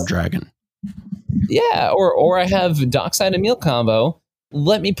 right? Horde Dragon. Yeah, or I have Dockside and Meal combo.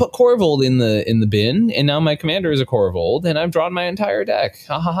 Let me put Corvold in the bin, and now my commander is a Corvold, and I've drawn my entire deck.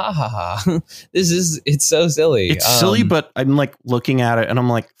 Ha ha ha ha ha! It's so silly. It's silly, but I'm like looking at it, and I'm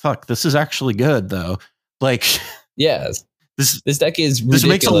like, fuck, this is actually good though. Like, yes, this deck is ridiculous. This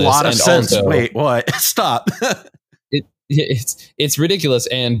makes a lot of sense. Also, wait, what? Stop. It's ridiculous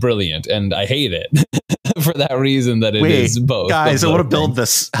and brilliant, and I hate it for that reason that it is both. Guys, I want to build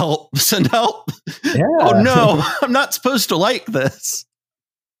this. Help! Send help! Yeah. Oh no, I'm not supposed to like this.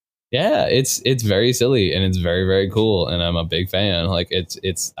 Yeah, it's very silly and it's very, very cool, and I'm a big fan. Like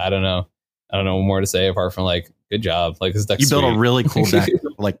it's I don't know what more to say apart from like, good job. Like this deck's you built a really cool deck.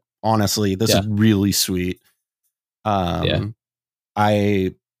 Like honestly, this is really sweet.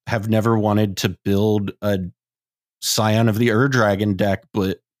 I have never wanted to build a Scion of the Ur-Dragon deck,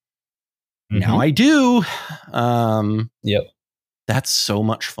 but now I do. Yep. That's so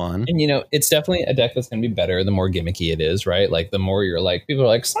much fun. And, it's definitely a deck that's going to be better the more gimmicky it is, right? Like, the more you're like, people are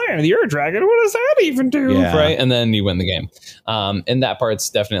like, Scion of the Ur-Dragon, what does that even do? Yeah. Right? And then you win the game. And that part's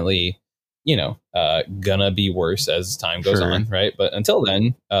definitely, gonna be worse as time goes on, right? But until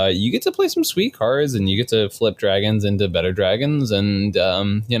then, you get to play some sweet cards and you get to flip dragons into better dragons. And,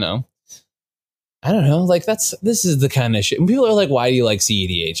 I don't know, like, this is the kind of shit. And people are like, why do you like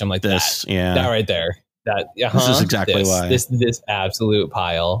cEDH? I'm like, that right there. This is exactly why. This absolute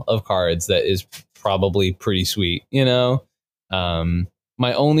pile of cards that is probably pretty sweet,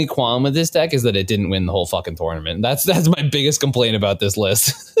 My only qualm with this deck is that it didn't win the whole fucking tournament. That's my biggest complaint about this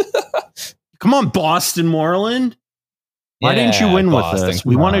list. Come on, Boston Moreland. Why didn't you win with this?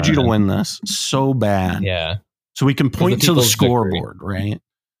 We wanted you to win this so bad. Yeah. So we can point to the scoreboard, right?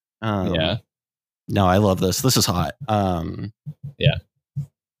 Yeah. No, I love this. This is hot. Yeah.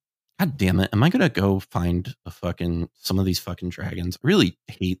 God damn it. Am I going to go find some of these fucking dragons? I really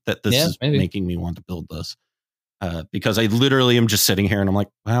hate that this is making me want to build this. because I literally am just sitting here and I'm like,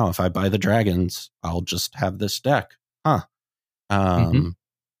 wow, if I buy the dragons, I'll just have this deck. Huh.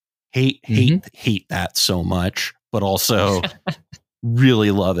 Hate that so much, but also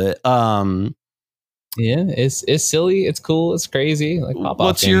really love it. Yeah, it's silly, it's cool, it's crazy. Like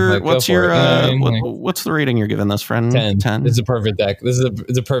what's the rating you're giving this, friend? 10. This is a perfect deck.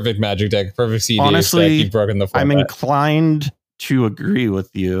 It's a perfect Magic deck, perfect cEDH honestly deck. You've broken the format. I'm inclined to agree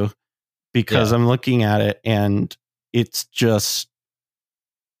with you because I'm looking at it and it's just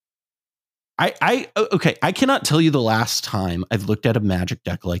I cannot tell you the last time I've looked at a Magic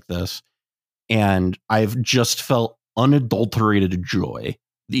deck like this and I've just felt unadulterated joy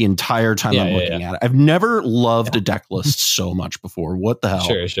the entire time I'm looking at it. I've never loved a deck list so much before. What the hell?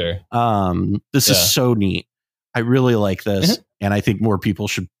 Sure. This is so neat. I really like this, and I think more people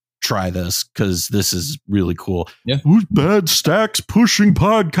should try this because this is really cool. Yeah. Who's bad stacks pushing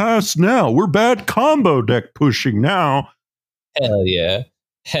podcasts now? We're bad combo deck pushing now. Hell yeah.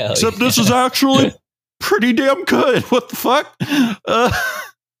 Except this is actually pretty damn good. What the fuck?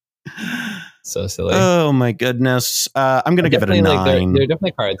 So silly. Oh my goodness. I'm gonna give it a 9. Like, there are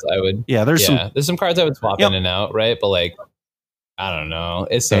definitely cards I would. Yeah, there's some cards I would swap in and out, right? But like, I don't know.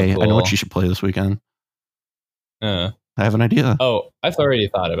 It's so cool. I know what you should play this weekend. I have an idea. Oh, I've already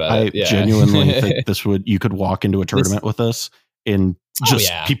thought about it. Yeah. I genuinely think you could walk into a tournament with this and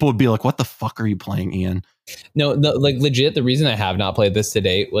just people would be like, what the fuck are you playing, Ian? No, like legit, the reason I have not played this to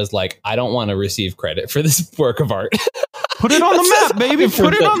date was like, I don't want to receive credit for this work of art. Put it on the map, baby.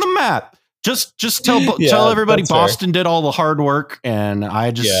 Put it on the map. Just tell everybody Boston did all the hard work and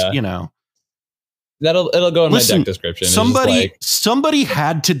I just, it'll go in my deck description. Somebody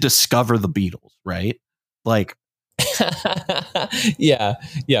had to discover the Beatles, right? Like, yeah,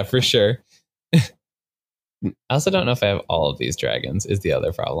 for sure. I also don't know if I have all of these dragons is the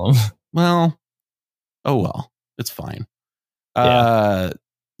other problem. Well, it's fine. I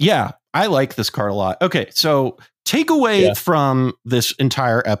like this card a lot. Okay, so takeaway from this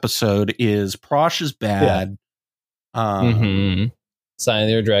entire episode is Prosh is bad. Sign of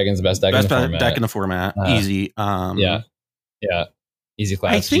your Dragons, best deck in the format. Deck in the format. Easy. Easy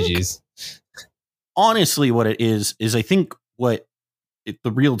class. GG's. Honestly, what it is I think the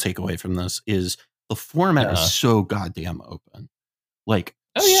real takeaway from this is the format is so goddamn open. Like,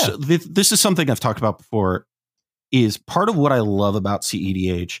 so this is something I've talked about before. Is part of what I love about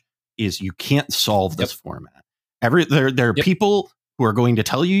cEDH is you can't solve this format. There are people who are going to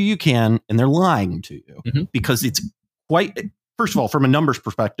tell you can, and they're lying to you because it's quite. First of all, from a numbers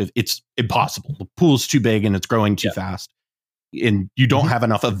perspective, it's impossible. The pool's too big and it's growing too fast, and you don't have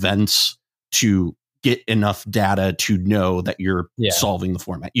enough events to get enough data to know that you're solving the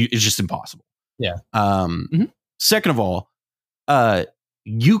format. It's just impossible. Yeah. Second of all,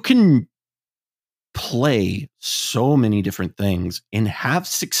 you can play so many different things and have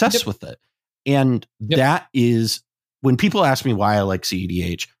success with it. And that is when people ask me why I like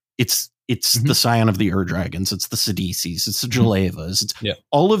cEDH, it's the Scion of the Ur-Dragons, it's the Sidisi's, it's the Jalevas, it's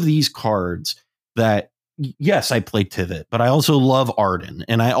all of these cards that, yes, I play Tivit, but I also love Arden,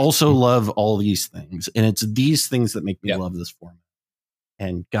 and I also love all these things. And it's these things that make me love this format.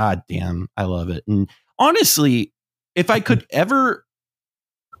 And goddamn, I love it. And honestly, if I could ever,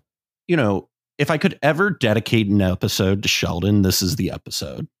 dedicate an episode to Sheldon, this is the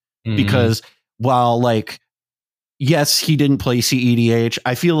episode. Because while, like, yes, he didn't play cEDH,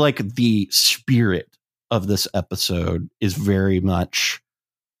 I feel like the spirit of this episode is very much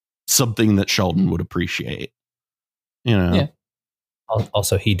something that Sheldon would appreciate. Yeah.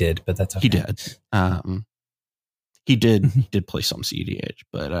 Also, he did, but that's okay. He did. He did play some cEDH,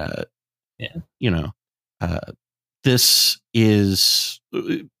 but this is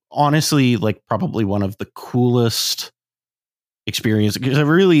honestly like probably one of the coolest experiences, because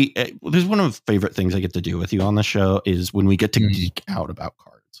there's one of the favorite things I get to do with you on the show is when we get to geek out about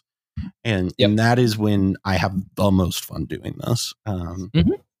cards, and that is when I have the most fun doing this.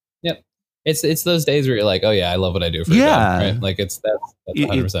 It's those days where you're like, oh yeah, I love what I do for you, right? Like that's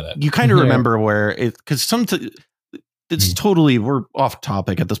 100% it. You kind of remember where because it's totally, we're off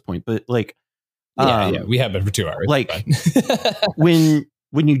topic at this point, but like we have been for 2 hours. Like when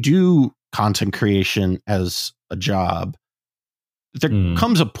you do content creation as a job, there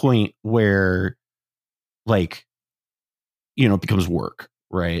comes a point where like it becomes work,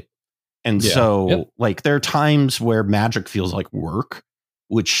 right? And so like there are times where Magic feels like work,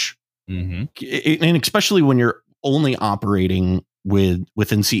 which and especially when you're only operating within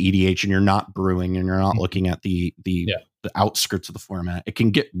cEDH and you're not brewing and you're not looking at the outskirts of the format, it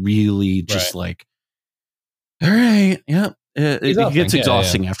can get really just like, all right, it gets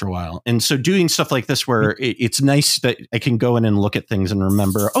exhausting after a while. And so doing stuff like this where it's nice that I can go in and look at things and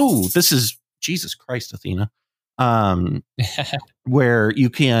remember, oh, this is Jesus Christ, Athena. Where you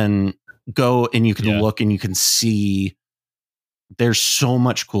can go and you can look and you can see there's so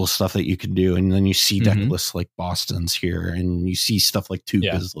much cool stuff that you can do. And then you see deck lists like Boston's here and you see stuff like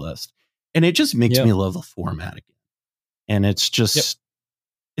Tuca's list. And it just makes me love the format again. And it's just,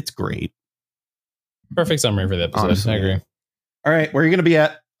 it's great. Perfect summary for the episode. Honestly, I agree. All right. Where are you going to be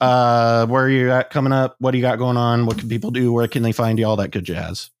at? Where are you at coming up? What do you got going on? What can people do? Where can they find you? All that good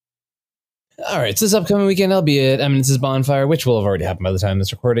jazz. All right, so this upcoming weekend, I'll be at Eminence's Bonfire, which will have already happened by the time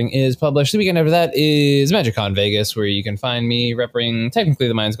this recording is published. The weekend after that is MagicCon Vegas, where you can find me repping technically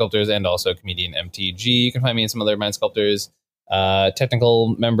the Mind Sculptors and also comedian MTG. You can find me and some other Mind Sculptors,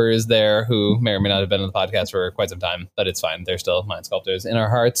 technical members there who may or may not have been on the podcast for quite some time, but it's fine. They're still Mind Sculptors in our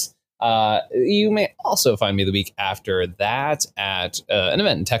hearts. You may also find me the week after that at an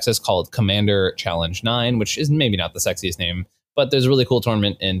event in Texas called Commander Challenge 9, which is maybe not the sexiest name, but there's a really cool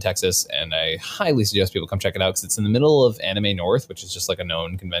tournament in Texas, and I highly suggest people come check it out because it's in the middle of Anime North, which is just like a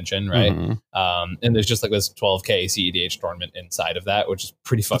known convention, right? And there's just like this 12K cEDH tournament inside of that, which is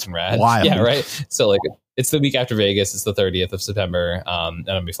pretty fucking rad. Wild. Yeah, right? So like it's the week after Vegas. It's the 30th of September, and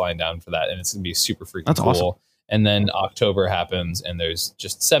I'll be flying down for that, and it's going to be super freaking cool. Awesome. And then October happens, and there's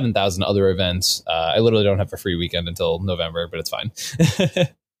just 7,000 other events. I literally don't have a free weekend until November, but it's fine.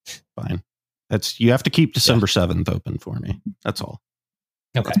 Fine. You have to keep December 7th open for me. That's all.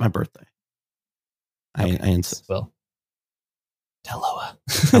 Okay. That's my birthday. Okay. I insist. Well, tell Loa.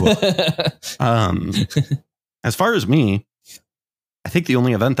 As far as me, I think the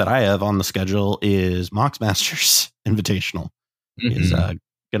only event that I have on the schedule is Mox Masters Invitational. Is going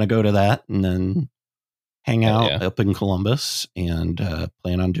to go to that and then hang out up in Columbus and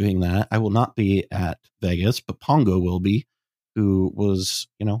plan on doing that. I will not be at Vegas, but Pongo will be, who was,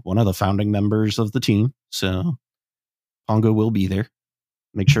 one of the founding members of the team. So Pongo will be there.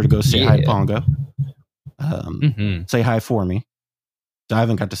 Make sure to go say hi to Pongo. Say hi for me. I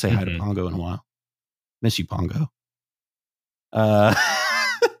haven't got to say hi to Pongo in a while. Miss you, Pongo.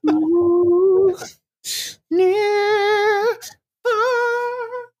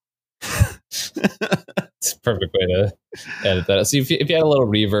 It's a perfect way to edit that. So if you had a little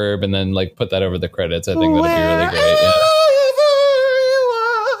reverb and then like put that over the credits, I think that'd be really great. Yeah.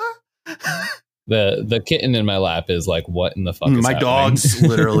 The kitten in my lap is like, what in the fuck is my happening? Dog's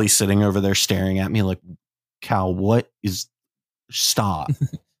literally sitting over there staring at me like, Cal, stop.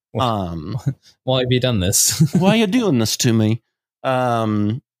 Why have you done this? Why are you doing this to me?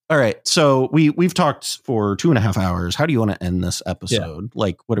 All right. So we've talked for 2.5 hours. How do you want to end this episode?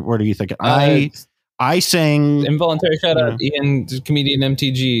 Like, what are you thinking? I sang involuntary shout out Ian, comedian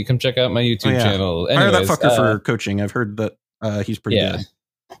MTG. Come check out my YouTube channel. Anyways, hire that fucker for coaching. I've heard that he's pretty good.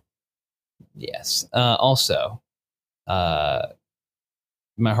 Yes. Also, my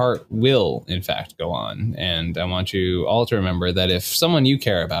heart will, in fact, go on. And I want you all to remember that if someone you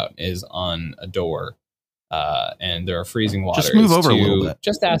care about is on a door and there are freezing waters, just move over a little bit.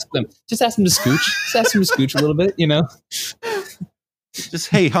 Just ask them to scooch. Just ask them to scooch a little bit, Just,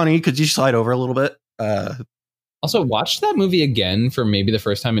 hey, honey, could you slide over a little bit? Also, watched that movie again for maybe the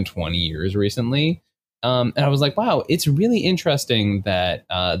first time in 20 years recently. And I was like, wow, it's really interesting that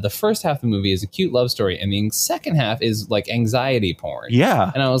the first half of the movie is a cute love story and the second half is like anxiety porn.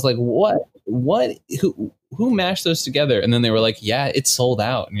 Yeah. And I was like, what, who mashed those together? And then they were like, yeah, it's sold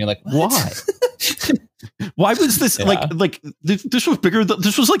out. And you're like, what? Why? Why was this like this was bigger?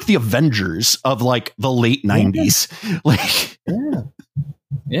 This was like the Avengers of like the late 90s. Like,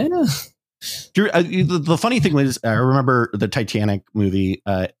 yeah. The funny thing was, I remember the Titanic movie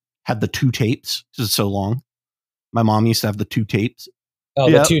had the 2 tapes. This is so long. My mom used to have the 2 tapes. Oh,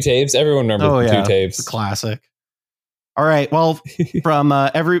 the 2 tapes. Everyone remembers the 2 tapes. It's a classic. All right. Well, from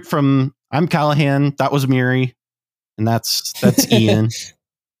I'm Callahan. That was Miri, and that's Ian.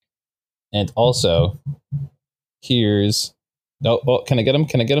 And also, here's can I get him?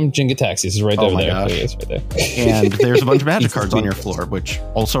 Jenga Taxis is right there. My gosh. There right there. And there's a bunch of magic cards on your floor, which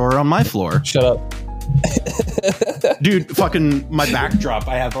also are on my floor. Shut up. Dude, fucking my backdrop.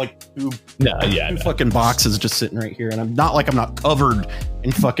 I have like two fucking boxes just sitting right here, and I'm not covered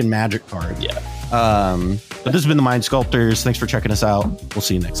in fucking magic cards. Yeah. But this has been the Mind Sculptors. Thanks for checking us out. We'll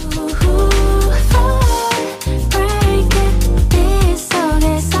see you next time.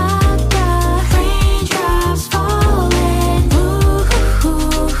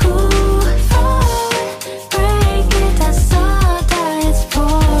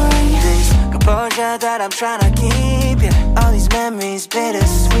 That I'm trying to keep, yeah. All these memories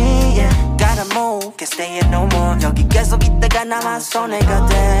bittersweet, yeah. Gotta gotta move, can't stay here no more. 여기 계속 있다가 나만 손해가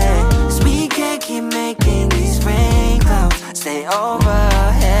돼. 'Cause we can't keep making these rain clouds stay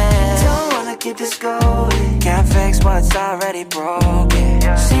overhead. Don't wanna keep this going, can't fix what's already broken.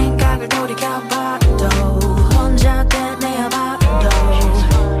 See